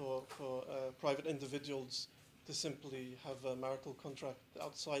possible for private individuals to simply have a marital contract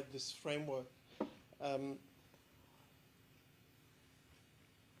outside this framework.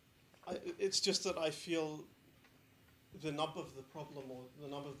 It's just that I feel the nub of the problem or the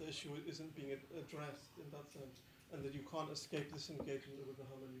nub of the issue isn't being addressed in that sense, and that you can't escape this engagement with the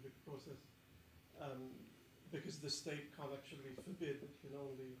hermeneutic process because the state can't actually forbid, it can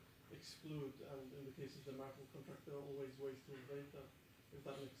only exclude, and in the case of the marital contract, there are always ways to evade that, if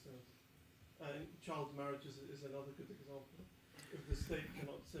that makes sense. Child marriage is another good example. If the state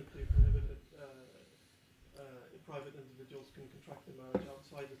cannot simply prohibit it, private individuals can contract a marriage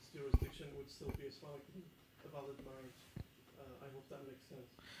outside its jurisdiction, it would still be Islamically a valid marriage. I hope that makes sense.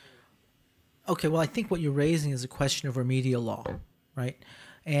 Okay, well, I think what you're raising is a question of remedial law, right?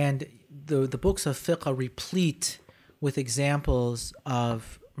 And the books of fiqh are replete with examples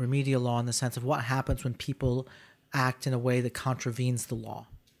of remedial law in the sense of what happens when people act in a way that contravenes the law,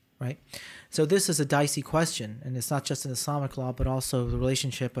 right? So this is a dicey question, and it's not just in Islamic law, but also the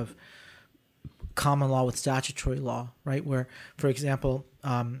relationship of common law with statutory law, right? Where, for example,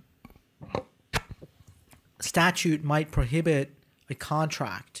 statute might prohibit a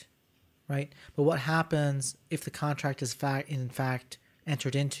contract, right? But what happens if the contract is in fact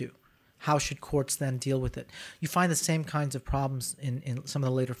entered into? How should courts then deal with it? You find the same kinds of problems in some of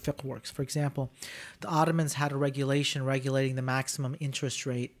the later fiqh works. For example, the Ottomans had a regulation regulating the maximum interest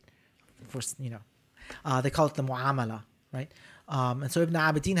rate for, they call it the mu'amala, right? And so Ibn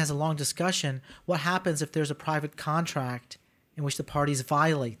Abidin has a long discussion. What happens if there's a private contract in which the parties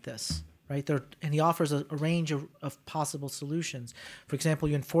violate this, right? And he offers a range of possible solutions. For example,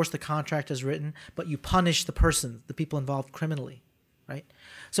 you enforce the contract as written, but you punish the person, the people involved criminally, right?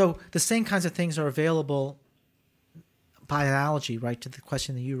 So the same kinds of things are available by analogy, right, to the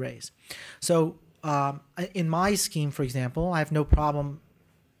question that you raise. So in my scheme, for example, I have no problem.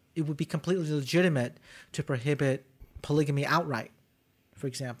 It would be completely legitimate to prohibit polygamy outright, for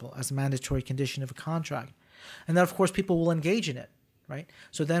example, as a mandatory condition of a contract. And then, of course, people will engage in it, right?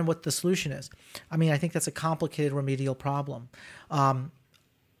 So then what the solution is? I mean, I think that's a complicated remedial problem.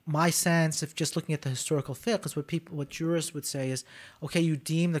 My sense, if just looking at the historical fiqh, is what jurists would say is, okay, you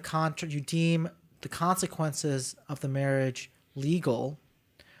deem the consequences of the marriage legal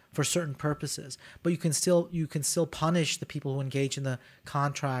for certain purposes, but you can still punish the people who engage in the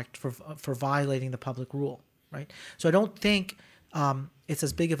contract for violating the public rule, right? So I don't think it's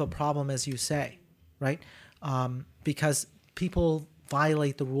as big of a problem as you say, right? Because people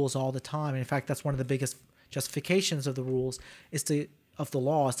violate the rules all the time. And in fact, that's one of the biggest justifications of the rules of the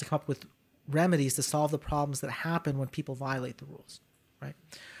law is to come up with remedies to solve the problems that happen when people violate the rules, right?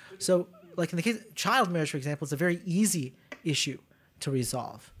 So, like in the case of child marriage, for example, it's a very easy issue to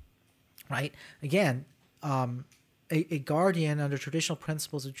resolve, right? Again, a guardian under traditional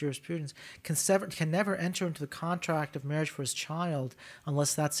principles of jurisprudence can never enter into the contract of marriage for his child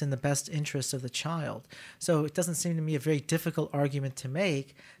unless that's in the best interest of the child. So it doesn't seem to me a very difficult argument to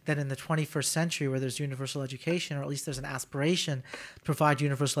make that in the 21st century, where there's universal education, or at least there's an aspiration to provide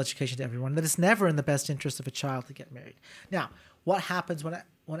universal education to everyone, that it's never in the best interest of a child to get married. Now, what happens when it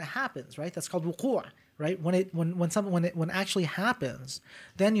happens, right? That's called wuqu', right? When it actually happens,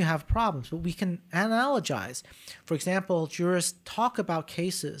 then you have problems. But we can analogize. For example, jurists talk about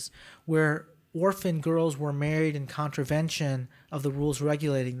cases where orphan girls were married in contravention of the rules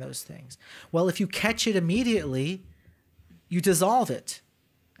regulating those things. Well, if you catch it immediately, you dissolve it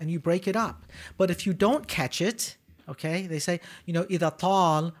and you break it up. But if you don't catch it, okay, they say, إِذَا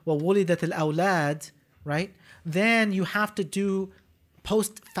طَالَ وَوُلِدَتِ الْأَوْلَادِ, right? Then you have to do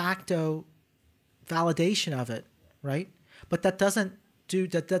post facto validation of it, right? But that doesn't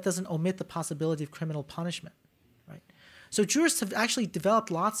omit the possibility of criminal punishment, right? So jurists have actually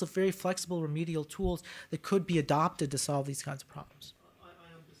developed lots of very flexible remedial tools that could be adopted to solve these kinds of problems. I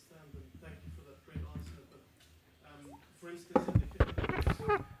understand, and thank you for that great answer. But for instance,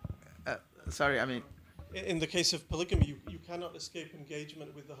 in the case of polygamy, you cannot escape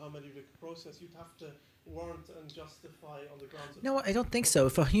engagement with the hermeneutic process. You'd have to warrant and justify on the grounds of... No, I don't think so.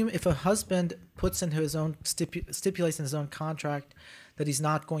 If a husband puts into his own stipulates in his own contract that he's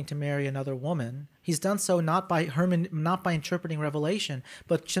not going to marry another woman, he's done so not by interpreting revelation,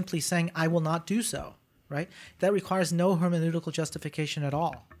 but simply saying, "I will not do so." Right? That requires no hermeneutical justification at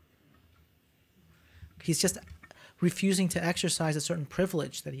all. He's just refusing to exercise a certain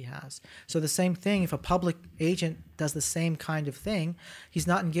privilege that he has. So the same thing, if a public agent does the same kind of thing, he's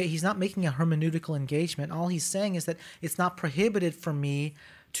not making a hermeneutical engagement. All he's saying is that it's not prohibited for me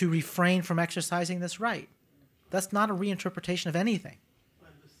to refrain from exercising this right. That's not a reinterpretation of anything.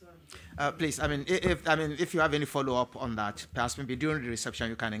 Please, if you have any follow-up on that, perhaps maybe during the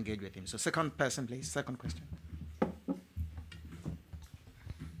reception you can engage with him. So second person, please, second question.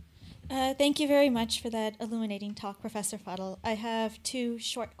 Thank you very much for that illuminating talk, Professor Fadel. I have two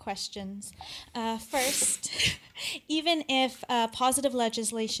short questions. First, Even if positive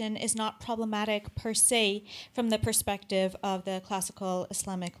legislation is not problematic per se from the perspective of the classical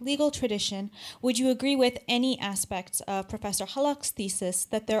Islamic legal tradition, would you agree with any aspects of Professor Halak's thesis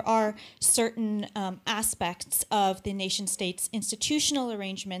that there are certain aspects of the nation-state's institutional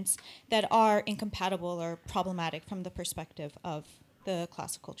arrangements that are incompatible or problematic from the perspective of the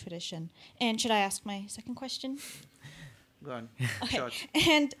classical tradition? And should I ask my second question? Go on. Okay. Short.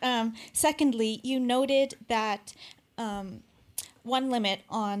 And secondly, you noted that one limit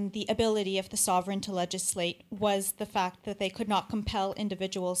on the ability of the sovereign to legislate was the fact that they could not compel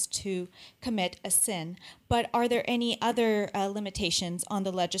individuals to commit a sin. But are there any other limitations on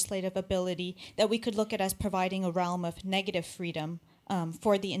the legislative ability that we could look at as providing a realm of negative freedom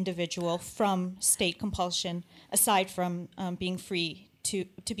for the individual from state compulsion, aside from being free to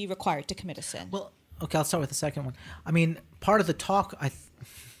be required to commit a sin? Well, okay, I'll start with the second one. I mean, part of the talk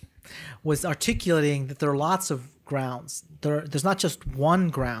was articulating that there are lots of grounds. There's not just one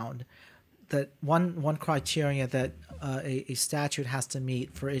ground, that one criteria that a statute has to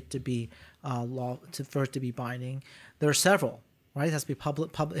meet for it to be for it to be binding. There are several, right? It has to be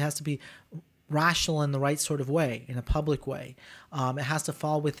public. It has to be rational in the right sort of way, in a public way. It has to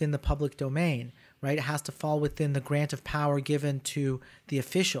fall within the public domain, right? It has to fall within the grant of power given to the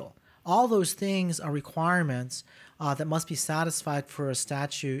official. All those things are requirements that must be satisfied for a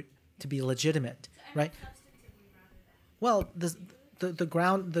statute to be legitimate, right? Well, the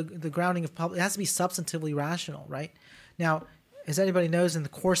grounding of public, it has to be substantively rational, right? Now, as anybody knows, in the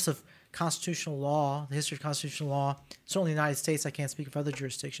course of constitutional law, the history of constitutional law, certainly in the United States, I can't speak of other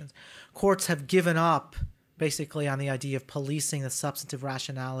jurisdictions, courts have given up basically on the idea of policing the substantive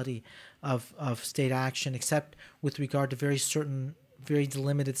rationality of state action, except with regard to very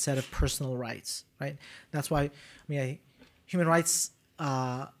delimited set of personal rights, right? That's why, human rights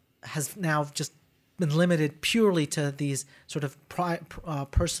has now just been limited purely to these sort of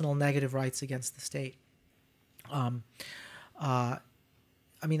personal negative rights against the state. I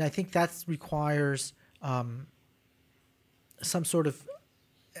think that requires some sort of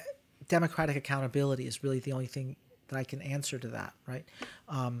democratic accountability is really the only thing that I can answer to that, right?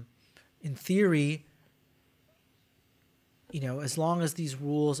 In theory, as long as these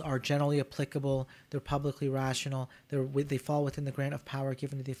rules are generally applicable, they're publicly rational, they fall within the grant of power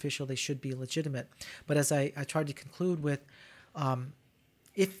given to the official, they should be legitimate. But as I tried to conclude with,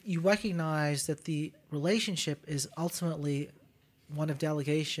 if you recognize that the relationship is ultimately one of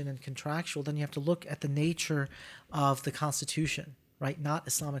delegation and contractual, then you have to look at the nature of the Constitution, right? Not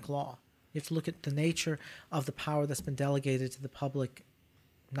Islamic law. You have to look at the nature of the power that's been delegated to the public,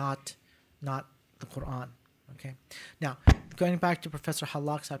 not the Quran. Okay. Now, going back to Professor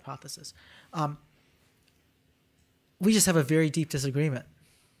Halak's hypothesis, we just have a very deep disagreement.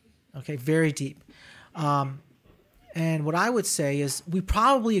 Okay, very deep. And what I would say is we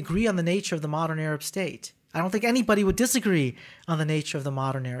probably agree on the nature of the modern Arab state. I don't think anybody would disagree on the nature of the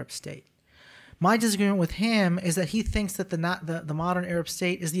modern Arab state. My disagreement with him is that he thinks that the modern Arab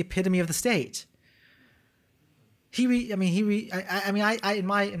state is the epitome of the state. In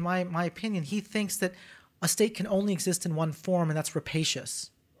my opinion, he thinks that a state can only exist in one form, and that's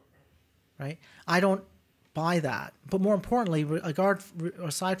rapacious, right? I don't buy that. But more importantly,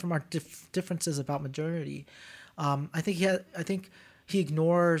 aside from our differences about modernity, I think he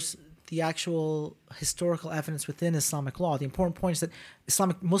ignores the actual historical evidence within Islamic law. The important point is that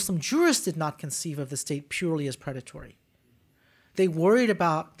Islamic Muslim jurists did not conceive of the state purely as predatory. They worried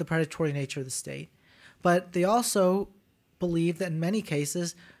about the predatory nature of the state, but they also believed that in many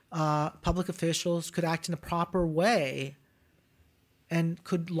cases, public officials could act in a proper way and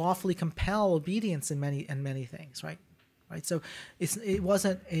could lawfully compel obedience in many things, right? So it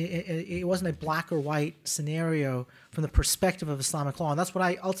wasn't a black or white scenario from the perspective of Islamic law, and that's what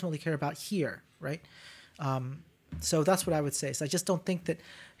I ultimately care about here, right? So that's what I would say. So I just don't think that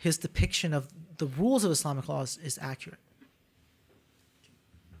his depiction of the rules of Islamic law is accurate.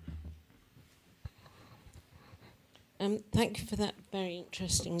 Thank you for that very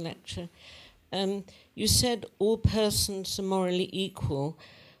interesting lecture. You said all persons are morally equal.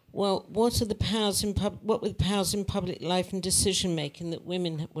 Well, what were the powers in public life and decision making that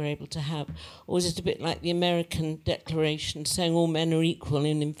women were able to have? Or is it a bit like the American Declaration saying all men are equal,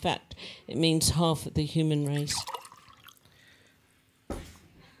 and in fact it means half of the human race?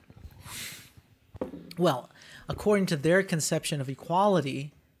 Well, according to their conception of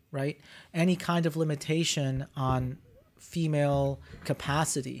equality, right, any kind of limitation on female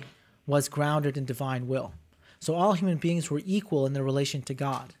capacity was grounded in divine will. So all human beings were equal in their relation to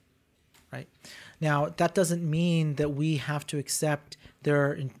God, right? Now, that doesn't mean that we have to accept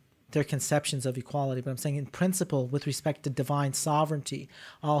their their conceptions of equality, but I'm saying in principle, with respect to divine sovereignty,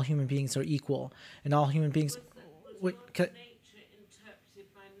 all human beings are equal, and all human beings. Wait,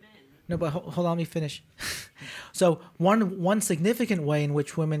 no, but hold on, let me finish. So one significant way in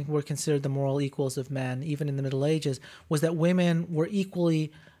which women were considered the moral equals of men, even in the Middle Ages, was that women were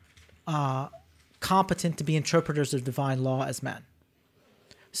equally competent to be interpreters of divine law as men.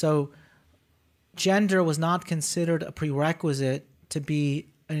 So gender was not considered a prerequisite to be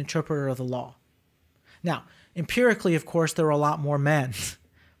an interpreter of the law. Now, empirically, of course, there were a lot more men.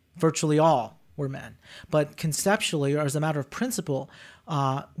 Virtually all were men. But conceptually, or as a matter of principle,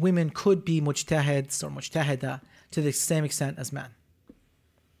 women could be mujtahids or mujtahida to the same extent as men.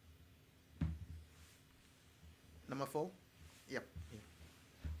 Number 4? Yep.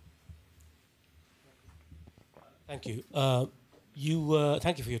 Thank you.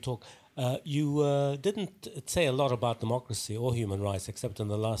 Thank you for your talk. You didn't say a lot about democracy or human rights, except in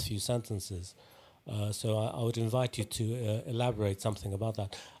the last few sentences. So I would invite you to elaborate something about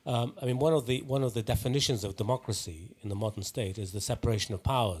that. I mean, one of the definitions of democracy in the modern state is the separation of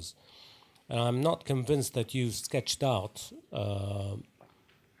powers. And I'm not convinced that you've sketched out a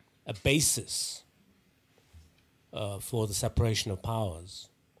basis for the separation of powers,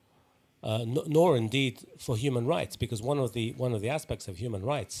 nor indeed for human rights, because one of the aspects of human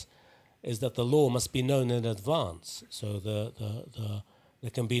rights is that the law must be known in advance. So there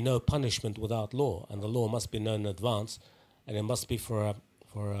can be no punishment without law, and the law must be known in advance, and it must be for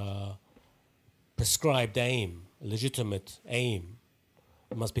a prescribed aim, a legitimate aim.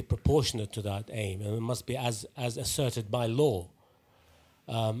 It must be proportionate to that aim, and it must be as asserted by law.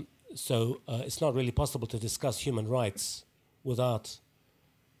 So it's not really possible to discuss human rights without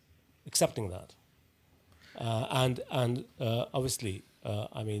accepting that. And obviously,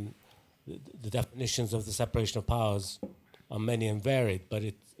 I mean, the definitions of the separation of powers are many and varied, but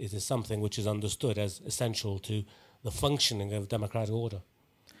it is something which is understood as essential to the functioning of democratic order.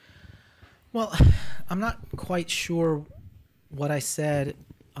 Well, I'm not quite sure what I said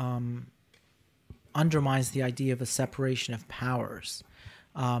undermines the idea of a separation of powers.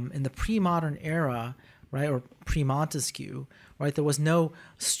 In the pre-modern era, right, or pre-Montesquieu, right, there was no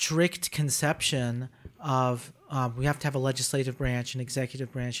strict conception of we have to have a legislative branch, an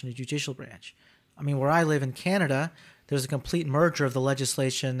executive branch, and a judicial branch. I mean, where I live in Canada, there's a complete merger of the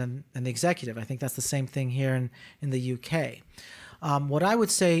legislation and the executive. I think that's the same thing here in the UK. What I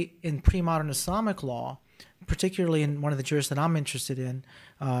would say in pre-modern Islamic law, particularly in one of the jurists that I'm interested in,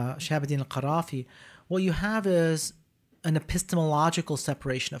 Shahabuddin al-Qarafi, what you have is an epistemological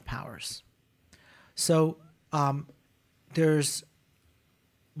separation of powers. So there's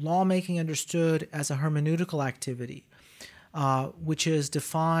lawmaking understood as a hermeneutical activity, which is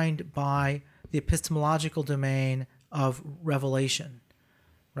defined by the epistemological domain of revelation,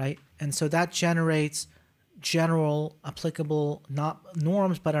 right? And so that generates general, applicable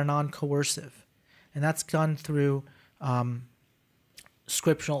norms, but are non-coercive. And that's done through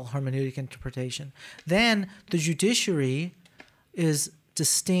scriptural hermeneutic interpretation. Then the judiciary is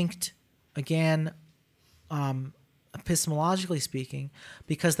distinct, again, epistemologically speaking,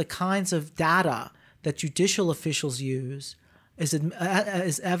 because the kinds of data that judicial officials use is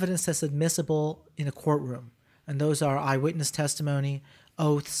evidence that's admissible in a courtroom. And those are eyewitness testimony,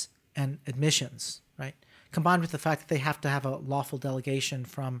 oaths, and admissions, right? Combined with the fact that they have to have a lawful delegation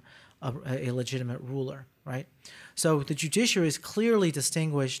from a legitimate ruler, right? So the judiciary is clearly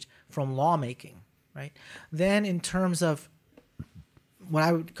distinguished from lawmaking, right? Then in terms of what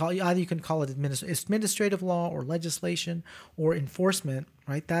I would call, either you can call it administrative law or legislation or enforcement,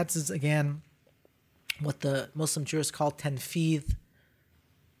 right? That's, again, what the Muslim jurists call tanfidh,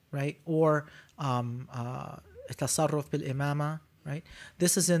 right? Or tasarruf bil imama, right?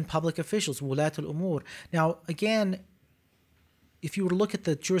 This is in public officials, wulat al-umur. Now, again, if you were to look at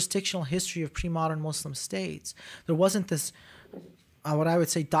the jurisdictional history of pre-modern Muslim states, there wasn't this, what I would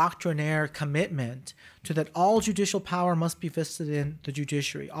say, doctrinaire commitment to that all judicial power must be vested in the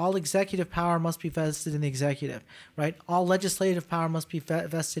judiciary. All executive power must be vested in the executive, right? All legislative power must be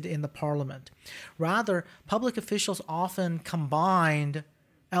vested in the parliament. Rather, public officials often combined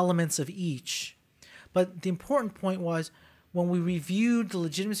elements of each. But the important point was, when we reviewed the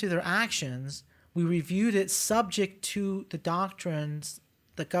legitimacy of their actions, we reviewed it subject to the doctrines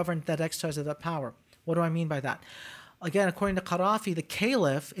that govern that exercise of that power. What do I mean by that? Again, according to Qarafi, the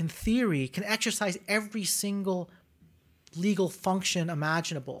caliph, in theory, can exercise every single legal function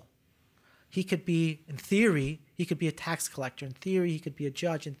imaginable. He could be, in theory, he could be a tax collector. In theory, he could be a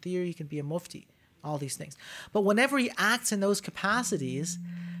judge. In theory, he could be a mufti. All these things. But whenever he acts in those capacities,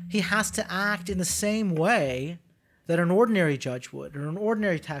 he has to act in the same way that an ordinary judge would, or an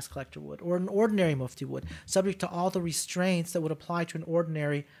ordinary tax collector would, or an ordinary mufti would, subject to all the restraints that would apply to an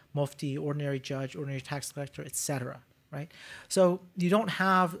ordinary mufti, ordinary judge, ordinary tax collector, etc. Right? So you don't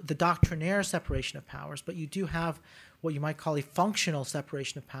have the doctrinaire separation of powers, but you do have what you might call a functional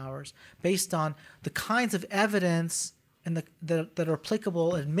separation of powers based on the kinds of evidence and that are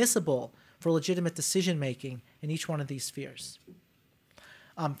applicable, admissible for legitimate decision-making in each one of these spheres.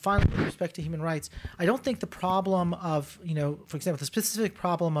 Finally, with respect to human rights, I don't think the problem of, for example, the specific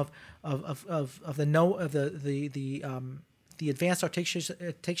problem of the advanced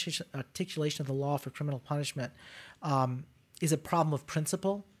articulation of the law for criminal punishment is a problem of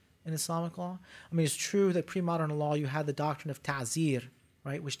principle in Islamic law. I mean, it's true that pre-modern law you had the doctrine of ta'zir,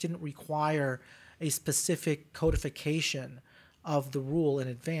 right, which didn't require a specific codification of the rule in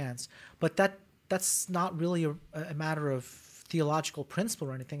advance, but that's not really a matter of theological principle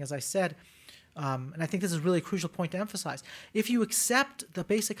or anything, as I said, and I think this is really a crucial point to emphasize. If you accept the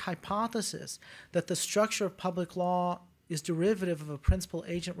basic hypothesis that the structure of public law is derivative of a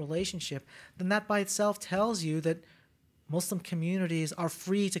principal-agent relationship, then that by itself tells you that Muslim communities are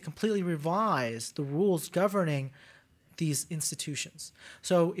free to completely revise the rules governing these institutions.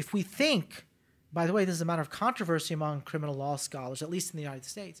 So if we think, by the way, this is a matter of controversy among criminal law scholars, at least in the United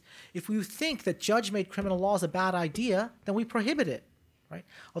States, if we think that judge-made criminal law is a bad idea, then we prohibit it, right?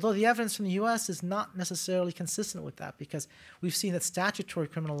 Although the evidence from the U.S. is not necessarily consistent with that, because we've seen that statutory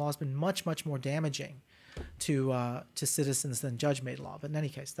criminal law has been much, much more damaging to citizens than judge-made law. But in any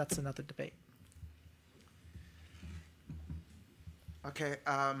case, that's another debate. Okay.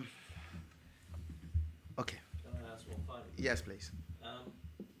 Okay. Can I ask one final? Yes, please.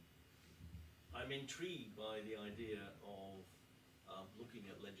 I'm intrigued by the idea of looking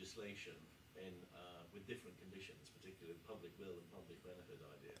at legislation with different conditions, particularly public will and public benefit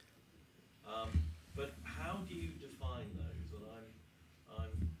idea. But how do you define those? And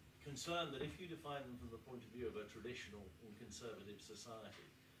I'm concerned that if you define them from the point of view of a traditional and conservative society,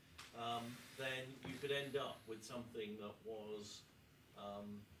 then you could end up with something that was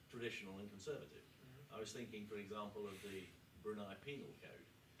traditional and conservative. I was thinking, for example, of the Brunei Penal Code.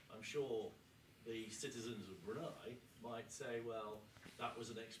 I'm sure the citizens of Brunei might say, well, that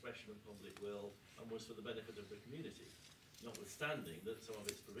was an expression of public will and was for the benefit of the community, notwithstanding that some of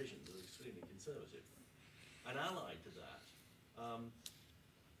its provisions are extremely conservative. And allied to that,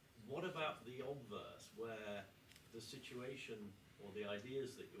 what about the obverse, where the situation or the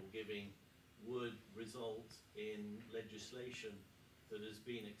ideas that you're giving would result in legislation that has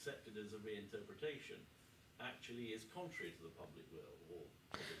been accepted as a reinterpretation actually is contrary to the public will or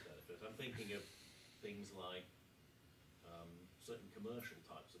public benefit? I'm thinking of things like certain commercial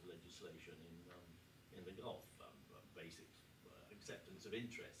types of legislation in the Gulf, basic acceptance of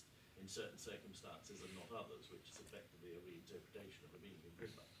interest in certain circumstances and not others, which is effectively a reinterpretation of a meaning of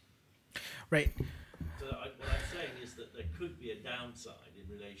riba. Right. So what I'm saying is that there could be a downside in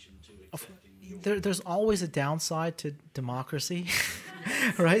relation to accepting there's always a downside to democracy,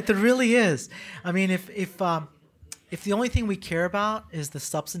 right? There really is. I mean, if the only thing we care about is the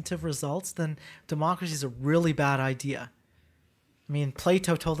substantive results, then democracy is a really bad idea. I mean,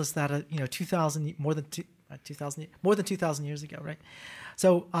 Plato told us that more than 2,000 years ago, right?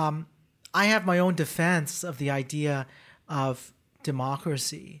 So I have my own defense of the idea of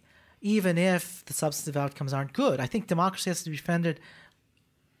democracy, even if the substantive outcomes aren't good. I think democracy has to be defended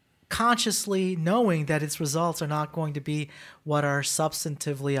consciously knowing that its results are not going to be what are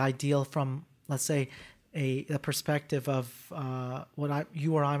substantively ideal from, let's say, a perspective of what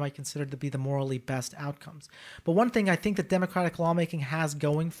you or I might consider to be the morally best outcomes. But one thing I think that democratic lawmaking has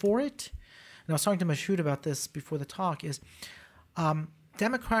going for it, and I was talking to Rashid about this before the talk, is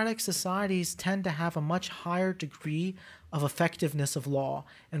democratic societies tend to have a much higher degree of effectiveness of law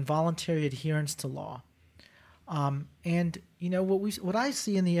and voluntary adherence to law. And what I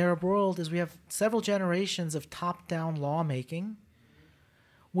see in the Arab world is we have several generations of top-down lawmaking,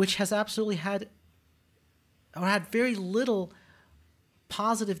 which has absolutely had very little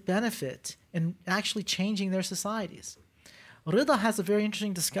positive benefit in actually changing their societies. Rida has a very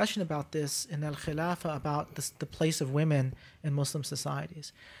interesting discussion about this in Al-Khilafah, about the place of women in Muslim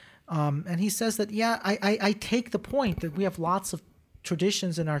societies. And he says that, yeah, I take the point that we have lots of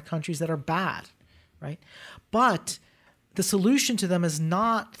traditions in our countries that are bad, right? But the solution to them is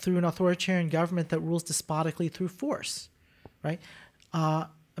not through an authoritarian government that rules despotically through force, right?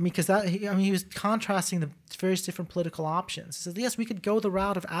 He was contrasting the various different political options. He says, yes, we could go the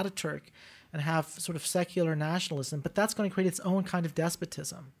route of Ataturk and have sort of secular nationalism, but that's going to create its own kind of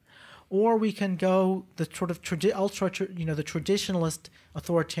despotism. or we can go the sort of the traditionalist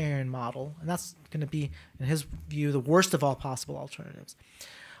authoritarian model, and that's going to be, in his view, the worst of all possible alternatives.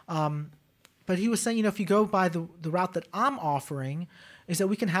 But he was saying, if you go by the route that I'm offering, is that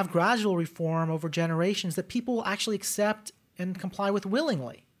we can have gradual reform over generations that people will actually accept and comply with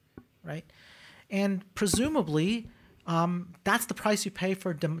willingly, right? And presumably, that's the price you pay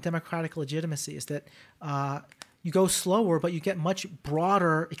for democratic legitimacy, is that you go slower, but you get much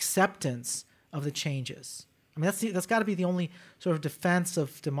broader acceptance of the changes. I mean, that's got to be the only sort of defense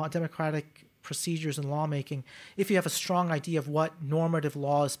of democratic procedures and lawmaking, if you have a strong idea of what normative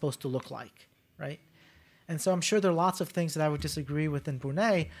law is supposed to look like, right? And so I'm sure there are lots of things that I would disagree with in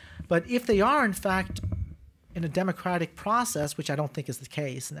Brunei, but if they are, in fact, in a democratic process, which I don't think is the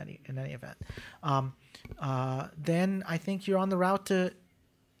case in any event, then I think you're on the route to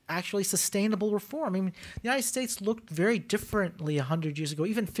actually sustainable reform. I mean, the United States looked very differently 100 years ago,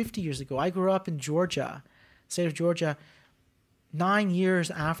 even 50 years ago. I grew up in Georgia, state of Georgia, 9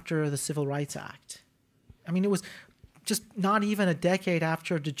 years after the Civil Rights Act. I mean, it was just not even a decade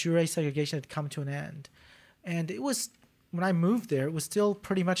after de jure segregation had come to an end. And it was, when I moved there, it was still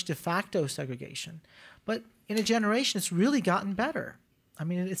pretty much de facto segregation. But in a generation, it's really gotten better. I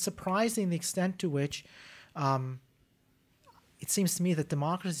mean, it's surprising the extent to which it seems to me that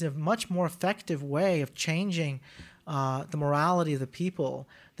democracy is a much more effective way of changing the morality of the people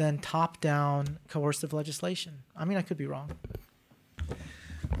than top-down coercive legislation. I mean, I could be wrong.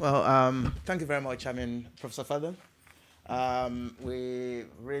 Well, thank you very much. I mean, Professor Fadel, we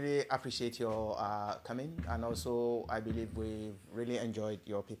really appreciate your coming, and also I believe we've really enjoyed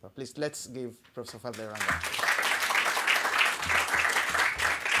your paper. Please, let's give Professor Fadel a round of applause.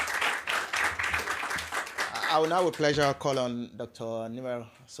 I will now with pleasure call on Dr. Noel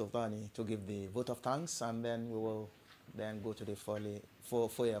James to give the vote of thanks, and then we will then go to the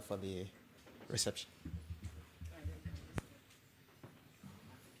foyer for the reception.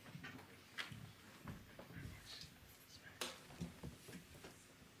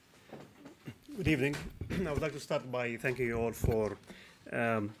 Good evening. I would like to start by thanking you all for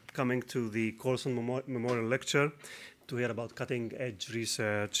coming to the Coulson Memorial Lecture to hear about cutting-edge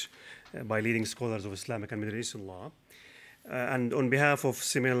research by leading scholars of Islamic and Middle Eastern law. And on behalf of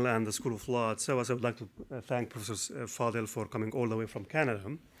CIMIL and the School of Law at SOAS, I would like to thank Professor Fadel for coming all the way from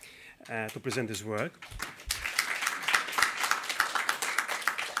Canada to present his work.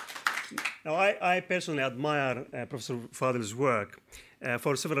 Now, I personally admire Professor Fadel's work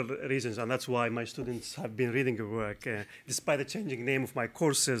for several reasons, and that's why my students have been reading your work. Despite the changing name of my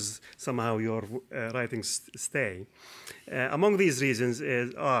courses, somehow your writings stay. Among these reasons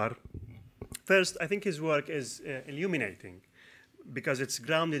are, first, I think his work is illuminating because it's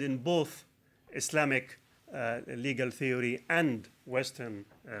grounded in both Islamic legal theory and Western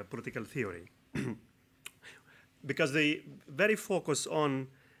political theory. Because the very focus on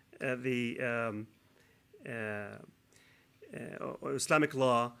the Islamic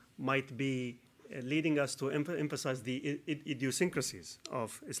law might be leading us to emphasize the idiosyncrasies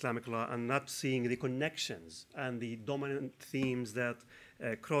of Islamic law and not seeing the connections and the dominant themes that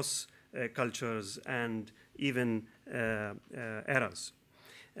cross cultures and even eras.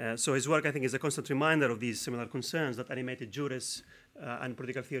 So his work, I think, is a constant reminder of these similar concerns that animated jurists and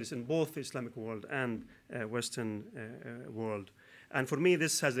political theorists in both the Islamic world and Western world. And for me,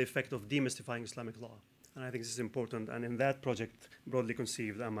 this has the effect of demystifying Islamic law. And I think this is important. And in that project, broadly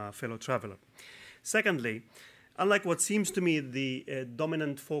conceived, I'm a fellow traveler. Secondly, unlike what seems to me the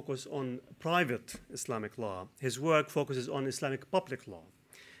dominant focus on private Islamic law, his work focuses on Islamic public law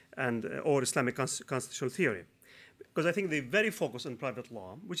and or Islamic constitutional theory. Because I think the very focus on private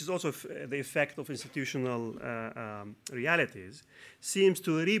law, which is also the effect of institutional realities, seems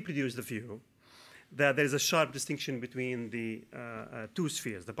to reproduce the view that there is a sharp distinction between the two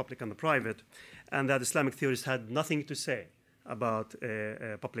spheres, the public and the private, and that Islamic theorists had nothing to say about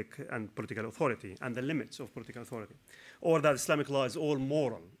public and political authority and the limits of political authority, or that Islamic law is all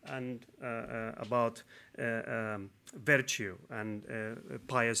moral and about virtue and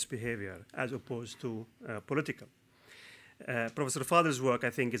pious behavior as opposed to political. Professor Fadel's work, I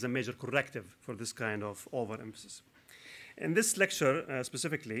think, is a major corrective for this kind of overemphasis. In this lecture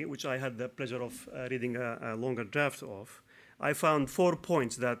specifically, which I had the pleasure of reading a longer draft of, I found 4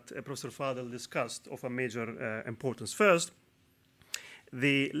 points that Professor Fadel discussed of a major importance. First,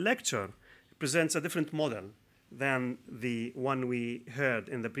 the lecture presents a different model than the one we heard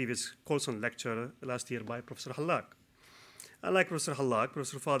in the previous Coulson lecture last year by Professor Hallaq. Unlike Professor Hallaq,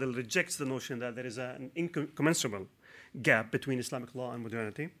 Professor Fadel rejects the notion that there is an incommensurable gap between Islamic law and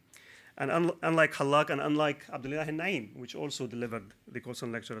modernity, And unlike Halak and unlike Abdullah al-Naim, which also delivered the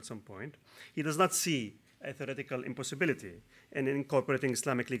Coulson lecture at some point, he does not see a theoretical impossibility in incorporating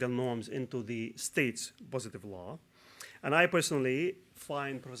Islamic legal norms into the state's positive law. And I personally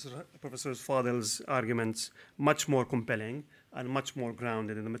find Professor Fadel's arguments much more compelling and much more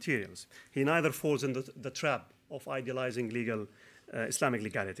grounded in the materials. He neither falls into the trap of idealizing legal Islamic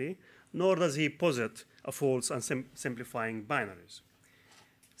legality, nor does he posit a false and simplifying binaries.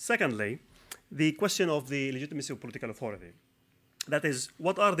 Secondly, the question of the legitimacy of political authority. That is,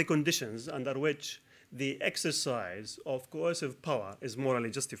 what are the conditions under which the exercise of coercive power is morally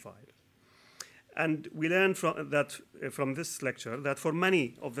justified? And we learned from this lecture that for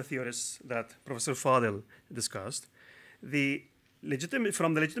many of the theorists that Professor Fadel discussed, from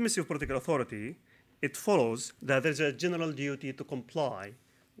the legitimacy of political authority, it follows that there's a general duty to comply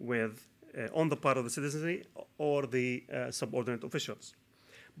with, on the part of the citizenry or the subordinate officials.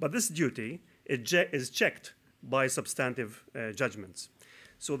 But this duty is checked by substantive judgments.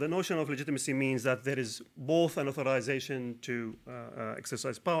 So the notion of legitimacy means that there is both an authorization to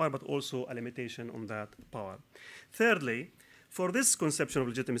exercise power, but also a limitation on that power. Thirdly, for this conception of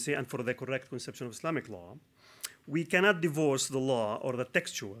legitimacy and for the correct conception of Islamic law, we cannot divorce the law or the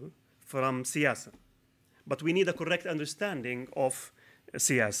textual from siyasa. But we need a correct understanding of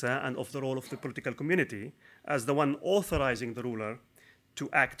siyasa and of the role of the political community as the one authorizing the ruler to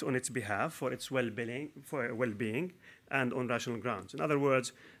act on its behalf for its well-being and on rational grounds. In other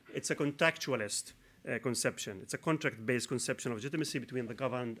words, it's a contractualist conception. It's a contract-based conception of legitimacy between the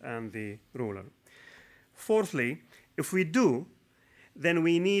governed and the ruler. Fourthly, if we do, then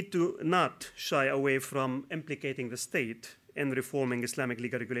we need to not shy away from implicating the state in reforming Islamic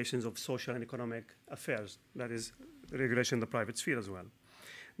legal regulations of social and economic affairs, that is, regulation in the private sphere as well.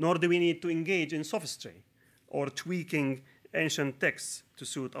 Nor do we need to engage in sophistry or tweaking ancient texts to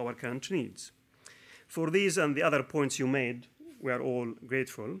suit our current needs. For these and the other points you made, we are all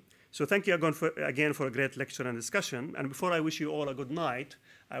grateful. So thank you again for a great lecture and discussion. And before I wish you all a good night,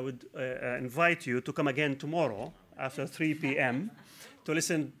 I would invite you to come again tomorrow after 3 p.m. to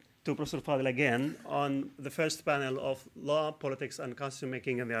listen to Professor Fadel again on the first panel of Law, Politics, and Constitution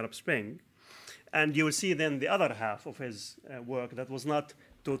Making in the Arab Spring. And you will see then the other half of his work that was not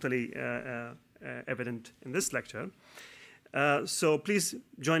totally evident in this lecture. So please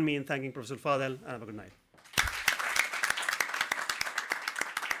join me in thanking Professor Fadel, and have a good night.